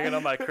yeah. Bringing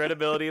all my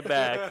credibility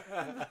back.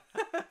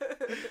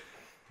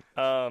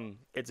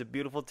 It's a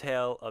beautiful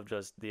tale of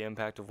just the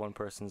impact of one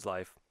person's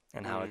life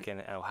and how it can,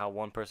 how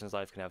one person's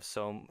life can have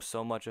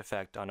so much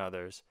effect on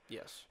others.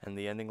 Yes. And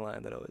the ending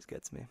line that always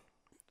gets me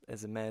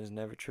is, "A man is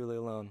never truly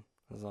alone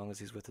as long as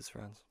he's with his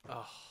friends."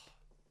 Oh,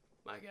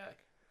 my guy.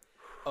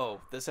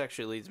 Oh, this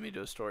actually leads me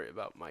to a story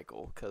about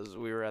Michael because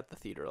we were at the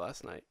theater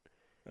last night.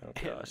 Oh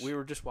And we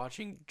were just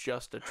watching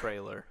just a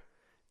trailer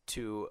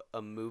to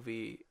a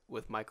movie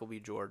with Michael B.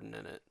 Jordan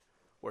in it,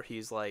 where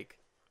he's like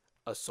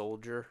a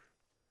soldier,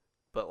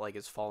 but like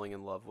is falling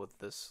in love with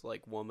this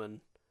like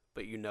woman,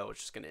 but you know it's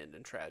just gonna end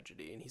in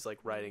tragedy. And he's like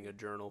writing a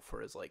journal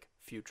for his like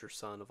future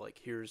son of like,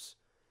 here's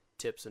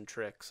tips and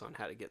tricks on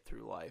how to get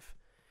through life.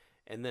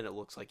 And then it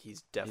looks like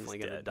he's definitely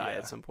gonna dead, die yeah.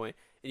 at some point.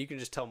 And you can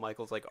just tell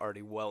Michael's like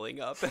already welling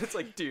up. And it's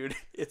like, dude,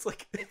 it's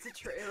like It's a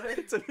trailer.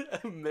 it's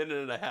a minute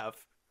and a half,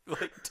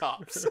 like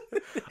tops.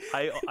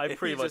 I And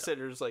pretty he's much just sitting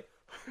there just like,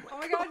 Oh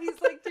my god, he's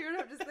like tearing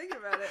up just thinking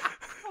about it.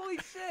 Holy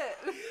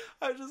shit.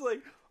 I'm just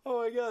like,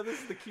 oh my god, this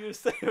is the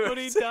cutest thing I've ever when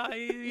he seen. died,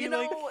 he You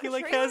like know, he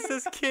like has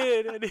trailers- this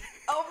kid, and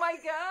Oh my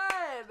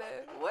god.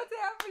 What's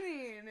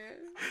happening?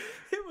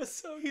 It was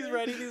so he's good.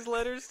 writing these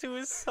letters to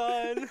his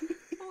son.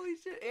 Holy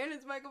shit. And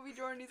it's Michael B.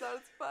 Jordan. He's out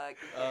as fuck.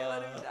 You can't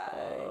let him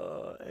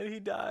die. And he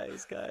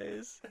dies,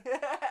 guys.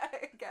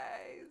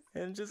 Guys.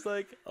 And just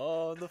like,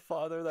 oh, the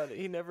father that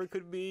he never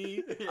could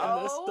be.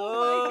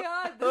 Oh my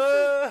god. This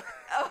is...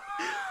 Oh.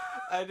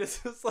 I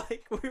just was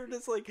like, we were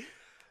just like,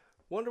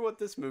 wonder what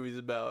this movie's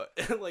about.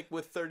 And like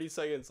with 30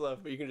 seconds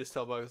left, but you can just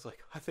tell Michael's like,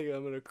 I think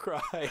I'm gonna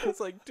cry. It's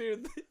like,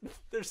 dude,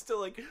 there's still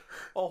like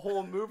a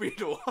whole movie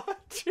to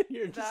watch, and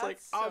you're just like,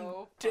 That's I'm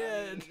so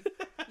dead.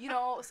 You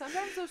know,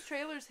 sometimes those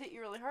trailers hit you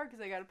really hard because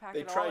they got to pack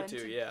They it all try to,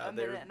 into yeah, a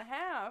they're- minute and a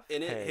half.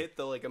 And it Hey. hit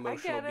the like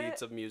emotional get it.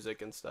 beats of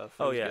music and stuff.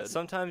 It Oh was yeah, good.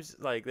 sometimes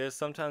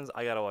sometimes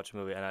I gotta watch a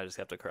movie and I just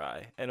have to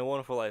cry. And A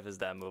Wonderful Life is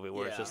that movie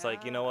where it's Yeah. just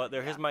like, you know what?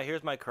 Yeah.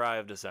 Here's my cry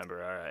of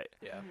December. All right,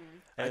 yeah.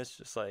 and it's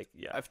just like,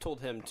 yeah, I've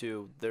told him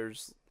too.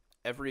 There's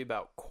every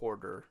about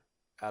quarter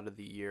out of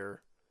the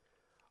year,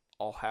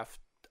 I'll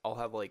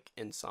have like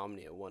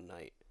insomnia one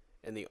night,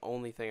 and the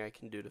only thing I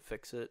can do to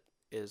fix it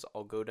is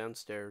I'll go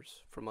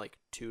downstairs from like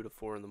 2 to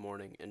 4 in the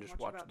morning and just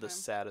Watch watch About the Time?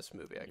 saddest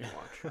movie I can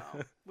watch, Oh,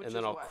 which and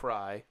then is I'll what?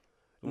 cry.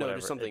 No, Whatever.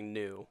 just something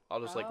new.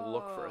 I'll just like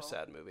look for Oh. a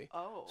sad movie.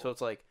 Oh. So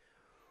it's like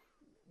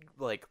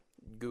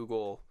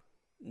Google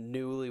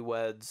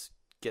newlyweds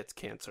gets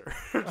cancer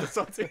or just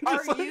something. Are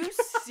just like- you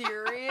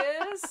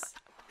serious?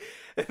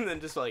 And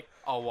then just like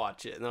I'll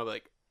watch it and I'll be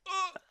like,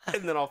 "Ugh,"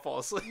 and then I'll fall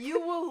asleep. You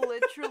will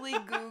literally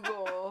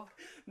Google.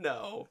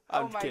 No,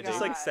 Oh I'm my kidding. just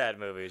God. like sad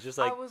movies, just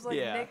like I was like,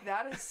 yeah. Nick,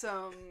 that is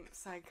some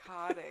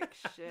psychotic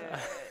shit.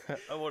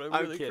 I want to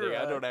I'm really kidding.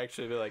 cry. I don't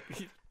actually be like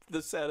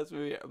the saddest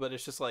movie, but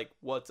it's just like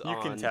what's You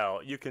on. can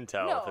tell. You can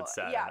tell if No, it's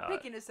sad yeah, or not.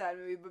 picking a sad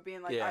movie, but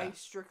being like, Yeah. I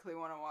strictly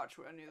want to watch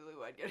a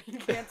newlywed getting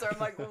cancer. I'm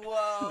like,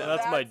 whoa,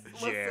 That's my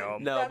listen,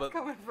 jam. No, that's but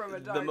coming from a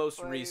dark The most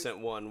place. recent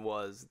one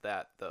was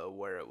that though,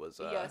 where it was.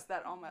 Yes,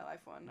 that All My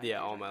Life one. I Yeah,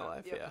 know All you're My talking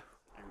Life. about. Yeah. Yep.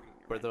 I remember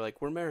Where you're they're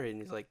like, we're married,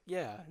 and he's like,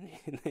 yeah,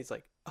 and he's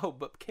like, oh,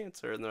 but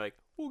cancer, and they're like,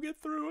 we'll get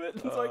through it.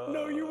 And it's like,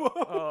 no, you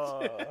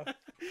won't.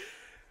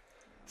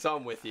 So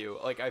I'm with you.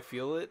 Like, I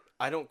feel it.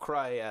 I don't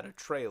cry at a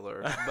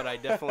trailer, but I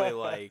definitely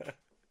like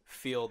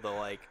feel the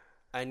like.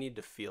 I need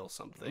to feel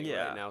something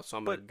Yeah, right now, so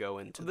I'm but gonna go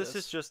into this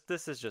is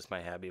just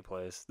my happy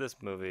place. This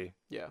movie,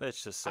 yeah.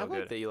 it's just so I like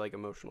good. that you like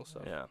emotional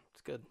stuff. Yeah,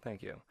 It's good.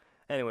 thank you.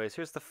 Anyways,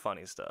 here's the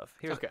funny stuff.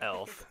 Here's Okay.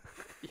 Elf.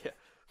 Yeah.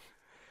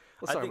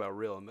 Let's I talk think- about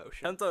real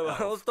emotion.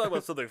 Let's talk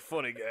about something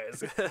funny,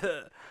 guys.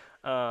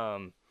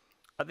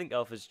 I think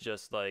Elf is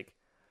just like,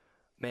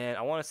 man,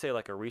 I want to say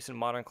like a recent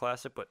modern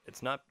classic, but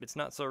it's not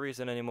so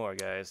recent anymore,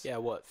 guys. Yeah,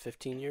 what,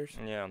 15 years?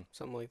 Yeah.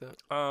 Something like that?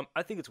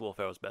 I think it's Will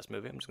Ferrell's best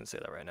movie. I'm just gonna say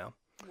that right now.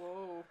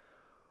 Whoa.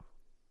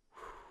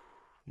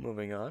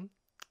 Moving on.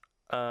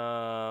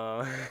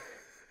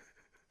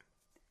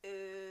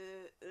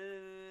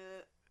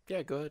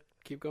 Yeah, go ahead.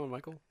 Keep going,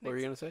 Michael. What were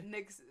you going to say?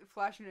 Nick's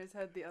flashing his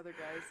head. The other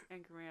guys,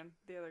 Anchorman.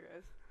 The other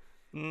guys.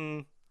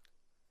 Nah.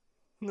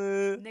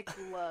 Nick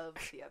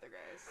loves the other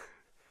guys.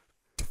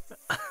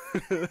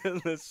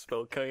 The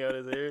smoke coming out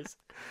his ears.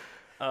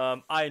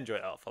 I enjoy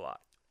Elf a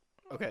lot.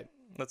 Okay.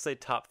 Let's say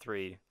top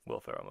 3 Will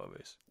Ferrell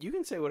movies. You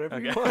can say whatever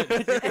you Okay. want.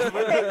 You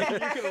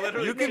can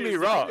literally You can be choose.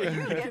 wrong. You You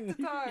can, get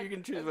to talk you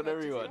can choose as whatever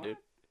much you as want, dude.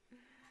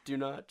 Do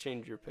not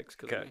change your picks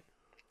because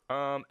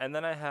Okay. And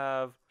then I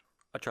have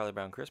A Charlie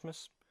Brown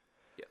Christmas.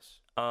 Yes.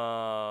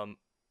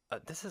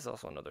 This is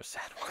also another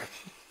sad one.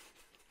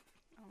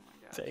 Oh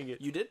my god. Dang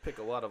it. You did pick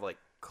a lot of like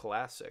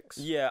classics.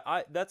 Yeah,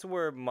 that's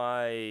where 'Cause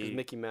my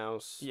Mickey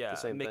Mouse. yeah the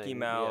same Mickey thing.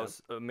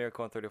 Mouse,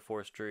 Miracle on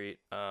 34th Street,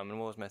 and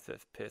what was my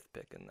fifth pick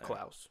in Yeah. there?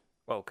 Klaus.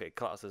 Oh, okay,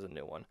 Klaus is a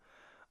new one.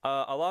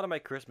 A lot of my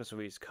Christmas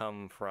movies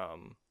come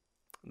from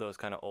those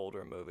kind of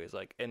older movies,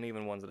 like, and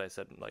even ones that I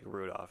said like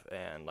Rudolph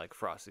and like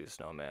Frosty the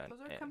Snowman. Those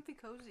are and- comfy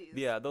cozies.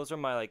 Yeah, those are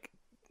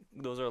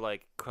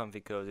like comfy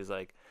cozies.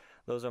 Like,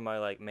 those are my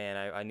like, man,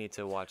 I need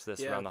to watch this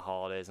Yeah. around the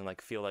holidays and like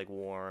feel like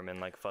warm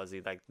and like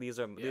fuzzy. Like these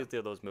are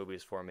those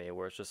movies for me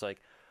where it's just like,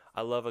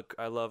 I love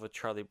a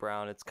Charlie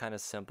Brown. It's kind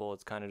of simple.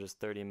 It's kind of just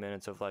 30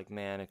 minutes of like,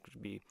 man, it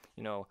could be,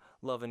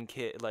 loving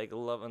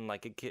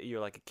like a kid. You're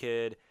like a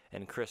kid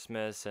and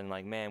Christmas and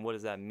like, man, what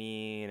does that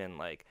mean? And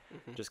like,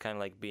 just kind of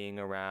like being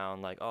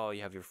around, like, oh,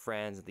 you have your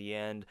friends at the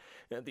end.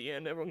 And at the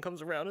end, everyone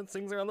comes around and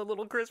sings around the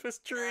little Christmas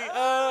tree.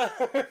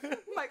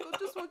 Michael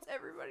just wants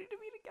everybody to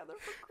be together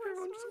for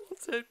Everyone Christmas.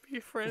 just wants to be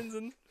friends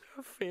and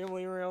have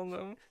family around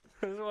them.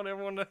 I just want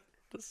everyone to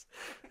just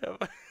have.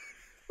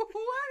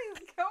 What is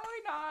going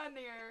on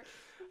here?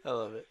 I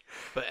love it.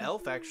 But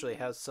Elf actually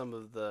has some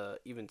of the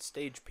even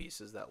stage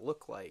pieces that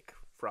look like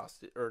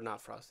Frosted, or not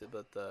Frosted,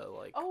 but the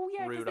like Oh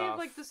yeah, because Rudolph. they have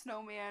like the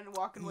snowman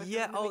walking with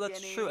Yeah, them in the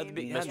that's true. At the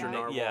beginning. beginning, Mr.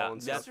 Narwhal yeah,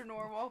 and stuff. Mr.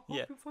 Norwell. Yeah.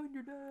 Hope you find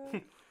your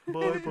dad.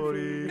 Bye,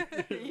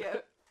 buddy. Yeah.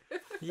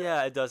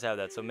 Yeah, it does have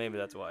that, so maybe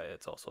that's why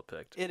it's also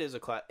picked. It is a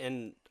class,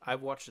 and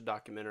I've watched a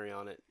documentary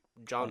on it.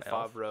 John On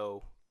Elf?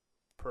 Favreau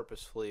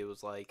purposefully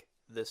was like,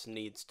 this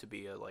needs to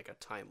be a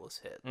timeless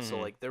hit. So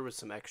Mhm. like there was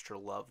some extra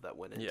love that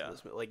went into Yeah.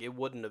 this. Like it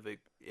wouldn't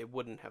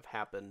have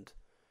happened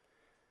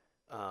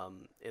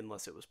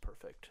unless it was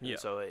perfect. And Yeah.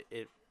 so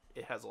it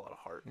has a lot of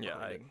heart. Yeah,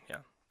 behind it.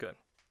 good.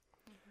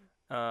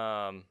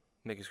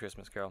 Mickey's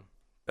Christmas Carol,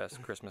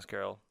 best Christmas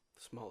Carol.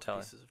 Smallest Tell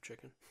it. pieces of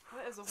chicken.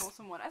 That is a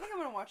wholesome one. I think I'm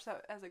gonna watch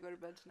that as I go to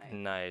bed tonight.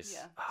 Nice.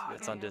 Yeah, Ah,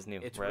 it's it's on good. Disney,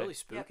 It's right? really Yep,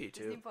 spooky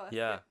Disney too. Plus.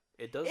 Yeah.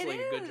 It does It like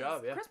a good is.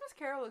 job. Yeah. Christmas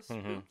Carol is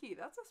Mhm. spooky.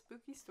 That's a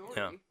spooky story.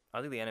 Yeah.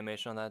 I think the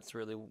animation on that's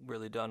really,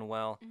 really done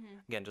well.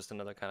 Mhm. Again, just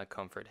another kind of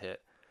comfort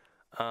hit.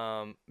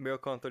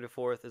 Miracle on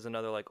 34th is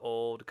another like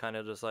old kind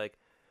of just like,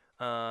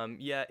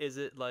 is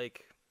it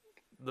like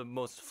the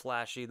most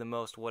flashy, the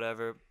most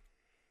whatever?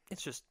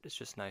 It's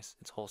just nice.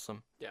 It's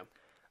wholesome. Yeah.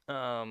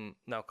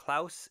 Now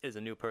Klaus is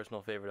a new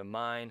personal favorite of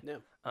mine.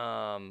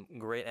 Yeah.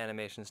 Great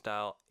animation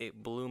style.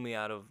 It blew me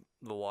out of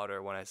the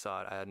water when I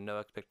saw it. I had no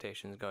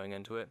expectations going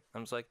into it. I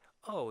was like,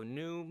 oh,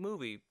 new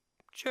movie,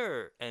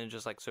 sure, and it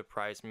just like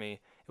surprised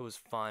me. It was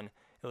fun.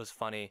 It was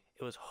funny.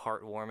 It was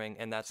heartwarming,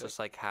 and that's just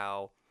like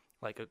how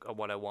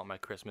what I want my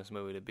Christmas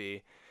movie to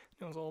be.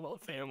 It was all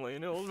about family,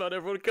 and it was about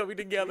everyone coming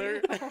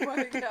together. Oh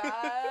my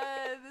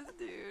god, this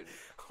dude.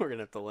 We're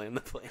gonna have to land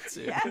the plane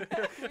soon. Yeah,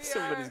 we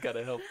Somebody's are. got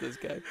to help this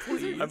guy,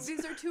 These are, please.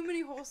 these are too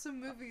many wholesome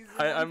movies.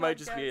 in I one might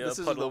just be podcast. a This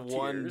is puddle the of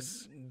one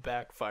tears.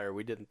 backfire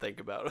we didn't think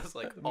about. It was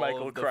like all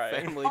Michael of the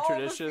crying. family All the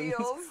traditions,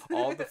 feels.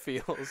 all the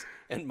feels,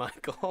 and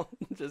Michael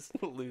just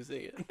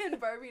losing it. And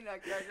Barbie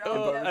Nutcracker.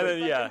 Oh, I'll and never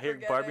then fucking here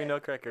forget Barbie it.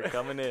 Nutcracker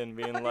coming in,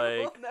 being I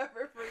like, will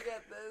never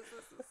forget this.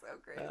 This is so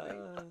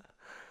crazy.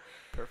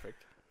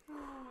 Perfect. Oh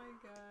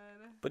my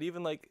god. but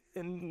even like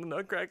in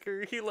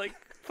Nutcracker, he like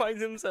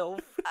finds himself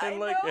I and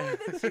like know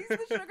that she's the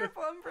sugar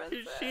plum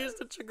princess. she is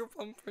the sugar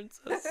plum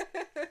princess.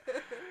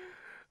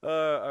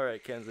 All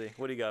right, Kenzie,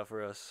 what do you got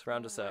for us?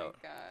 Round us out. Oh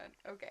my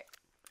god. Okay.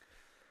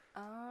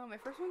 My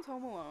first one's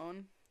Home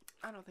Alone.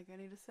 I don't think I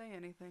need to say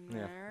anything Yeah,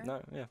 there.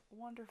 no, yeah.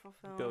 Wonderful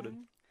film. Goated.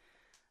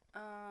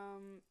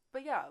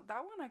 But yeah, that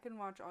one I can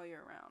watch all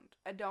year round.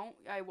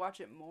 I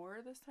watch it more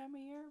this time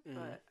of year, Mhm.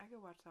 but I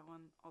could watch that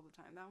one all the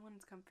time. That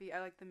one's comfy. I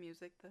like the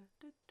music.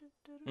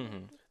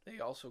 Mhm. They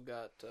also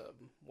got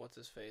what's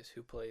his face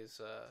who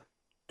plays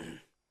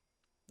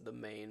the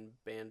main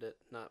bandit,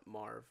 not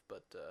Marv,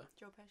 but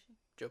Joe Pesci.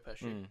 Joe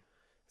Pesci. Mm.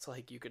 It's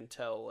like you can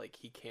tell like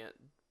he can't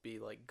be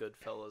like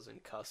Goodfellas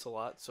and cuss a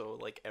lot, so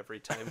like every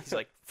time he's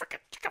like frickin'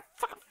 chicka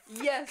fuck.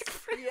 Yes,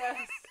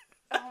 yes.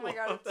 Oh my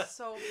god, it's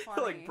so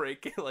funny. Like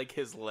breaking like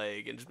his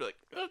leg and just be like,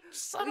 "Oh,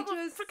 son We of a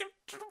just-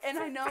 freaking. And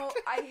I know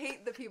I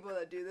hate the people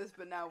that do this,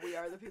 but now we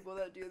are the people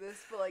that do this.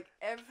 But like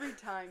every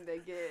time they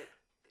get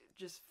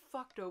just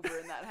fucked over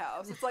in that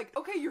house, it's like,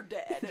 okay, you're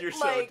dead. You're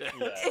so like, dead.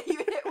 Yeah. You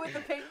hit with a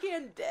paint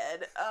can,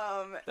 dead.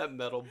 That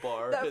metal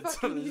bar. That hits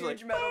fucking him, he's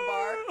huge like, metal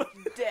bar,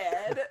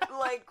 dead.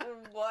 Like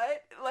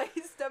what? Like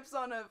he steps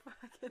on a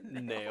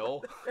fucking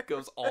nail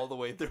goes all the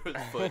way through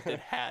his foot.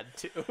 It had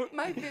to.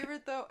 My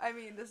favorite though, I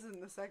mean, this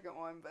isn't the second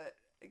one, but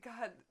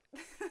God,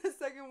 the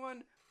second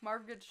one,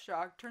 Marv gets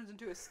shocked, turns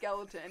into a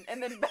skeleton,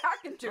 and then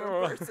back into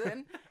a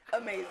person.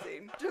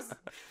 Amazing, just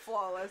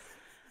flawless.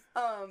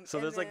 So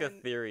and there's like a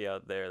then- theory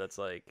out there that's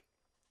like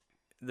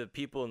the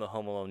people in the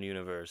Home Alone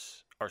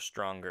universe are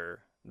stronger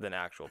than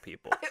actual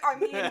people. I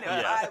mean,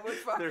 I would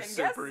fucking They're guess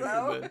so.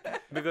 superhuman.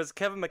 Because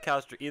Kevin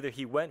McAllister, either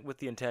he went with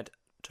the intent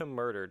to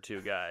murder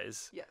two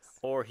guys, Yes,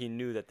 or he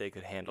knew that they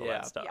could handle Yeah.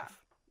 that stuff. Yeah.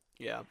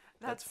 Yeah,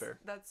 that's fair.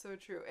 That's so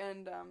true.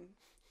 And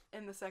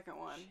in the second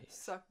one,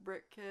 suck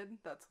brick kid,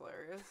 that's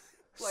hilarious.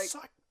 Like,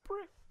 Suck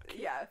brick.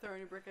 yeah,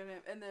 throwing a brick at him,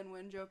 and then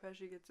when Joe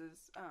Pesci gets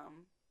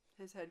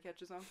his head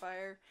catches on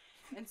fire,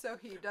 and so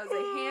he does a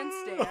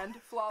handstand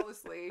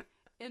flawlessly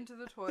into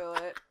the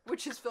toilet,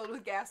 which is filled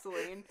with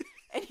gasoline,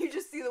 and you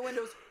just see the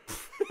windows,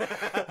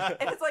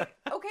 and it's like,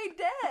 okay,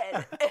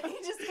 dead, and he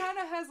just kind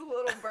of has a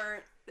little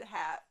burnt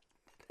hat,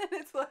 and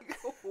it's like,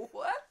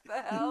 what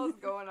the hell is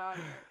going on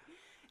here?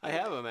 I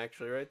have him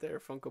actually right there,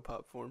 Funko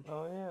Pop form.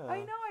 Oh yeah. I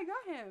know, I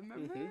got him.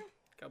 Remember? Mhm.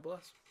 God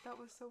bless. That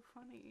was so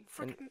funny.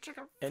 Freaking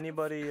chicken.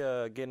 Anybody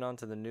getting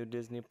onto the new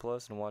Disney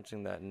Plus and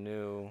watching that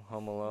new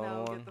Home Alone No,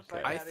 get one? the fuck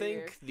Okay. I outta think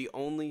here. the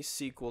only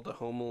sequel to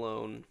Home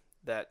Alone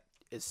that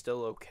is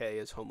still okay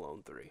is Home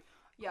Alone 3.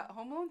 Yeah,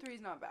 Home Alone 3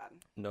 is not bad.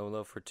 No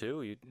Love for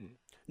Two. You,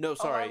 No,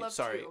 sorry, love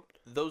sorry. 2.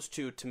 Those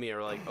two to me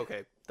are like,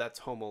 okay, that's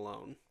Home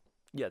Alone.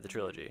 yeah, the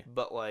trilogy.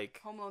 But like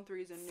Home Alone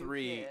 3 is a new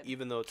 3, kid.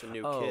 even though it's a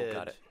new Oh, kid,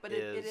 got it. But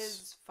it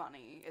is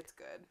funny. It's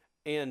good.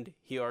 And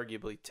he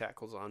arguably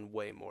tackles on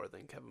way more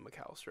than Kevin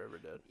McAllister ever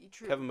did.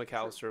 True, Kevin true.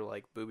 McAllister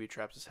like booby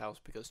traps his house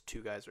because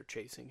two guys are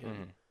chasing him.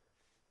 Mhm.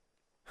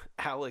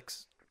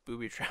 Alex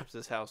booby traps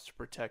his house to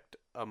protect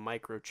a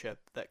microchip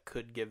that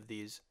could give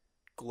these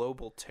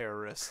global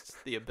terrorists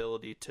the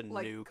ability to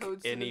Like nuke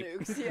codes to the any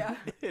nukes, yeah.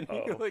 any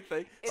Oh. like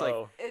thing. It's It- like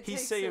Oh. it he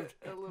takes saved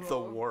a little,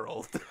 the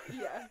world.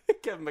 Yeah.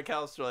 Kevin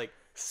McAllister like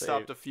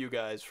stopped a few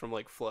guys from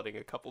like flooding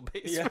a couple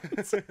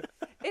basements.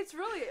 It's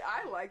really,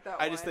 I like that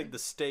I one. just think the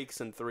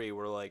stakes in 3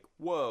 were like,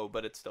 whoa,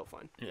 but it's still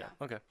fine. Yeah.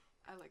 Okay.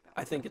 I like that one.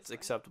 I think That's it's fine.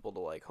 acceptable to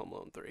like Home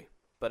Alone 3.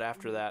 But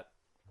after that,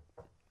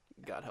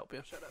 God help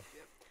you. Shut up,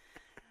 yep.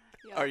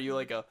 Yeah. Are you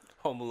like a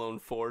Home Alone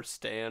 4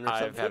 stan or I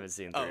something? haven't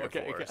seen 3 Oh, or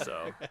okay, 4, okay.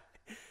 so.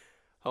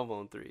 Home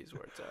Alone 3 is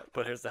where it's at.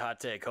 But here's the hot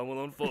take: Home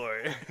Alone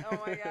 4.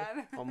 Oh my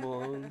god. Home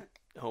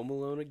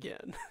Alone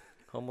again.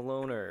 Home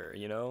Aloner,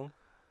 you know.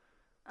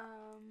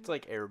 It's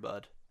like Air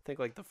Bud. I think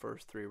like the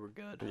first 3 were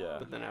good. Yeah.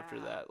 But then after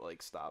Yeah. that,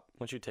 like stop.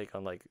 Once you take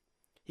on like,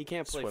 He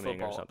can't play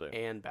Swimming or football something.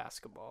 and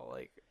basketball.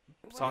 Like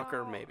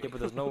soccer, Well, maybe. yeah, but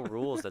there's no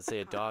rules that say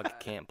a dog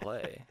can't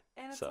play.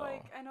 And it's So-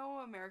 like, I know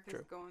America's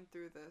True. going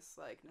through this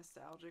like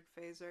nostalgic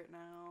phase right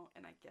now,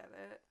 and I get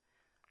it.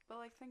 But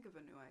like, think of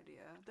a new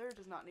idea. There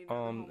does not need another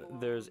Home Alone.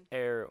 There's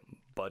Air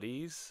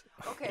Buddies.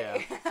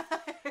 Okay.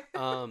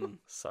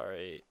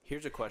 Sorry.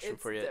 Here's a question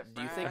It's for you.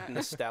 Do you think different.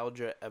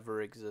 nostalgia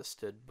ever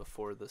existed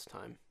before this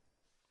time?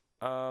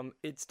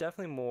 It's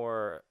definitely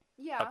more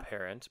yeah.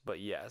 apparent, but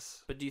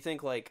yes. But do you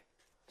think like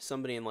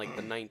somebody in like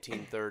the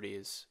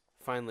 1930s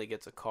finally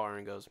gets a car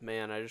and goes,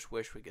 "Man, I just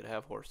wish we could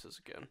have horses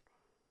again."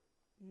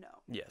 No.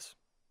 Yes.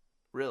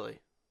 Really?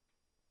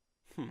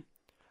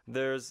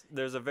 There's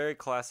a very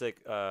classic.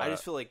 I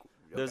just feel like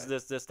There's okay.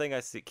 this thing I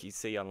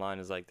see online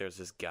is like there's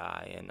this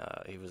guy and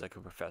he was like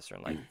a professor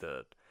in like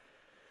the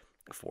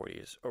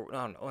 40s or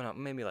no,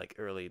 maybe like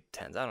early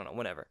 10s, I don't know,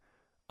 whatever.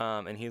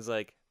 And he's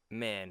like,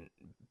 man,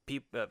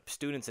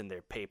 students in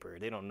their paper,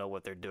 they don't know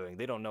what they're doing.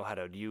 They don't know how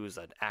to use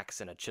an axe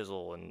and a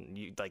chisel and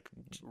you like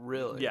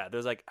Really? Yeah,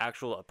 there's like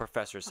actual a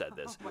professor said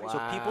this. Oh my So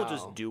people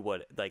just Wow. do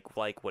what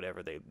like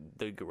whatever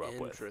they grew up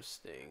with.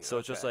 Interesting. So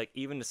it's just Okay. like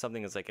even to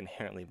something that's like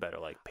inherently better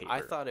like paper.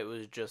 I thought it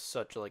was just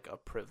such like a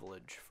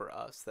privilege for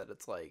us that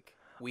it's like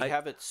we I-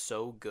 have it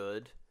so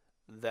good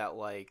that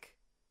like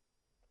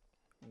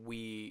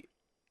we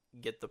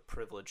get the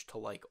privilege to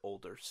like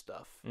older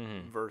stuff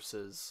Mhm.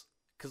 versus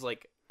because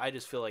like I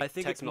just feel like I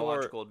think it's more-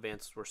 technological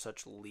advances were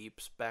such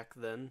leaps back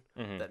then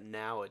Mhm. that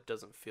now it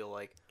doesn't feel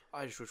like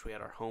I just wish we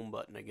had our home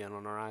button again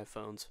on our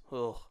iPhones.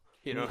 Ugh,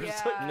 you know.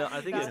 it's like- Yeah. No, I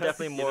think it's That's-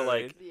 definitely You more know what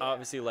I like mean?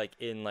 obviously like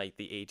in like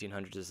the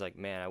 1800s. It's like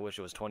man, I wish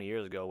it was 20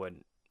 years ago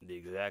when the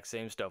exact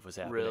same stuff was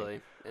happening.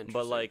 really. But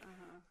Interesting. like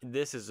Uh-huh.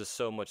 this is just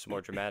so much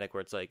more dramatic, where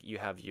it's like you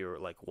have your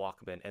like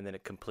Walkman, and then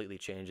it completely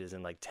changes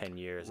in like 10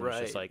 years, and it's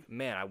just Right. like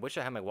man, I wish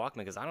I had my Walkman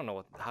because I don't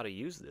know how to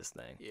use this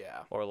thing.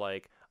 yeah, Or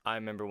like I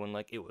remember when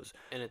like it was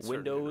and it's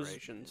certain Windows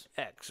generations.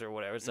 X or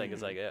whatever. It's like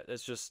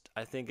it's just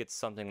I think it's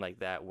something like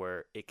that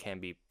where it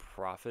can be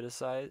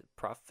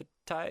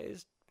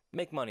profitized,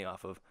 make money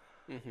off of.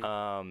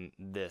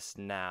 this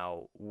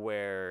now,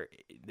 where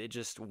it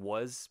just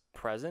was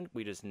present.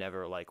 We just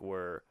never like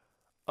were,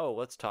 oh,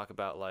 let's talk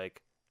about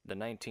like the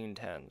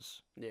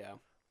 1910s. Yeah.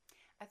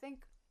 I think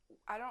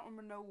I don't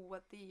remember know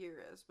what the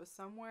year is, but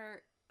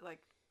somewhere like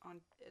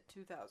on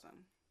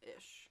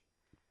 2000-ish,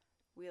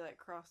 we like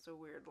crossed a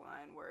weird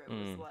line where it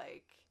was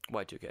like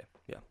Y2K.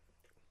 Yeah.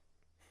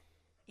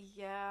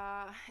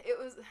 Yeah, it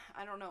was.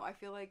 I don't know. I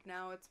feel like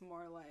now it's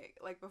more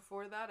like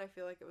before that. I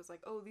feel like it was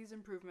like, oh, these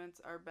improvements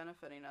are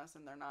benefiting us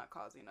and they're not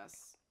causing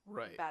us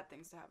Right. bad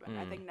things to happen.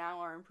 I think now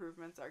our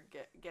improvements are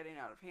getting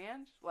out of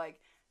hand.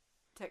 Like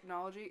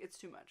technology, it's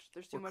too much.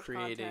 There's too We're much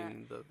creating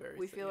content. the very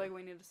We thing, feel yeah. like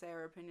we need to say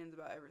our opinions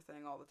about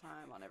everything all the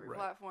time on every Right.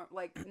 platform.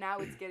 Like now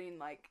it's getting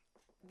like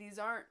these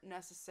aren't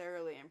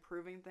necessarily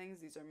improving things.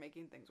 These are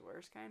making things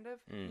worse, kind of.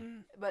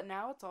 But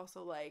now it's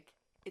also like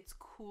it's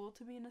cool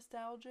to be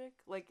nostalgic.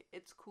 Like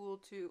it's cool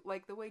to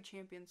like the way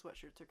Champion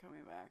sweatshirts are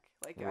coming back.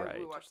 Like we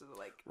Right. watched the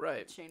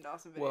Right. Shane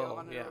Dawson video Well,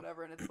 on it yeah. or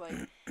whatever, and it's like,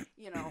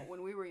 you know,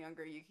 when we were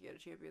younger, you could get a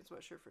Champion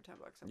sweatshirt for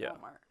 $10 at Yeah.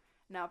 Walmart.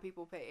 Now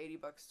people pay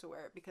 $80 to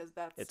wear it because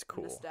that's It's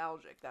cool.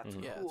 nostalgic. That's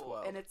Yeah, it's cool,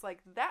 wild. and it's like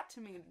that to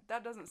me.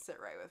 That doesn't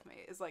sit right with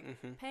me. It's like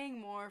Mhm. paying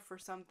more for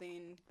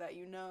something that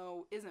you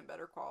know isn't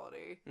better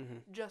quality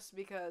Mhm. just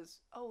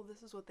because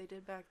this is what they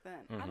did back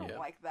then. I don't Yeah.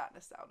 like that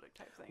nostalgic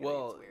type thing. I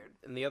Well, think it's weird.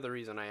 and the other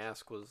reason I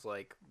asked was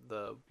like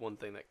the one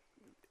thing that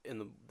in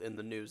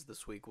the news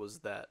this week was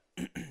that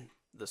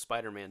the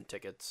Spider-Man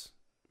tickets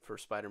for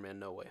Spider-Man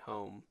No Way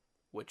Home,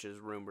 which is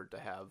rumored to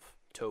have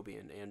Toby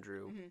and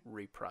Andrew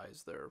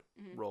reprise their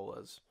role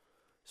as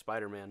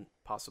Spider-Man,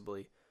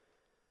 possibly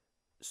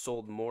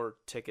sold more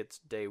tickets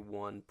day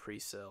one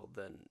pre-sale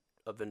than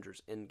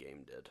Avengers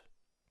Endgame did.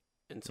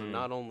 And so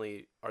not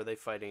only are they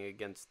fighting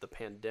against the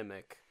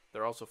pandemic,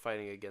 they're also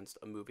fighting against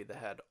a movie that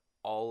had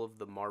all of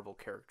the Marvel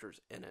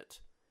characters in it.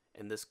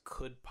 And this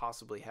could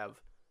possibly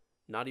have,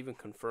 not even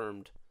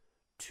confirmed,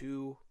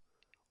 2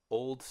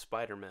 old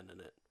Spider-Men in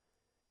it.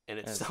 And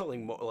it's And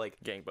selling more, like,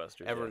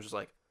 Gangbusters. everyone's just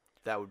like,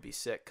 that would be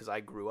sick because I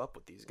grew up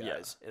with these Yeah.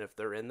 guys. And if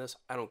they're in this,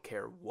 I don't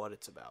care what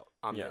it's about.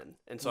 I'm Yeah. in.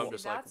 And so I'm See,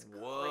 just like, that's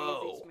whoa.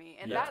 crazy to me.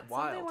 And Yeah. that's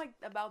Wild. something like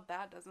about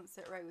that doesn't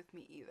sit right with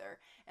me either.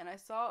 And I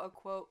saw a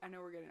quote. I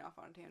know we're getting off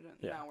on a tangent.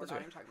 Yeah, Now we're that's not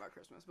okay. even talking about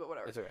Christmas, but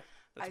whatever. It's okay.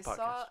 I That's a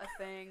saw podcast. a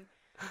thing,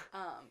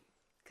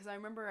 because I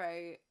remember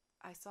I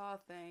saw a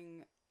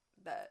thing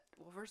that,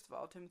 well, first of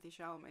all, Timothy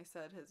Chalamet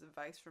said his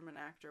advice from an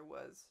actor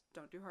was,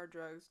 don't do hard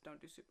drugs, don't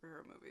do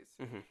superhero movies.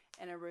 Mhm.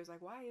 And everybody's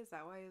like, why is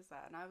that? Why is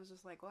that? And I was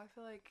just like, well, I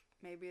feel like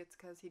maybe it's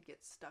because he'd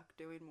get stuck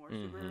doing more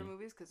superhero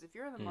movies, because if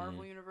you're in the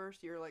Marvel universe,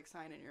 you're like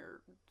signing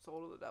your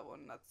soul to the devil,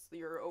 and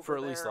you're over For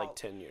at least there like all-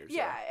 10 years.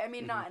 yeah, I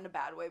mean, not in a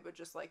bad way, but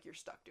just like you're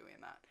stuck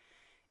doing that.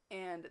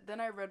 And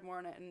then I read more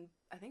on it, and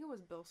I think it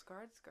was Bill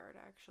Skarsgård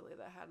actually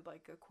that had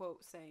like a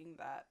quote saying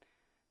that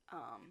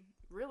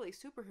really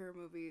superhero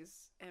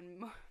movies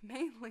and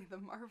mainly the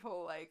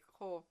Marvel like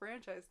whole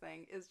franchise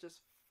thing is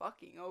just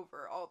fucking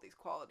over all these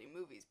quality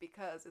movies,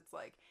 because it's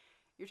like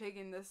you're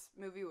taking this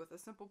movie with a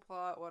simple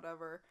plot,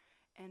 whatever,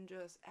 and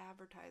just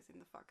advertising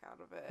the fuck out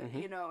of it,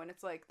 you know. And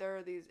it's like there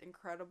are these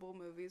incredible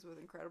movies with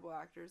incredible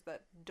actors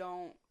that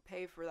don't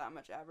pay for that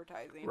much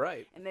advertising,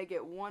 Right. and they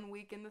get 1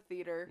 week in the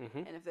theater,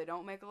 and if they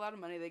don't make a lot of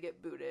money, they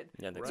get booted.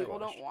 Yeah, they People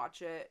squashed. don't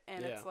watch it,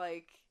 and it's Yeah.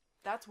 like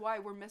that's why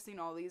we're missing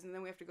all these, and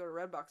then we have to go to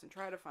Redbox and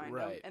try to find them,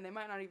 Right. and they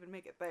might not even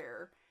make it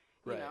there,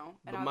 you Right. know.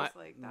 And But I my- was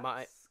like,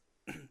 that's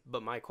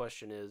But my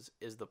question is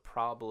the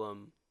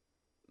problem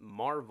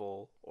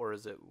Marvel, or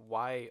is it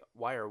why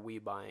are we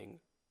buying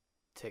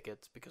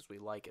tickets because we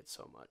like it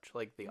so much?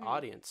 Like the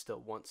audience still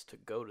wants to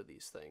go to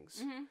these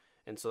things.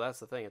 And so that's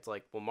the thing. It's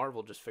like, well,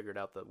 Marvel just figured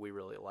out that we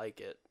really like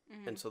it,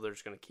 and so they're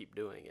just going to keep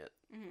doing it.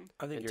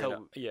 I think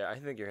until- I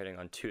think you're hitting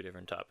on 2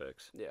 different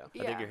topics. Yeah. I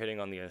think you're hitting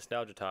on the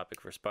nostalgia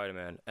topic for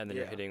Spider-Man, and then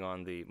you're Yeah. hitting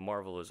on the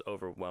Marvel is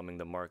overwhelming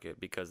the market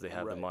because they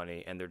have the Right.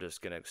 money and they're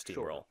just gonna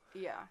steamroll.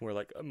 yeah. Where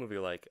like a movie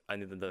like I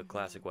think the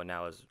classic one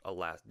now is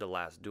The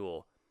Last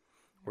Duel,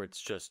 where it's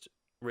just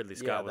Ridley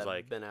Scott was that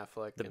like Ben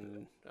Affleck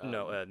and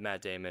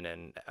Matt Damon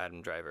and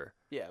Adam Driver.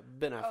 yeah,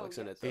 Ben Affleck's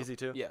in yes. it. Though. Is he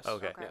too? Yes.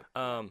 Okay.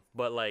 Okay.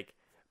 But like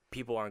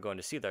people aren't going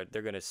to see that.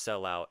 They're gonna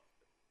sell out.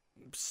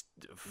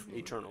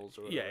 Eternals.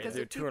 Or Yeah, whatever. 'Cause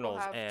the if people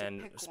Eternals have to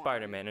and pick one-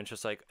 Spider-Man, and it's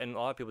just like, and a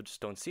lot of people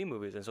just don't see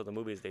movies, and so the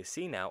movies they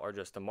see now are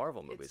just the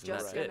Marvel movies, It's and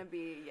just that's gonna it.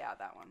 be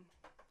that one.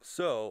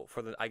 So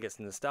for the, I guess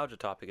the nostalgia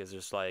topic is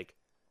just like,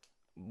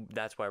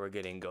 that's why we're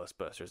getting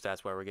Ghostbusters,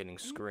 that's why we're getting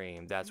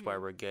Scream, that's why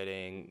we're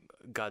getting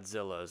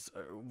Godzilla's,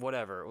 or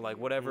whatever, like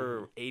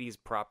whatever 80s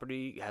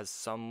property has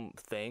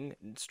something.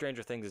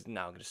 Stranger Things is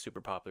now just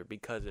super popular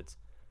because it's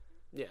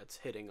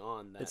hitting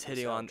on that. it's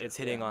hitting on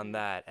nostalgia.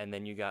 that, and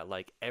then you got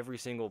like every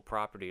single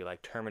property,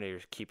 like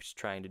Terminator keeps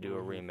trying to do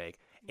a remake,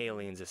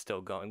 Aliens is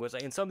still going, which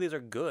and some of these are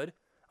good.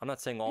 I'm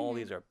not saying all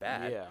these are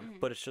bad, Yeah.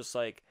 but it's just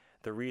like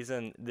the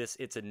reason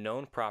it's a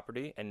known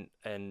property,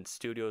 and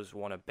studios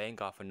want to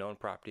bank off a known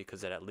property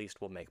because it at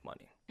least will make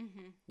money.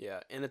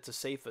 Yeah, and it's a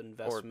safe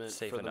investment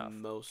safe for enough. the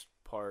most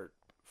part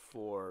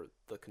for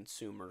the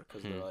consumer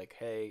because they're like,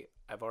 hey,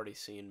 I've already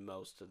seen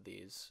most of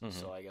these,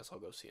 so I guess I'll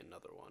go see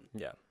another one.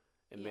 Yeah,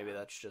 And maybe Yeah.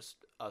 that's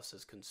just us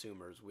as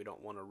consumers. We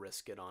don't want to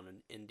risk it on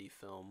an indie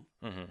film.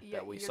 Mm-hmm.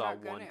 Yeah, we you're saw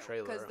not one gonna,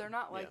 trailer because they're on.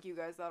 not like Yeah. you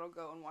guys that'll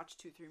go and watch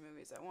 2-3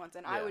 movies at once,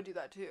 and Yeah. I would do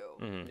that too.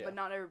 Mhm. Yeah. But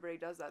not everybody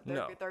does that. They're,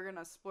 No. they're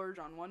gonna splurge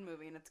on one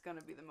movie, and it's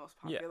gonna be the most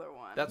Yeah. popular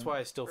one. That's why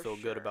I still For feel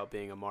good sure. about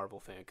being a Marvel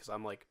fan, because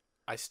I'm like,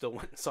 I still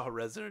went and saw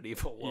Resident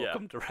Evil: Yeah.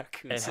 Welcome to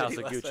Raccoon And City House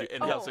of last Gucci. night,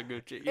 and Oh. House of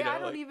Gucci. You And know, I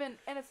don't like, even,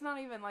 and it's not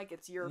even like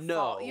it's your No,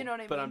 fault. You know what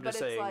I mean? but I'm just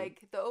it's saying,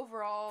 like the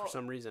overall. for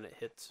some reason it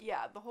hits.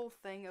 Yeah, the whole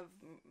thing of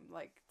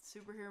like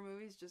superhero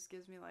movies just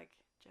gives me like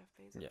Jeff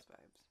Bezos Yeah.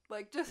 vibes.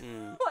 Like just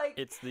Mm. like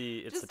It's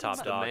the just top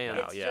the dog man.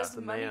 now. it's Yeah. just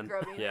the money man.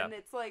 grubbing, Yeah. and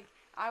it's like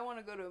I want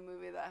to go to a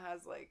movie that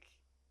has like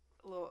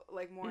a little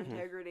like more Mhm.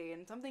 integrity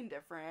and something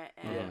different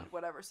and Yeah.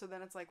 whatever. So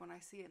then it's like when I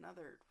see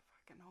another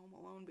fucking Home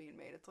Alone being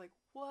made, it's like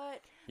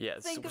what? Yeah.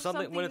 Think of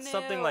Something when it's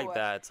something like new.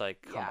 that, it's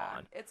like, come yeah,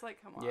 on. it's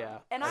like come on. Yeah.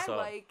 and So-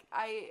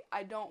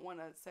 I don't want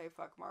to say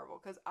fuck Marvel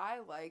because I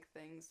like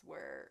things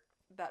where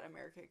that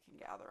America can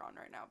gather on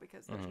right now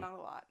because there's Mhm. not a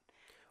lot.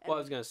 Well, I And-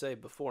 was gonna say,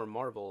 before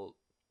Marvel,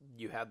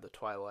 you had the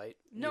Twilight,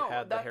 No, you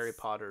had the Harry that's-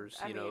 Potters.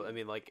 I You know, mean, I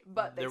mean, like,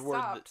 but they there were.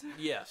 stopped.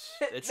 Yes,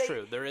 it's They-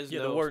 true. There is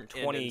Yeah, no there weren't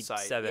end in sight.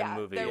 27 yeah,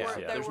 movies. there Yeah. were,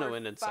 there There's no were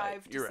end in sight.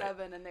 5 to You're right.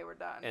 7 and they were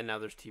done. And now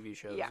there's TV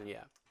shows, Yeah. and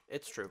yeah,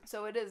 it's true.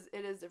 So it is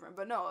different.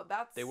 But no,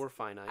 that's They were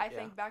finite. I yeah.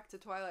 think back to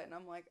Twilight and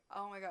I'm like,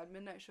 oh my god,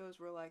 midnight shows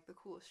were like the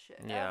coolest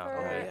shit Yeah. ever.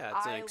 Oh, yeah,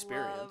 it's an I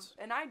experience.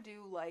 and I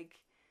do like,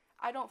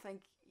 I don't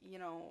think,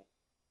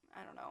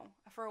 I don't know.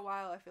 For a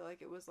while I feel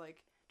like it was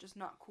like just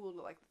not cool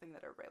to like the thing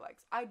that everybody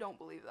likes. I don't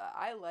believe that.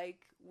 I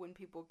like when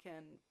people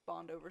can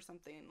bond over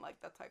something like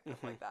that type of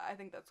Mm-hmm. like that. I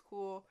think that's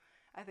cool.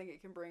 I think it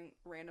can bring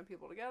random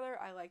people together.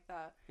 I like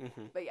that.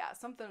 Mm-hmm. But yeah,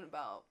 something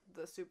about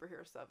the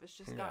superhero stuff has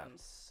just Yeah. gotten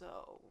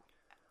so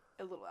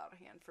a little out of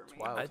hand for me.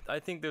 wild. I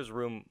think there's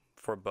room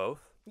for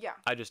both. Yeah.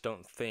 I just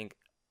don't think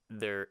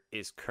there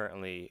is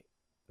currently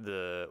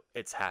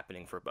it's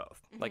happening for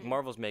both. Like Mhm.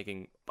 Marvel's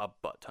making a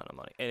butt ton of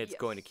money, and it's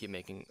going to Yes. keep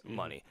making Mhm.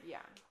 money.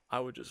 Yeah. I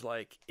would just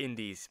like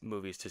indies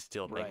movies to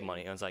still make Right.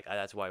 money, and it's like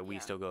that's why we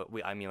Yeah. still go.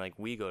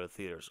 We go to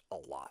theaters a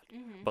lot,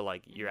 Mm-hmm. but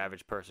like your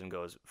average person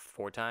goes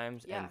 4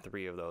 times, Yeah. and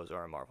 3 of those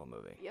are a Marvel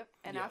movie. Yep.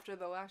 And Yeah. after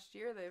the last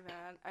year they've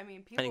had, I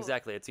mean, people. And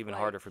exactly, it's even like,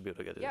 harder for people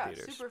to get to Yeah, the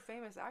theaters. super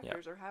famous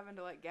actors are having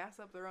to like gas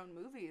up their own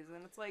movies,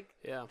 and it's like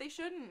Yeah. they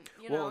shouldn't.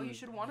 You Well, know, you and-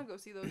 should want to go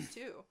see those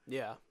too.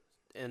 Yeah,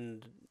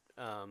 and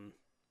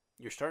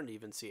you're starting to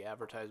even see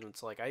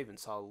advertisements. Like I even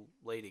saw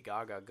Lady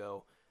Gaga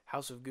go,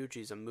 "House of Gucci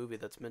is a movie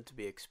that's meant to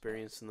be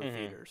experienced in the Mhm.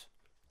 theaters."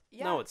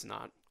 Yeah. No, it's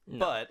not. No.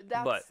 But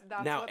that's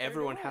now what they're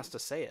everyone doing. has to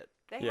say it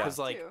They Yeah. have because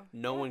like to.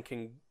 no Yeah. one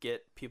can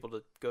get people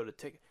to go to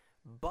ticket.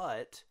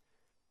 But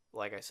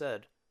like I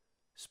said,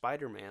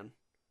 Spider-Man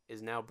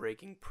is now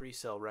breaking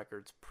pre-sale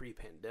records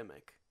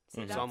pre-pandemic.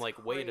 See, Mhm. So I'm that's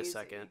like, wait a crazy.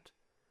 second.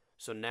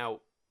 So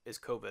now is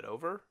COVID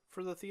over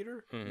for the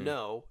theater? Mhm.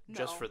 No,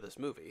 just No. for this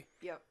movie.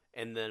 Yep.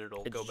 And then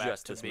it'll It's go back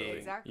just to this being. movie.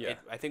 Exactly. Yeah.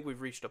 I think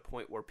we've reached a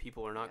point where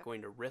people are not Yeah.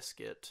 going to risk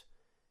it,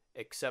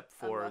 except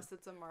for Unless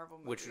it's a Marvel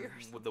movie. which or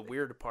the something.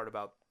 weird part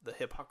about the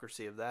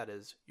hypocrisy of that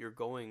is you're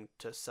going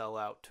to sell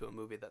out to a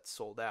movie that's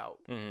sold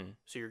out, Mhm.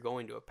 so you're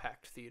going to a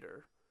packed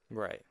theater,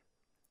 Right.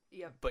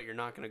 Yep. but you're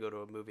not going to go to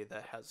a movie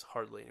that has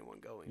hardly anyone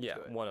going Yeah,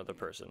 to it. one other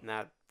person.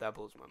 And that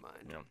blows my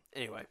mind. Yeah.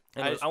 Anyway,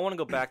 And I want to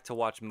go back to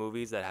watch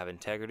movies that have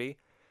integrity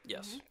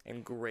yes.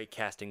 and great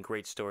casting,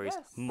 great stories,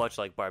 Yes. much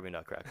like Barbie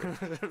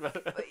Nutcracker.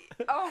 But-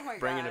 oh my god.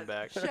 Bringing it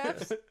back.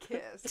 Chef's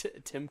kiss.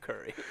 Tim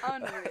Curry.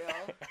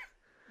 Unreal.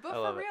 But I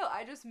love for it. real,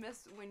 I just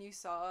miss when you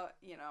saw,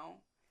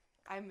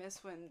 I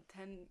miss when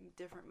 10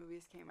 different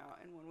movies came out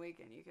in one week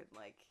and you could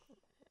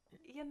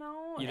You and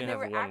didn't they have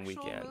were one actual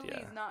weekend, movies,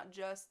 yeah. not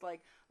just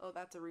like, oh,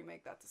 that's a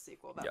remake, that's a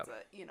sequel, that's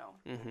Yep.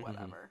 Mhm.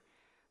 whatever.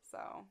 So,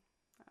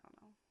 I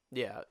don't know.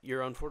 Yeah,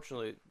 you're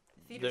unfortunately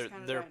Theater's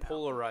kinda they're dying out.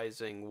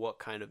 polarizing what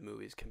kind of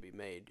movies can be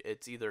made.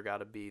 It's either got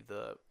to be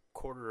the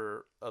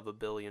 $250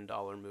 million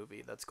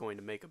movie that's going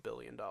to make $1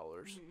 billion,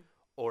 Mhm.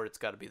 or it's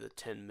got to be the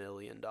 $10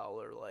 million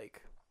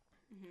like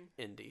Mhm.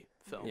 indie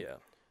film. Yeah.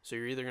 So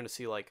you're either going to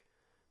see like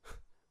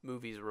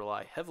movies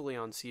rely heavily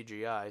on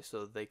CGI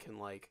so that they can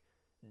like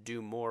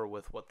do more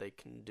with what they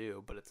can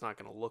do, but it's not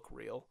going to look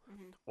real,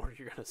 Mhm. or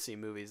you're going to see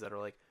movies that are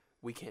like,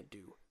 we can't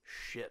do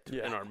shit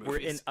Yeah. in our movies. We're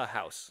in a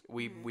house.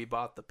 we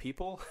bought the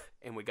people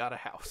and we got a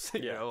house.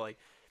 You Yeah. know, like,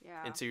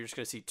 Yeah. and so you're just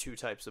gonna see two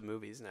types of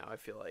movies now. I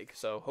feel like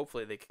so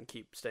hopefully they can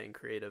keep staying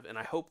creative, and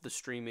I hope the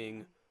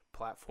streaming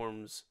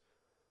platforms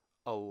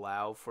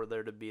allow for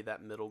there to be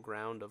that middle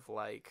ground of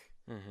like.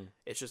 Mm-hmm.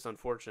 It's just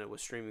unfortunate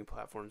with streaming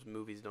platforms,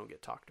 movies don't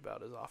get talked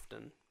about as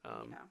often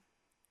yeah.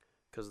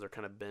 because they're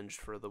kind of binged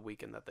for the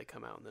weekend that they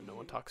come out, and then no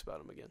one Mhm. talks about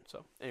them again.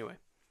 So anyway,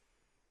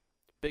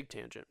 big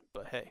tangent,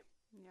 but hey,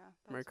 Yeah.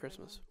 that's Merry what I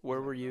Christmas. did. Where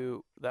So, were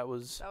you? That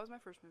was That was my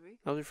first movie.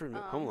 your first movie.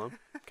 Home Alone.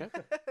 Okay.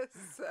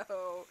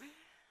 So,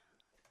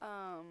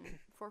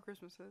 Four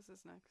Christmases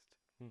is next.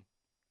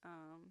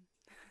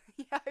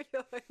 Yeah, I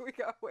feel like we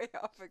got way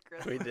off of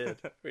Christmas.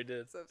 We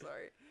did. So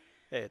sorry.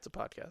 Hey, it's a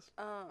podcast.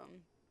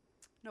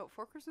 No,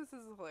 Four Christmases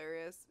is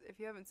hilarious. If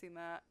you haven't seen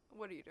that,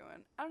 what are you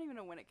doing? I don't even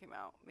know when it came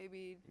out.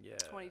 Maybe Yeah.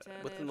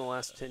 2010. Within the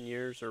last 10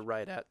 years, or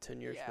right at 10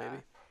 years, Yeah.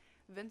 maybe.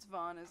 Vince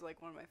Vaughn is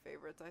like one of my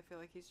favorites. I feel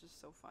like he's just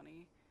so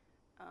funny.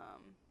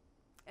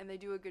 And they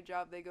do a good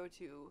job. They go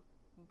to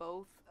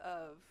both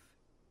of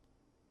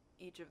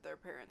each of their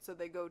parents. So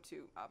they go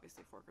to,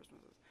 obviously, 4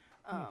 Christmases.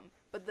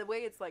 But the way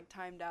it's, like,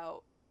 timed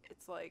out,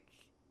 it's like...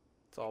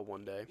 It's all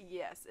one day.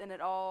 Yes, and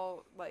it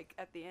all, like,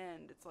 at the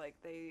end, it's like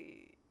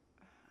they...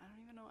 I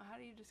don't even know, how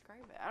do you describe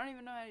it? I don't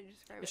even know how to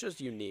describe it. It's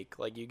just unique.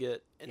 Like, you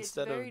get,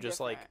 instead of just,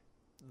 different. like,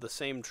 the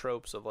same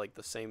tropes of, like,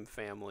 the same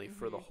family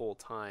for the whole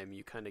time,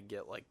 you kind of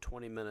get, like,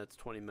 20 minutes,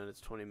 20 minutes,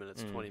 20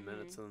 minutes, 20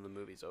 minutes, and then the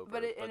movie's over.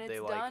 But it's they,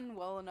 done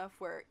well enough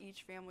where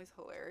each family's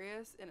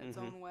hilarious in its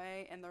own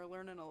way, and they're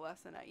learning a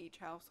lesson at each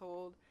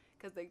household.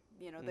 Because they,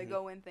 you know, they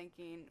go in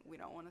thinking, we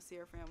don't want to see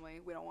our family,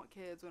 we don't want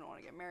kids, we don't want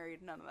to get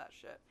married, none of that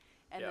shit.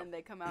 And then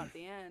they come out at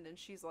the end, and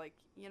she's like,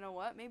 you know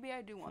what? Maybe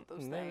I do want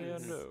those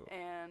things.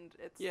 And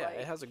it's like...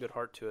 it has a good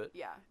heart to it.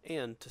 Yeah.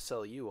 And to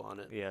sell you on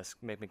it. Yes,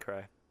 make me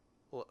cry.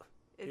 Well,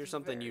 It's here's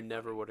something you very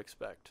never funny. would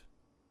expect.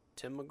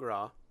 Tim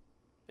McGraw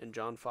and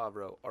Jon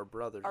Favreau are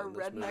brothers Our in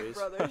this redneck movie.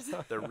 brothers.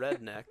 They're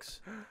rednecks,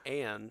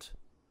 and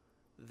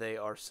they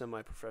are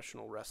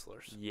semi-professional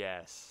wrestlers.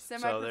 Yes. there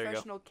you go.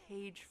 Semi-professional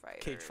cage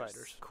fighters. Cage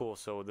fighters. Cool.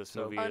 So this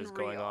So- movie is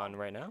going Unreal. on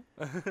right now?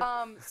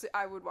 So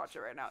I would watch it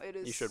right now. It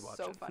is You should watch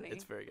so it. funny.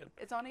 It's very good.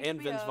 It's on HBO.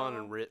 And Vince Vaughn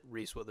and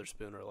Reese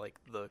Witherspoon are like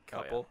the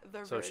couple.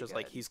 They're So it's very just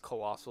like good. he's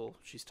colossal,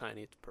 she's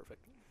tiny. It's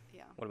perfect.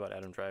 Yeah. What about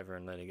Adam Driver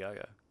and Lady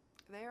Gaga?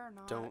 They are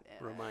not Don't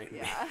in remind it. me.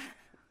 Yeah.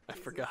 I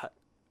Jesus. forgot.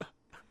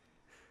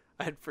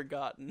 I had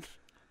forgotten.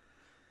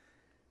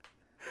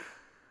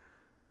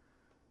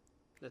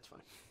 That's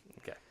fine.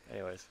 Okay.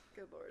 Anyways,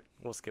 Good lord.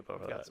 we'll skip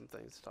over I've got that. some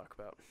things to talk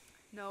about.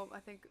 No, I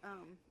think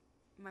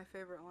my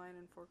favorite line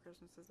in 4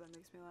 Christmases that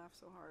makes me laugh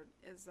so hard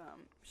is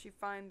she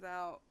finds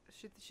out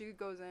she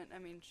goes in. I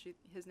mean,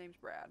 his name's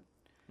Brad.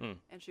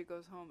 And she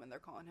goes home and they're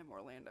calling him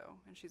Orlando.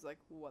 And she's like,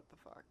 what the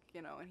fuck?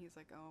 You know, and he's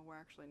like, oh, we're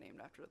actually named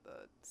after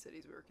the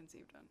cities we were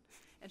conceived in.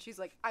 And she's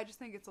like, I just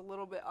think it's a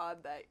little bit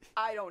odd that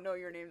I don't know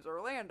your name's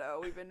Orlando.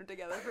 We've been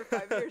together for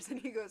 5 years. And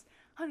he goes,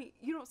 honey,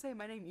 you don't say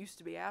my name used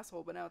to be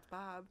asshole, but now it's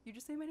Bob. You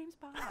just say my name's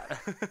Bob.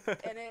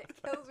 And it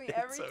kills me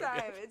every so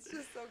time. good. It's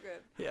just so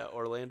good. Yeah,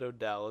 Orlando,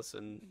 Dallas,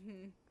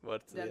 and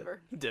what's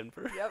Denver.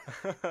 Denver. Yep.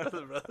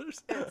 The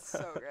brothers. It's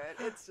so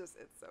good. It's so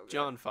good.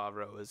 John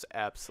Favreau is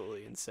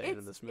absolutely insane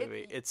in this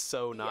movie. It's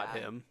so not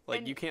yeah. him. Like,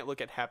 And you can't look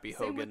at Happy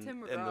same with Hogan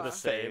Tim in the McGraw.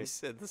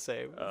 face and the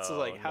same. It's just Oh,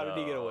 like, how did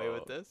he get away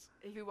with no. this?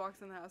 If he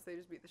walks in the house, they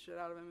just beat the shit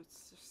out of him.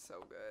 It's just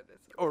so good.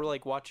 It's so Or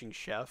like watching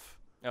Chef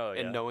Oh,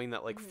 yeah. and knowing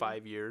that like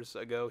 5 years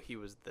ago he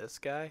was this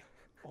guy.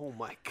 Oh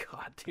my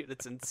god, dude,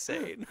 it's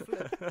insane.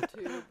 Flip the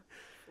tube.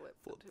 Flip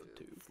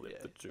the tube. Flip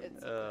yeah. the tube.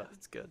 It's good.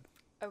 It's good.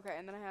 Okay,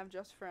 and then I have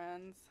Just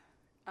Friends.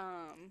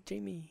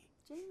 Jamie.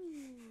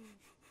 Jamie.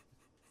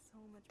 So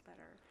much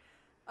better.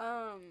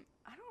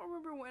 I don't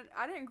remember when.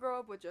 I didn't grow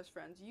up with Just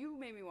Friends. You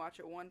made me watch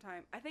it one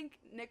time. I think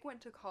Nick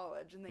went to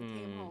college and then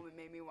came home and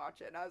made me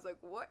watch it. And I was like,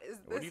 what is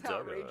What are this you talking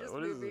about? outrageous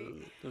What is movie?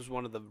 this? It was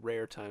one of the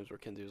rare times where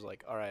Kenzie was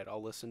like, all right,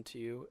 I'll listen to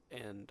you,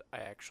 and I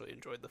actually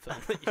enjoyed the film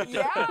that you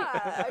Yeah,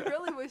 I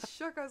really was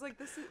shook. I was like,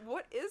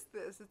 what is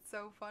this? It's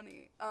so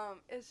funny.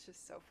 It's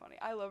just so funny.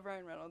 I love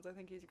Ryan Reynolds. I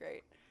think he's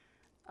great.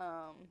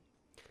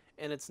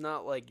 And it's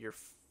not like your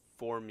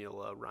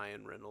formula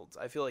Ryan Reynolds.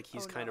 I feel like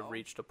he's Oh, kind no. of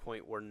reached a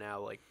point where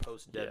now, like,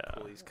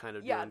 post-Deadpool, he's kind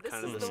of Yeah, doing this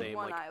kind of is the the same,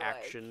 one like, I like.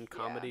 action Yeah.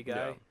 comedy guy.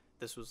 Yeah.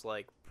 This was,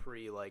 like,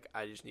 like,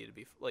 I just need to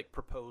be, like,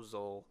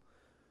 proposal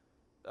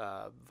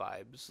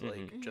vibes,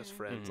 like, just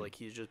friends. Like,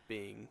 he's just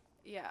being...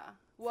 Yeah.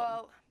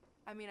 Well,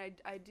 I mean,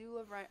 I do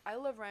love Ryan. I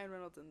love Ryan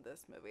Reynolds in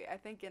this movie. I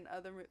think in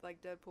other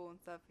like Deadpool and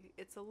stuff,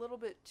 it's a little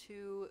bit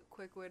too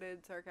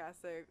quick-witted,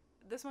 sarcastic.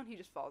 This one, he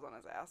just falls on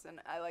his ass,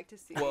 and I like to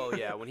see. Well,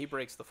 yeah, when he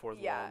breaks the fourth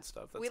wall and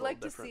stuff, that's we a like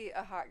little different. to see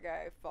a hot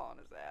guy fall on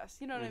his ass.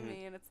 You know what I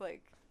mean? It's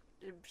like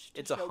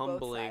It's a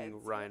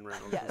humbling Ryan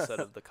Reynolds Yes. instead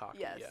of the cocky.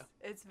 Yes, Yeah.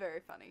 it's very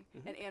funny.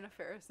 And Anna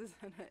Faris is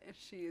in it, and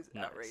she is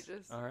Nice.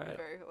 outrageous. All right.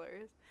 Very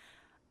hilarious.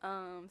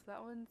 So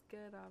that one's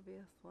good,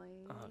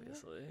 obviously.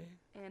 Obviously.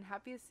 And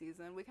Happiest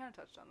Season, we kind of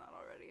touched on that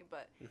already,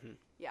 but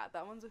yeah,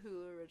 that one's a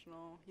Hulu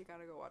original. You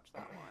gotta go watch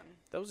that one.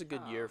 That was a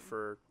good year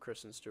for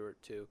Kristen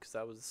Stewart, too, because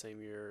that was the same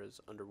year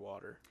as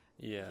Underwater.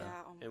 Yeah.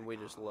 Oh And my we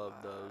just love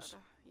those.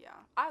 God. Yeah,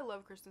 I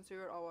love Kristen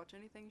Stewart. I'll watch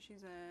anything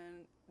she's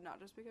in, not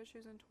just because she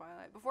was in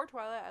Twilight. Before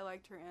Twilight, I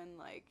liked her in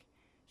like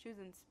she was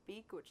in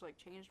Speak, which like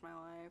changed my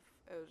life.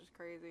 It was just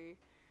crazy.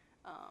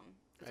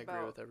 It's I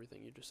agree with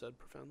everything you just said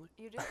profoundly.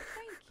 You did.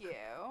 Thank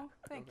you.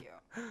 Thank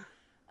you.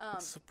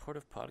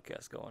 Supportive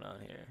podcast going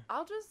on here.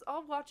 I'll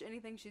watch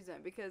anything she's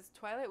in because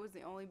Twilight was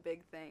the only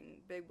big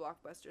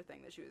blockbuster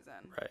thing that she was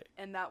in. Right.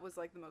 And that was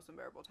like the most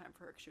unbearable time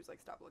for her 'cause she was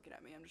like, stop looking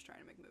at me, I'm just trying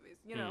to make movies,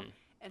 you know?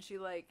 And she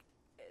like,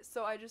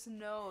 so I just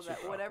know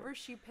that whatever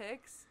she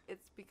picks,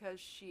 it's because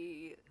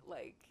she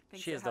like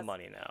thinks She it has the has-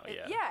 money now. it-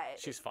 Yeah. yeah,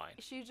 She's fine.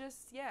 She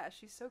just,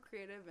 she's so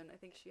creative and I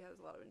think she has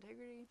a lot of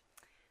integrity.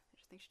 I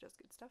just think she does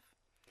good stuff.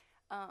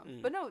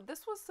 But no,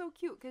 this was so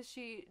cute because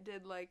she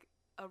did like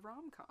a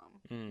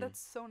rom-com. Mm. That's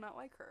so not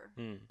like her.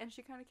 Mm. And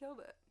she kind of killed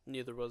it.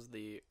 Neither was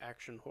the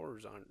action horror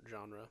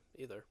genre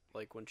either.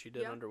 Like when she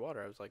did Yeah.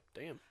 Underwater, I was like,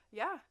 damn,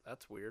 Yeah.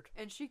 that's weird.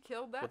 And she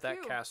killed that With too.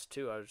 that cast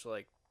too, I was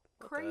like,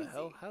 what Crazy. the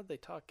hell? How'd they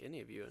talk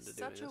any of you into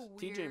Such doing a this?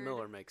 T.J. weird-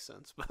 Miller makes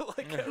sense, but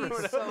like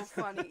everyone He's so else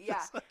funny. is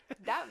Yeah. like-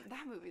 That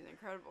movie's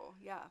incredible.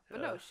 Yeah.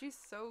 But no, Yeah. she's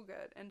so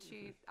good. And she,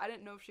 Mm-hmm. I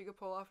didn't know if she could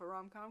pull off a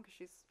rom-com because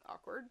she's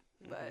awkward,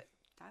 but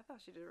I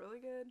thought she did really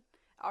good.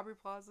 Aubrey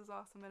Plaza's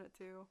awesome in it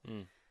too.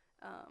 Mm.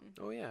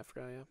 Oh yeah, I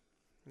forgot.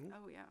 Yeah.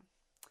 Oh yeah.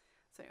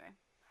 So anyway,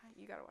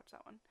 you gotta watch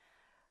that one.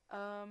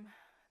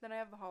 Then I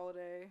have The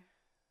Holiday.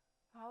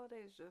 The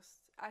Holiday is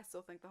just, I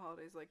still think The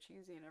Holiday is like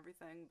cheesy and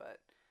everything, but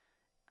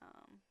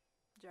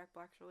Jack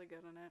Black's really good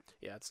in it.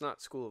 Yeah, it's not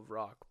School of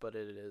Rock, but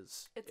it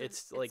is. It's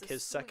It's, a- like it's a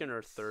his second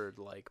or sweet- third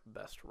like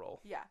best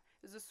role. Yeah,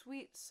 it's a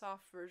sweet,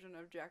 soft version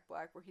of Jack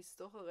Black where he's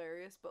still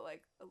hilarious, but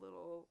like a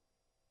little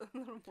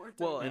more.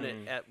 Well, toned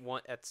and down.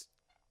 Mm.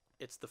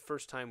 it's the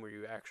first time where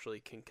you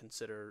actually can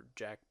consider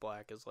Jack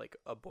Black as like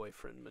a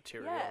boyfriend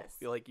material. Yes.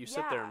 You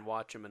sit there Yeah. and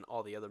watch him in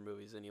all the other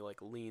movies, and he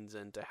like leans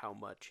into how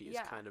much he is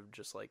Yeah. kind of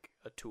just like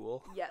a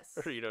tool, Yes.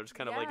 or just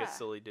kind of like a Yeah.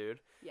 silly dude.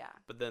 Yeah.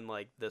 But then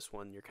like this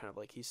one, you're kind of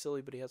like he's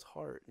silly, but he has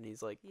heart, and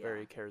he's like Yeah.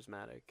 very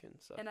charismatic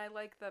and stuff. And I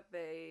like that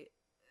they,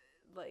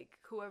 like,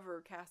 whoever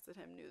casted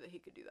him knew that he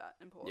could do that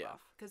and pull it Yeah.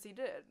 off. Because he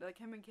did. Like,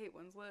 him and Kate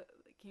Winslet,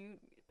 like, can you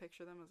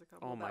picture them as a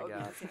couple? Oh That my would be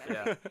gosh, insane.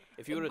 yeah.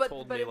 If you would have But-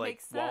 told but me it like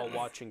makes while sense.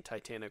 watching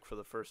Titanic for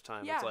the first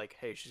time, Yeah. it's like,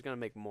 hey, she's gonna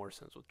make more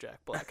sense with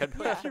Jack Black. I'd be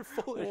like, Yeah. you're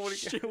full of What are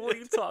shit. you, what are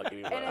you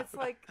talking about? And it's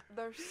like,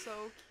 they're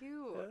so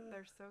cute. Yeah.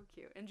 They're so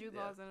cute. And Jude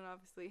Yeah. Law's in it,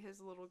 obviously.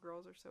 His little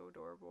girls are so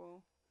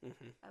adorable.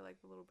 Mm-hmm. I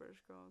like the little British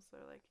girls.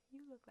 They're like,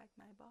 you look like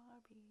my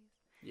Barbies.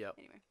 Yep.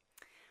 Anyway.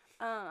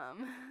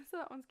 So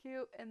that one's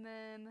cute. And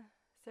then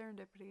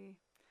Serendipity.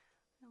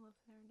 I love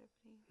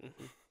Serendipity.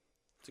 Mm-hmm.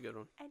 It's a good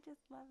one. I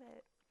just love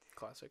it.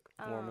 Classic.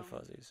 Warm and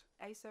fuzzies.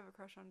 I used to have a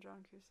crush on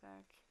John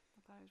Cusack. I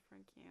thought he was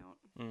pretty cute.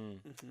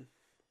 Mm. Mm-hmm.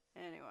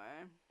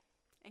 Anyway.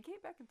 And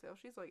Kate Beckinsale,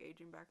 she's like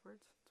aging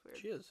backwards. It's weird.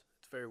 She is.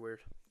 It's very weird.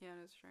 Yeah,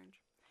 it is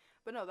strange.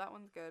 But no, that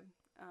one's good.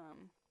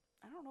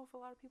 I don't know if a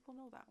lot of people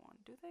know that one.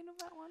 Do they know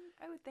that one?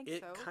 I would think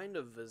It so. kind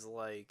of is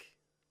like,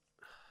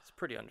 It's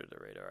pretty under the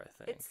radar, I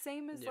think. It's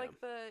same as Yeah.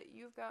 like the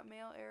You've Got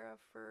Mail era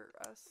for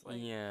us, like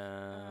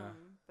yeah.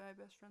 My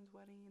Best Friend's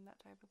Wedding and that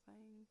type of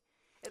thing.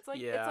 It's like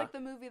Yeah. it's like the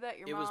movie that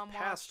your it was mom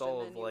past watched all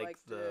and of then you like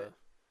liked the, it.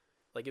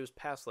 like it was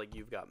past like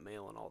You've Got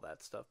Mail and all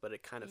that stuff, but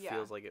it kind of Yeah.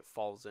 feels like it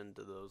falls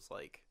into those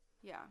like,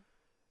 Yeah.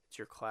 it's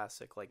your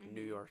classic like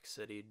New Mhm. York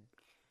City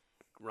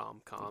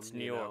rom-com. It's you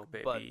New know? York,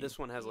 But baby. this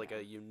one has like Yeah.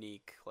 a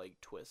unique like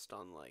twist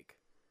on like,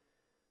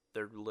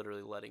 they're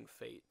literally letting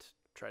fate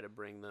try to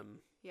bring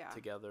them Yeah.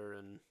 together,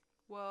 and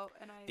Well,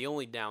 and I the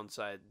only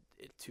downside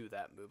to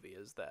that movie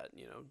is that,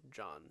 you know,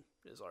 John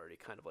is already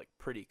kind of like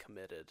pretty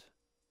committed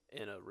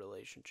in a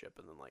relationship,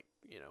 and then like,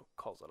 you know,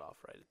 calls it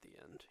off right at the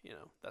end. You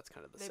know, that's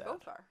kind of the they sad.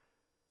 both are.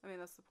 I mean,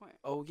 that's the point.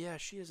 Oh yeah,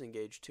 she is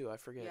engaged too. I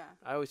forget. Yeah.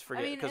 I always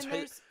forget I mean, because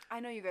and I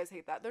know you guys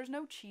hate that. There's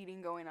no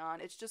cheating going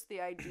on. It's just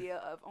the idea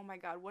of, oh my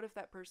God, what if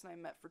that person I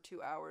met for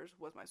 2 hours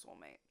was my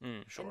soulmate?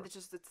 Mm. sure. And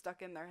it's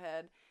stuck in their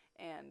head.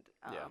 And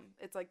Yeah.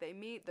 it's like they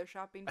meet, they're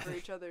shopping for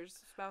each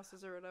other's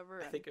spouses or whatever.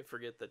 I And think I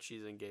forget that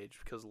she's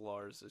engaged because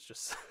Lars is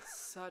just.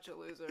 such a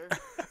loser.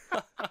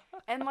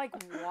 And like,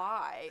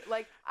 why?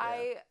 Like,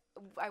 I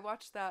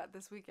watched that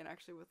this weekend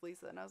actually with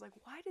Lisa, and I was like,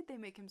 why did they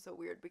make him so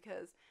weird?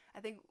 Because I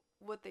think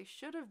what they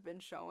should have been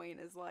showing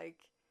is like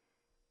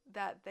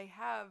that they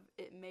have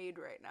it made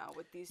right now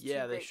with these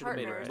Yeah, two they great should have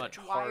made it partners. much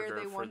Why are harder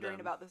they for wondering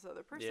them. about this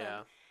other person?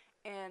 Yeah.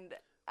 And When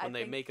I they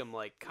think, make him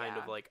like kind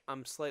of yeah. like,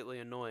 I'm slightly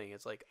annoying.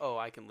 It's like, oh,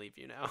 I can leave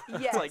you now.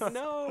 Yes. It's like,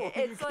 no.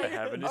 it's like,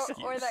 have an or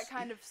excuse. that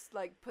kind of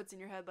like puts in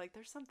your head like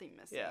there's something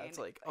missing. Yeah, it's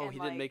like, oh, And, he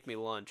like, didn't make me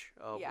lunch.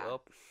 Oh, yeah.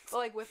 well. But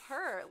like with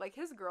her, like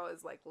his girl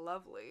is like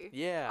lovely.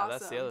 Yeah,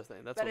 that's the Awesome. other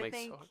thing. That's But what I makes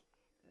think so.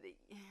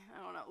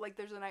 I don't know. Like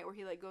there's a night where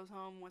he like goes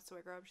home, wants to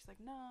wake her up. She's like,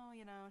 no,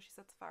 you know. She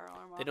sets the fire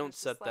alarm off. They and don't it's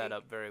set just that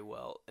like- up very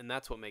well, and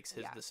that's what makes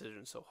his Yeah.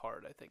 decision so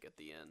hard. I think at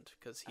the end,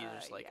 because he's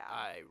just like, yeah.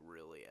 I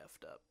really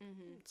effed up.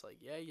 Mhm. It's like,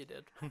 yeah, you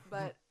did.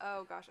 But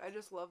oh gosh, I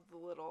just love the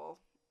little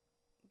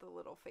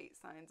fate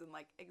signs and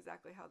like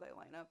exactly how they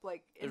line up.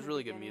 Like in There's the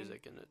really good beginning-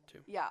 music in it too.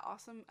 Yeah,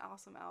 awesome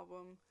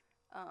album.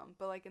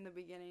 But like in the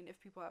beginning, if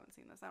people haven't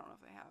seen this, I don't know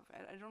if they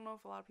have. I don't know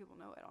if a lot of people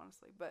know it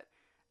honestly, but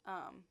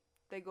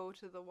they go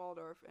to the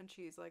Waldorf and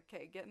she's like,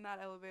 "Okay, get in that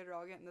elevator.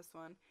 I'll get in this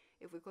one.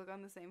 If we click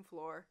on the same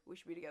floor, we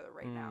should be together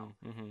right now."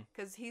 Mm-hmm.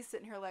 Because he's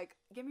sitting here like,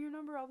 "Give me your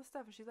number, all this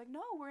stuff," and she's like,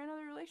 "No, we're in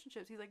other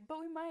relationships." He's like, "But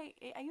we might,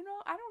 you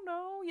know, I don't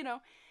know, you know."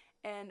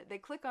 And they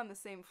click on the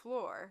same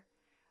floor,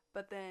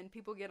 but then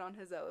people get on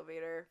his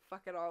elevator,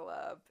 fuck it all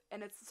up,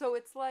 and it's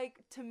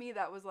like to me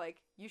that was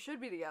like, you should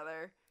be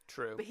together.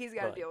 True. But he's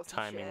got to deal with some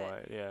timing shit.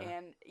 wise, yeah.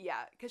 And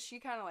yeah, because she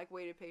kind of like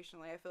waited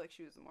patiently. I feel like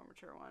she was the more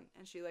mature one.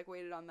 And she like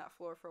waited on that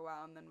floor for a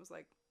while and then was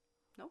like,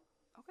 nope,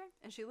 okay.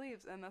 And she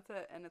leaves and that's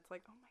it. And it's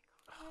like, oh my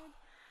God.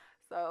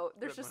 So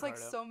there's Ripped just my like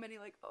heart out. so many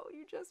like, oh,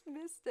 you just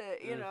missed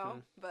it, you know?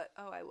 Mhm. But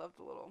oh, I love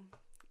the little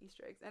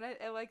Easter eggs. And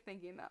I like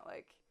thinking that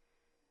like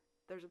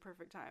there's a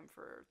perfect time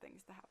for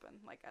things to happen.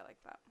 Like, I like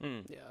that.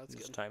 Yeah, that's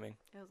Just good. timing.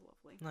 It was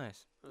lovely.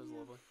 Nice. That was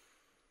lovely.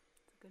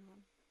 It's a good one.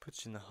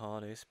 Puts you in the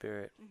holiday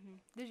spirit.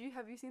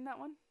 Have you seen that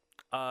one?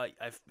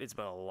 It's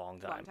been a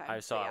long time. time, I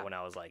saw yeah. it when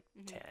I was like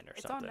 10 or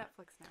It's something. on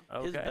Netflix now.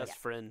 Okay. His best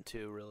friend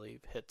too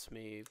really hits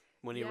me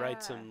when he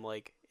writes Yeah. them.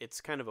 Like, it's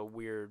kind of a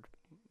weird,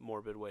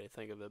 morbid way to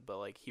think of it, but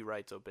like he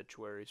writes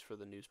obituaries for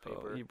the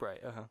newspaper. Oh, you're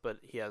right. But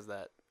he has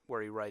that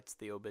where he writes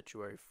the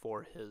obituary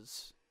for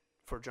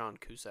John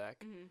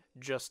Cusack,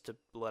 just to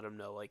let him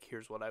know, like,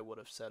 here's what I would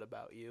have said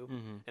about you.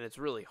 And it's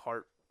really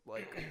heart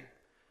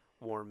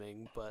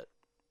warming, but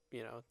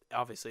you know,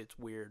 obviously it's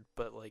weird,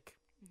 but like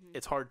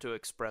it's hard to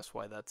express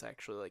why that's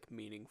actually like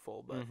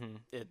meaningful, but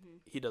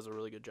he does a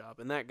really good job.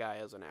 And that guy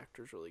as an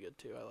actor is really good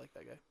too. I like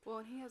that guy. Well,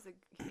 and he has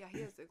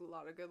a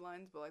lot of good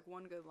lines, but like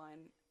one good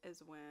line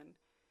is when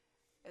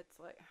it's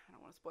like, I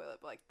don't want to spoil it,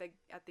 but like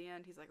at the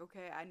end he's like,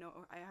 okay, I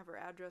know, I have her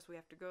address, we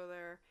have to go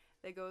there.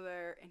 They go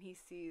there and he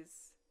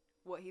sees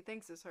what he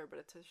thinks is her, but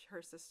it's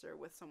her sister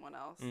with someone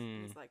else.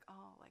 And he's like,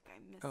 oh, like I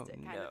missed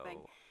it kind of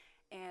thing.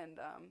 And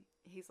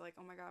he's like,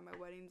 oh my god, my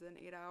wedding's in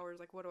 8 hours,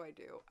 like what do I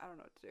do? I don't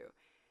know what to do.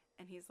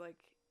 And he's like,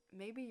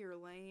 maybe you're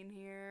laying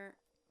here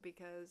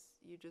because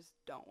you just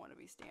don't want to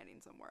be standing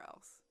somewhere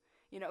else.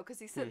 You know, because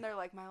he's sitting there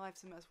like, my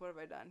life's a mess, what have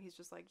I done? He's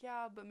just like,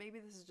 yeah, but maybe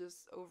this is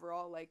just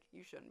overall, like,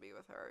 you shouldn't be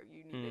with her.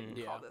 You need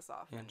to call this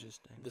off.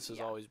 Interesting. This has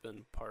always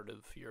been part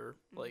of your,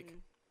 like,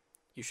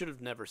 you should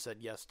have never said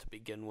yes to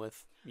begin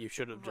with. You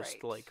should have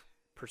just, like,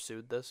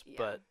 pursued this,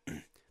 but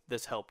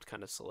this helped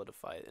kind of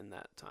solidify it in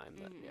that time.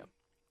 That,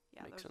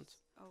 makes sense.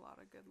 A lot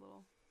of good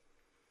little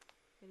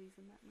hitties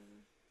in that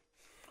movie.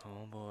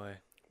 Oh, boy.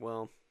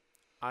 Well,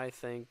 I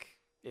think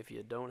if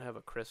you don't have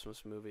a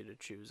Christmas movie to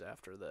choose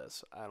after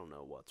this, I don't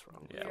know what's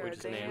wrong. Yeah, You're we a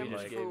just damn named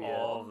like fool.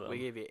 all of them. We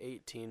gave you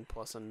 18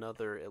 plus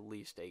another at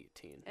least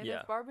 18. And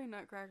if Barbie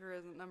Nutcracker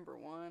isn't number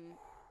one,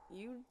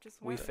 you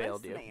just We weren't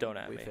failed you. listening. Don't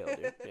at We me. failed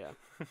you. Yeah.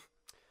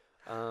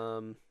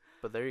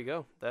 But there you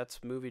go.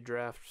 That's Movie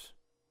Draft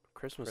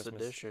Christmas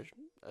edition.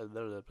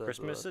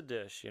 Christmas a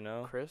dish, you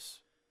know?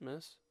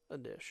 Christmas a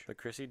dish. The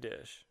Chrissy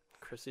dish.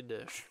 Chrissy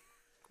dish.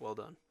 Well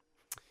done.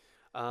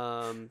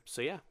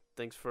 So yeah,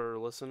 thanks for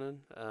listening.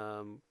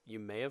 You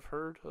may have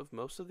heard of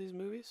most of these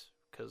movies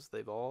because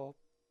they've all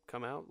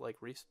come out like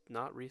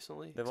not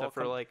recently, except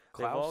for like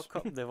Klaus.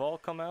 They've all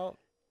come out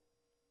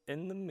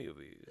in the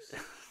movies.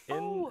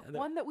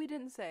 One that we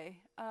didn't say,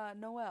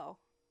 Noelle.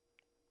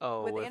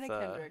 Oh, with with Anna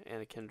Kendrick.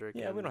 Anna Kendrick.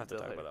 Yeah, and we don't have to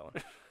Bill talk Hader. about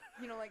that one.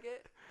 You don't like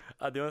it?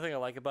 The only thing I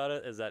like about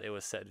it is that it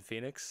was set in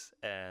Phoenix,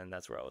 and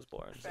that's where I was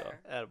born. Fair.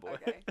 Attaboy.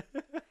 Okay.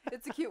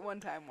 It's a cute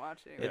one-time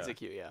watch. Anyway. It's a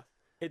cute, yeah.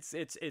 It's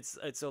There's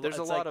a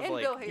a lot like, of and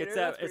like Bill Hader, it's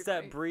that's that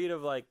pretty breed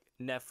of like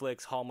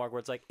Netflix Hallmark where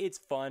it's like it's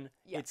fun,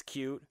 Yeah. it's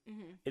cute.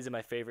 Is it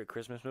my favorite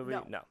Christmas movie?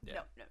 No. No.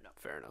 No.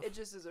 fair enough. It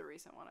just is a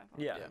recent one. I thought.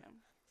 Yeah.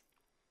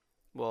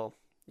 Well,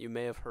 you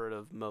may have heard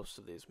of most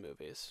of these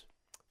movies,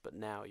 but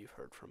now you've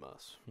heard from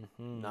us.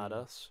 Not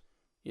us.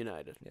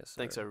 United. Yes.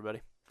 Thanks, sir.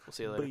 everybody. We'll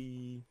see you later.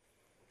 Bye.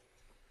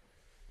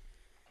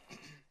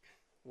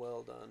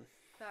 Well done.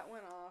 That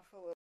went off a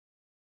little.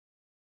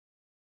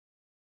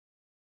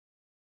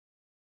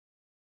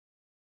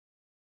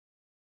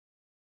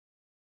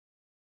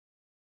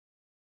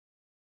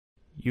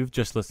 You've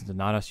just listened to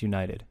Not Us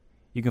United.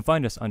 You can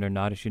find us under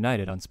Not Us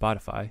United on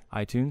Spotify,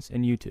 iTunes,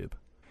 and YouTube.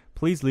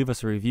 Please leave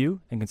us a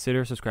review and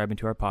consider subscribing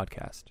to our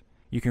podcast.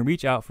 You can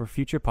reach out for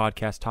future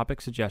podcast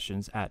topic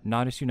suggestions at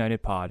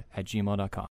notusunitedpod@gmail.com.